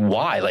 And really,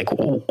 why? Like,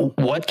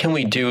 what can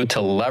we do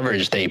to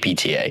leverage the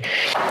APTA?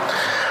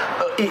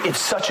 It's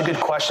such a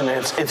good question.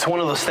 It's one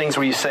of those things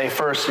where you say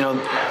first,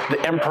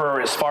 the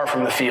emperor is far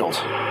from the field,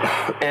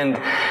 and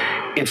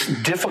it's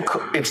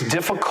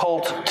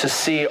difficult to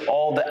see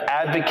all the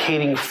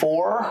advocating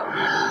for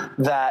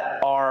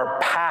that our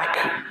PAC,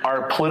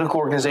 our political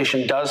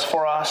organization, does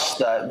for us,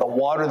 the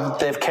water that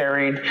they've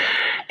carried,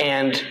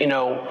 and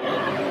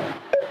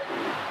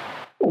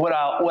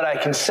what I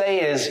can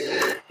say is,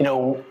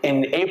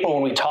 in April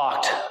when we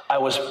talked, I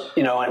was,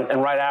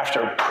 and right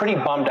after, pretty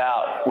bummed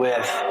out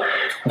with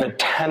the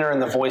tenor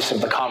and the voice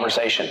of the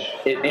conversation.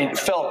 It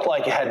felt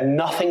like it had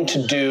nothing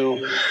to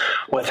do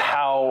with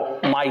how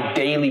my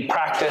daily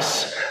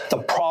practice, the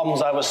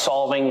problems I was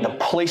solving, the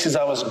places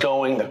I was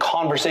going, the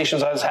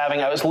conversations I was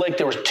having. I was like,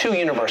 there was 2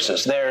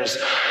 universes.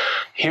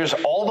 Here's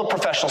all the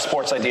professional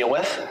sports I deal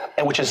with,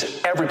 and which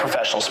is every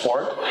professional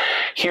sport.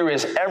 Here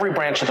is every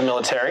branch of the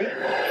military,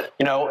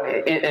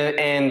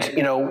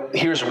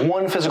 here's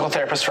one physical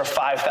therapist for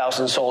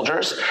 5,000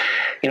 soldiers.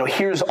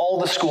 Here's all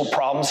the school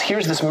problems.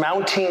 Here's this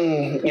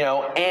mounting,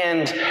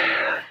 and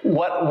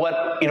what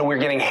we're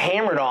getting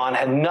hammered on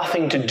had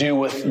nothing to do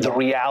with the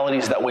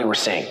realities that we were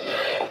seeing.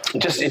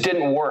 It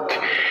didn't work.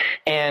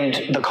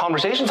 And the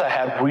conversations I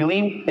had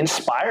really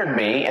inspired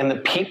me, and the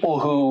people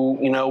who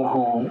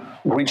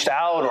reached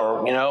out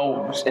or,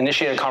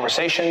 initiated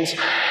conversations,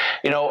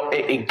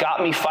 it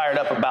got me fired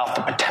up about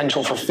the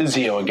potential for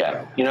physio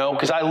again,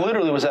 because I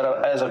literally was at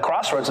a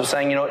crossroads of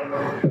saying,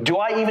 do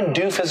I even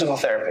do physical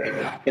therapy?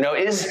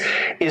 Is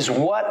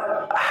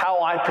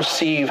how I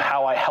perceive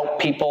how I help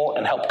people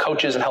and help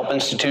coaches and help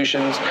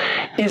institutions,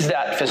 is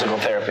that physical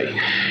therapy?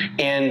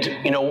 And,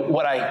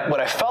 what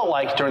I felt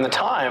like during the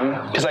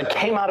time, because I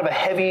came out of a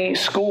heavy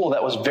school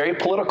that was very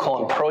political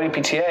and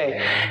pro-APTA,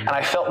 and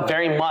I felt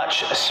very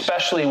much,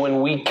 especially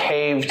when we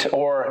caved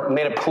or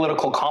made a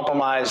political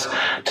compromise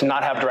to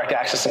not have direct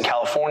access in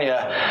California,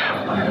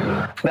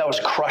 that was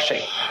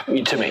crushing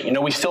to me.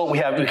 We still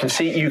have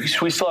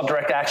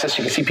direct access.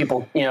 You can see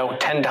people,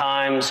 10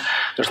 times.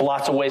 There's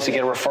lots of ways to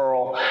get a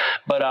referral.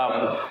 But,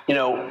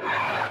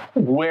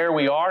 where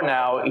we are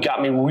now, it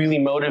got me really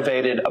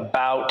motivated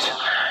about,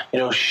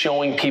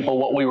 showing people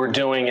what we were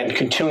doing and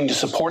continuing to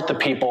support the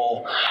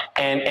people.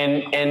 And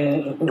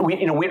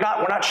we're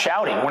not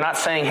shouting. We're not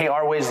saying, hey,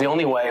 our way is the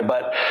only way,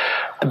 but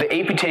the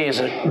APTA is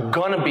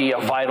going to be a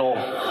vital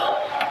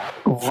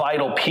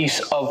piece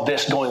of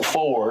this going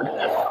forward.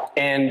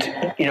 And,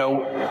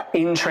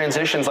 in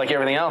transitions like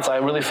everything else, I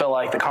really feel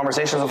like the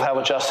conversations I've had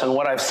with Justin,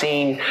 what I've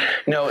seen,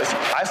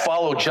 if I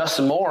follow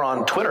Justin Moore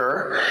on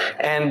Twitter,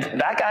 and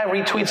that guy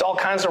retweets all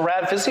kinds of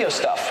rad physio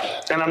stuff.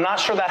 And I'm not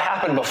sure that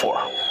happened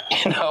before,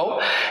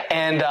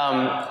 and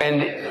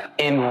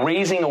in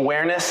raising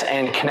awareness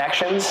and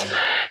connections,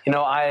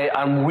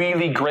 I'm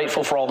really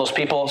grateful for all those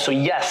people. So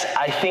yes,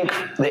 I think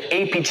the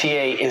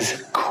APTA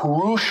is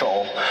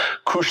crucial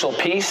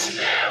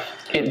piece.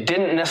 It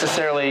didn't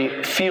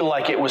necessarily feel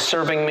like it was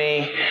serving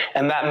me,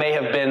 and that may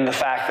have been the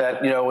fact that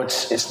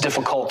it's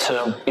difficult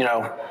to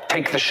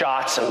take the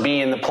shots and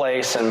be in the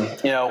place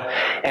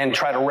and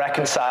try to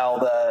reconcile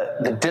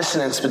the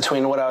dissonance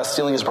between what I was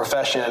feeling as a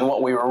profession and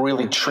what we were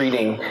really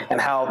treating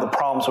and how the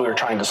problems we were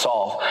trying to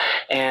solve.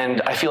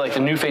 And I feel like the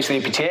new face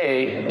of the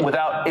APTA,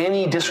 without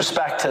any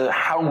disrespect to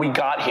how we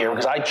got here,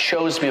 because I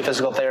chose to be a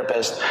physical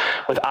therapist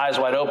with eyes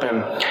wide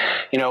open,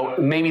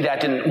 maybe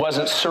that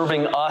wasn't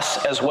serving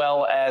us as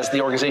well as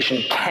the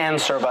organization can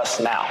serve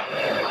us now.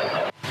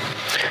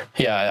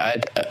 Yeah,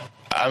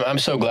 I'm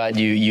so glad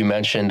you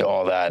mentioned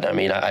all that. I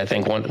mean, I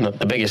think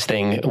the biggest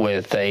thing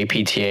with the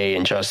APTA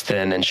and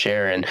Justin and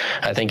Sharon,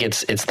 I think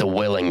it's the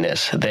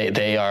willingness.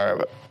 They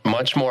are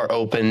much more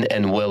open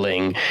and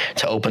willing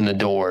to open the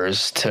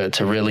doors to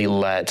really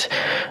let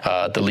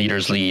the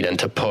leaders lead and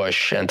to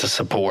push and to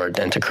support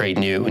and to create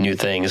new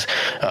things.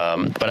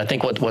 But I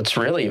think what's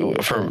really,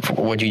 for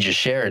what you just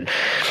shared,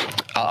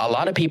 a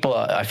lot of people,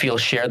 I feel,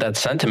 share that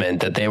sentiment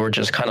that they were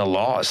just kind of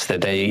lost,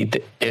 that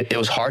it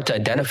was hard to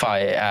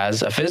identify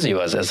as a physio,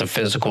 as a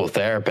physical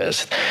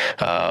therapist.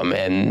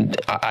 And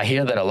I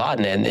hear that a lot,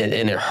 and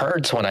it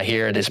hurts when I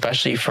hear it,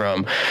 especially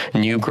from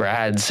new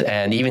grads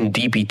and even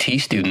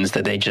DPT students,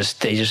 that they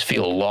just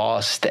feel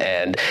lost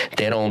and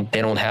they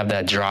don't have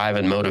that drive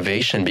and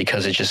motivation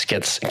because it just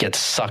gets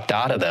sucked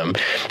out of them.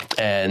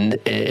 And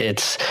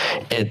it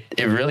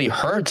really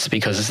hurts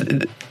because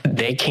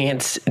they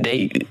can't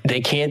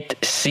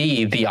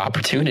see the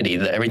opportunity,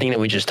 everything that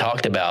we just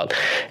talked about.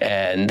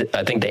 And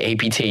I think the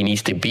APTA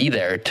needs to be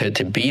there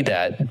to be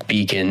that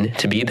beacon,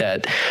 to be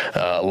that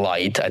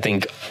light. I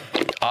think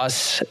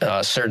us,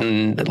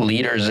 certain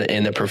leaders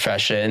in the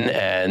profession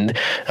and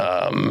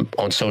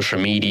on social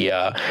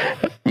media,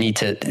 need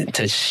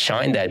to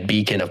shine that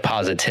beacon of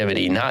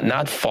positivity,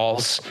 not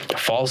false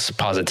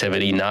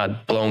positivity,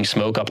 not blowing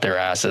smoke up their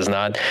asses,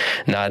 not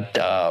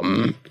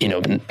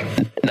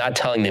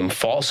telling them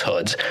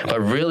falsehoods, but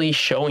really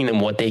showing them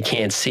what they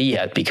can't see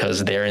yet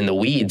because they're in the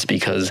weeds,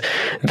 because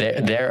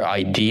their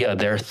idea,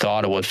 their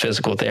thought of what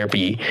physical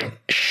therapy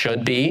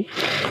should be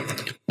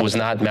was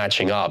not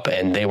matching up,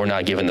 and they were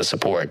not given the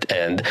support.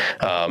 And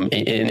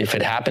if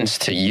it happens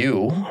to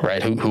you,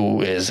 right,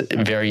 who is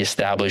very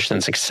established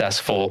and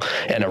successful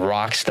and a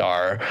rock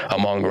star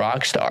among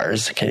rock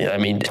stars,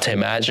 to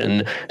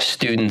imagine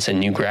students and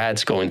new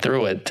grads going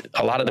through it,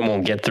 a lot of them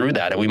won't get through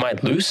that, and we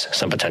might lose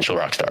some potential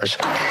rock stars.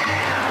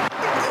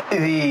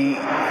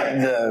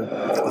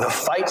 The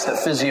fights that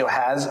physio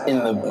has in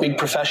the big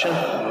profession,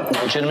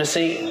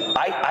 legitimacy,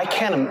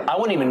 I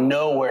wouldn't even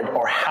know where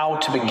or how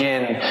to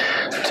begin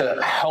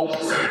to help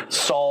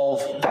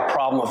solve the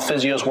problem of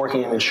physios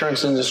working in the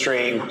insurance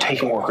industry,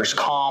 taking workers'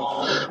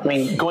 comp.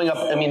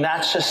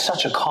 That's just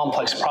such a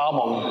complex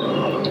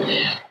problem.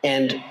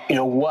 And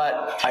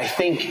what I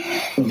think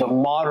the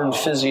modern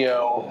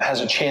physio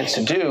has a chance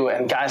to do,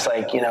 and guys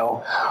like,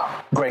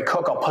 Gray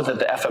Cook, I'll put that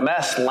the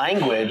FMS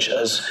language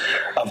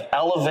of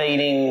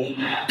elevating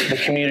the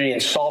community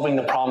and solving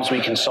the problems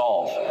we can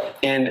solve.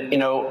 And,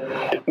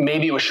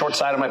 maybe it was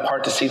short-sighted on my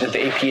part to see that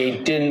the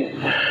APA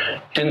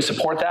didn't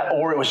support that,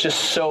 or it was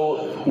just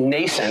so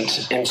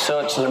nascent and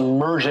such an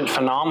emergent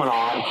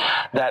phenomenon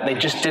that they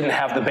just didn't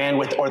have the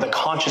bandwidth or the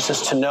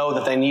consciousness to know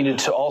that they needed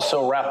to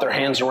also wrap their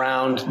hands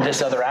around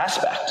this other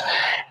aspect.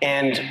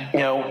 And,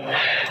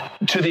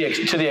 to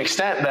the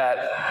extent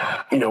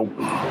that,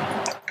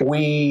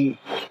 we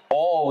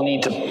all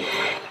need to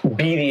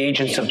be the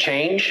agents of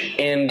change,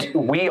 and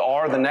we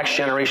are the next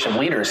generation of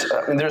leaders.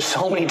 There's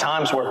so many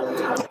times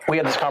where we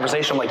have this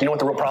conversation, I'm like, you know what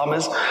the real problem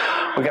is?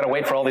 We got to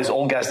wait for all these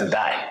old guys to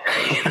die.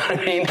 You know what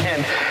I mean?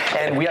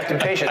 And we have to be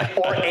patient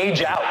or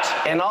age out.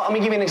 And let me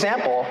give you an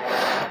example.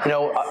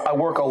 I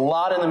work a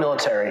lot in the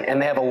military,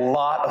 and they have a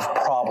lot of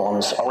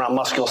problems around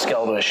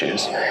musculoskeletal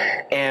issues.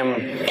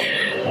 And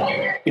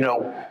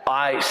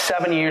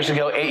 7 years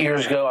ago, 8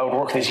 years ago, I would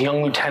work with these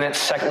young lieutenants,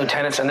 second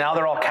lieutenants, and now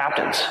they're all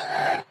captains.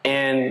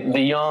 And the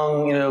young,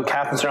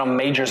 captains are now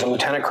majors and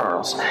lieutenant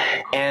colonels.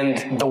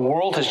 And the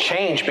world has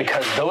changed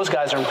because those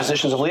guys are in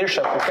positions of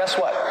leadership. But guess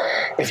what?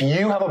 If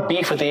you have a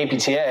beef with the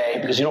APTA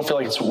because you don't feel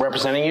like it's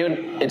representing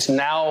you, it's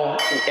now,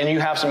 and you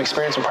have some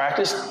experience and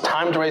practice,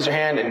 time to raise your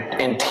hand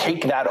and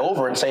take that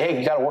over and say, hey,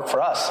 you got to work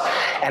for us.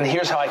 And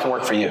here's how I can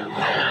work for you.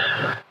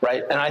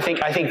 Right? And I think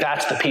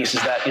that's the piece,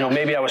 is that,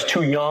 maybe I was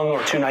too young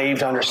or too naive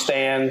to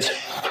understand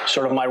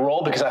sort of my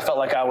role, because I felt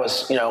like I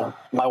was,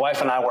 my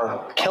wife and I were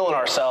killing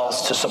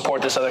ourselves to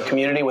support this other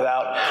community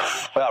without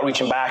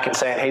reaching back and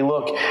saying, hey,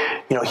 look,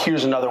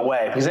 here's another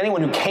way. Because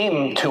anyone who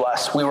came to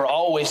us, we were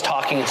always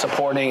talking and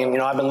supporting.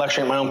 And, I've been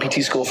lecturing at my own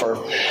PT school for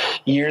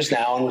years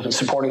now, and we've been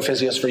supporting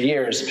physios for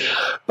years.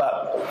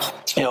 But,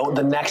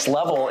 the next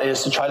level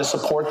is to try to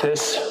support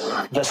this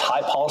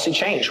high policy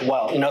change.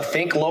 Well,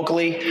 think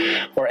locally,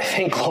 or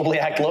think globally,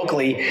 act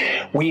locally.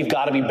 We've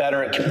got to be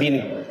better at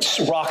being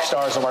rock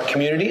stars of our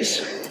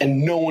communities,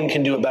 and no one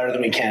can do it better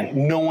than we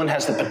can. No one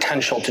has the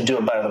potential to do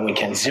it better than we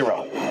can.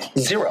 Zero.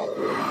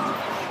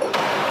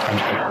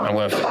 I'm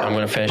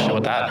going to finish it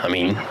with that. I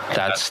mean,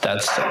 that's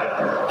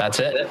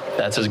it.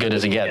 That's as good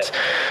as it gets.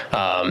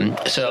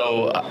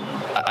 So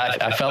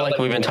I felt like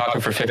we've been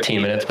talking for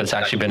 15 minutes, but it's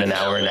actually been an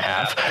hour and a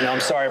half. No, I'm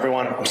sorry,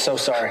 everyone. I'm so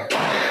sorry.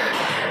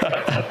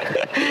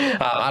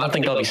 I don't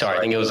think they'll be sorry.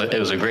 I think it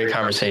was a great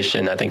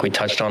conversation. I think we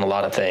touched on a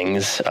lot of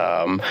things,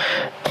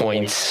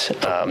 points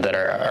that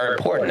are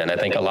important, and I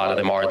think a lot of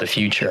them are the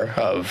future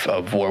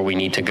of where we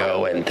need to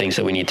go and things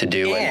that we need to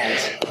do.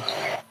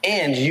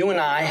 And you and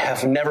I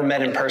have never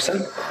met in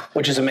person,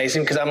 which is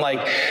amazing, because I'm like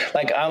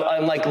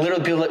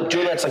literally people like,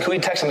 Juliet's like, who are you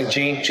texting? I'm like,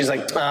 Jean. She's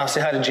like, say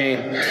hi to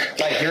Jean.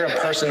 Like, you're a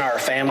person in our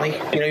family.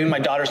 Even my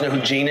daughters know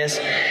who Jean is.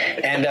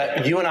 And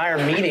you and I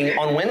are meeting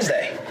on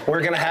Wednesday.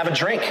 We're going to have a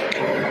drink.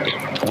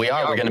 We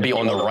are. We're going to be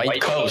on the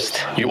right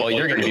coast. You're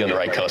going to be on the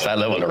right coast. I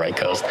live on the right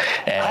coast.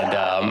 And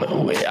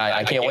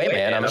I can't wait,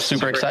 man. I'm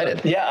super excited.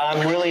 Yeah,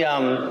 I'm really,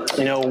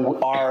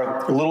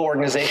 our little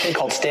organization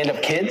called Stand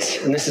Up Kids,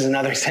 and this is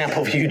another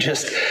example of you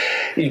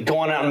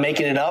going out and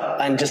making it up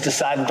and just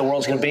decide what the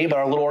world's going to be. But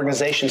our little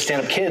organization,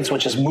 Stand Up Kids,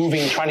 which is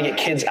trying to get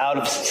kids out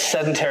of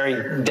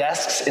sedentary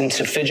desks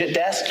into fidget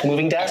desks,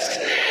 moving desks.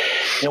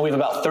 We have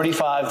about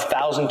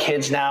 35,000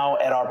 kids now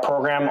at our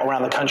program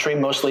around the country,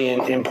 mostly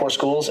in poor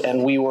schools,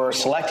 and we were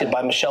selected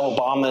by Michelle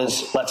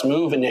Obama's Let's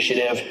Move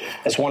initiative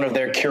as one of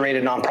their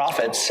curated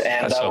nonprofits.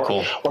 And that's so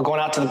cool. We're going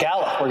out to the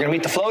gala. We're going to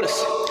meet the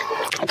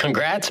FLOTUS.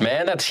 Congrats,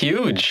 man. That's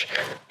huge.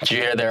 Did you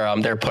hear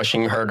they're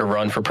pushing her to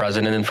run for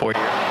president in 4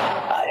 years?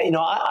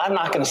 I'm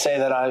not going to say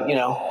that I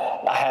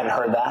hadn't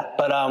heard that,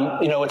 but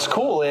what's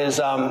cool is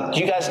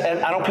you guys, and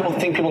I don't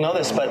think people know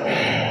this, but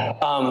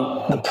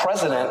the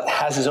president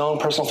has his own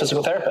personal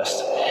physical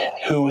therapist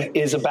who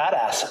is a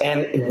badass,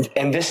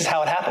 and this is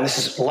how it happened. This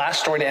is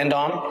last story to end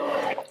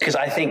on, because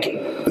I think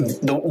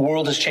the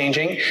world is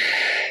changing.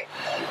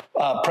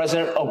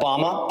 President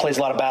Obama plays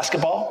a lot of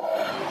basketball,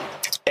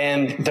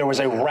 and there was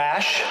a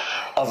rash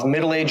of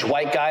middle-aged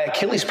white guy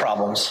Achilles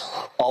problems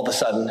all of a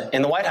sudden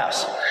in the White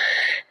House.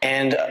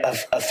 And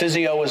a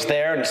physio was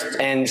there,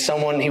 and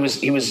someone, he was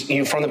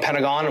from the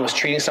Pentagon and was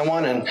treating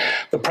someone, and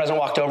the president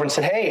walked over and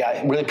said, hey,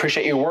 I really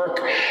appreciate your work.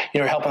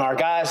 You're helping our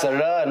guys, and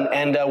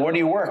where do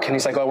you work? And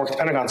he's like, I work at the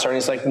Pentagon, sir. And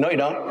he's like, no, you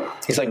don't.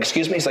 He's like,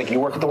 excuse me? He's like, you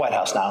work at the White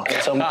House now.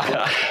 And so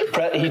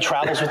he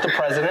travels with the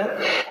president,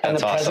 and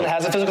the president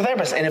has a physical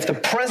therapist. And if the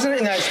president of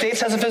the United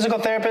States has a physical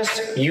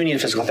therapist, you need a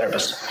physical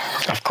therapist.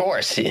 Of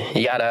course.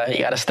 You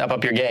gotta step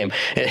up your game.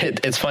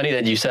 It's funny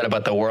that you said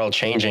about the world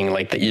changing,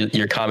 like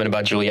your comment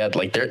about Juliet,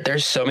 like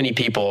there's so many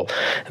people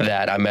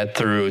that I met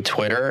through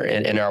Twitter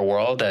in our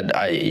world that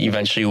I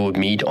eventually would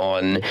meet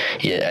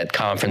at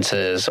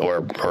conferences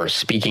or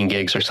speaking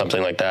gigs or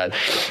something like that.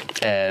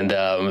 And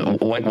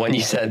when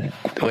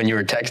you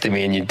were texting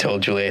me and you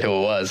told Juliet who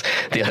it was,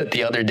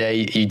 the other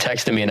day you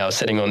texted me and I was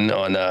sitting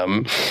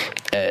on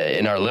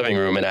in our living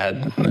room,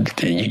 and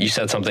you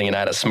said something and I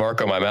had a smirk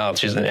on my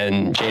mouth.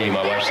 And Jamie,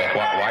 my wife's like,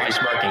 why are you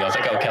smirking? I was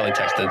like, oh, Kelly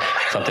texted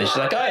something. She's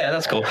like, oh yeah,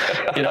 that's cool.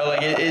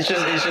 It's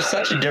just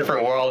such a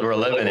different world we're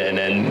living in.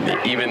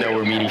 And even though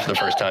we're meeting for the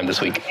first time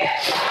this week.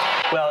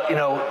 Well,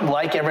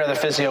 like every other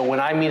physio, when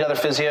I meet other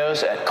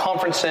physios at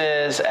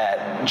conferences,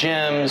 at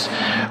gyms,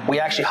 we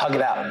actually hug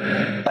it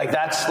out. Like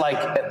that's like,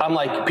 I'm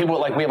like, people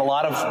like, we have a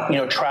lot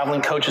of,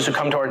 traveling coaches who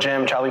come to our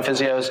gym, traveling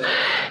physios,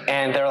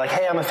 and they're like,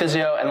 hey, I'm a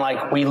physio. And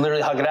like, we literally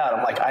really hug it out.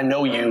 I'm like, I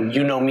know you,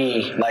 you know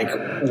me. Like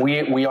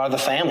we are the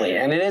family,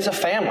 and it is a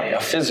family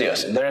of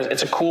physios.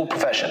 It's a cool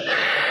profession.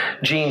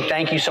 Gene,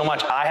 thank you so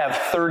much. I have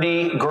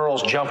 30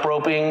 girls jump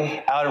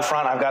roping out in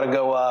front. I've got to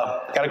go,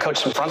 got to coach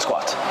some front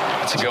squats.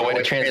 That's a good way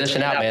to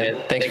transition out,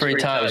 man. Thanks for your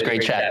time. It was a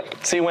great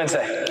chat. See you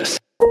Wednesday.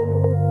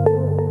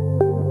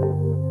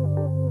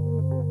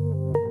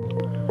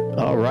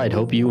 All right.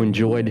 Hope you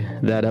enjoyed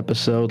that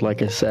episode.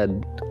 Like I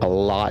said, a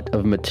lot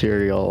of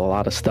material, a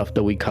lot of stuff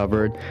that we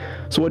covered.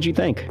 So what'd you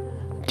think?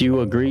 Do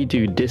you agree? Do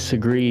you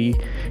disagree?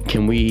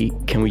 Can we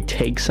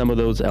take some of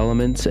those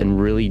elements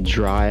and really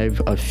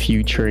drive a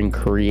future and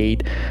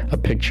create a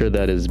picture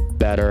that is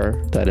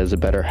better, that is a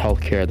better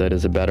healthcare, that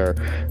is a better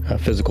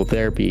physical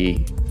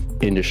therapy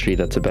industry,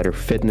 that's a better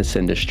fitness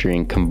industry,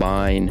 and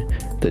combine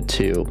the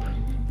two?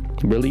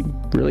 Really,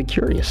 really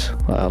curious.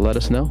 Let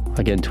us know.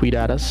 Again, tweet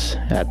at us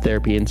at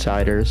Therapy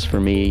Insiders for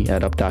me,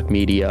 at UpDoc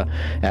Media,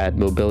 at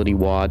Mobility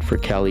Wad for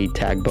Kelly.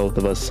 Tag both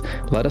of us.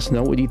 Let us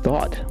know what you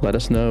thought. Let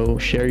us know.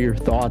 Share your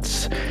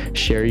thoughts.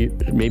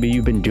 Maybe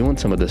you've been doing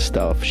some of this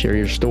stuff. Share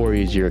your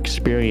stories, your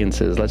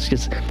experiences.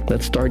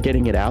 Let's start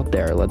getting it out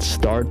there. Let's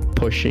start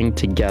pushing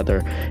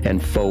together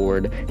and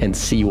forward and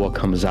see what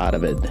comes out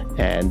of it.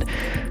 And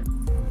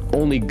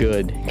only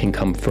good can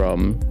come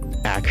from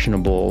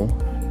actionable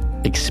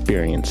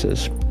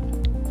experiences.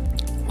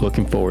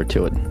 Looking forward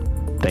to it.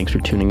 Thanks for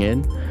tuning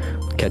in.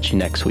 Catch you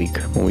next week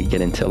when we get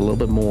into a little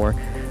bit more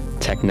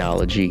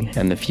technology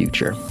and the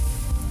future.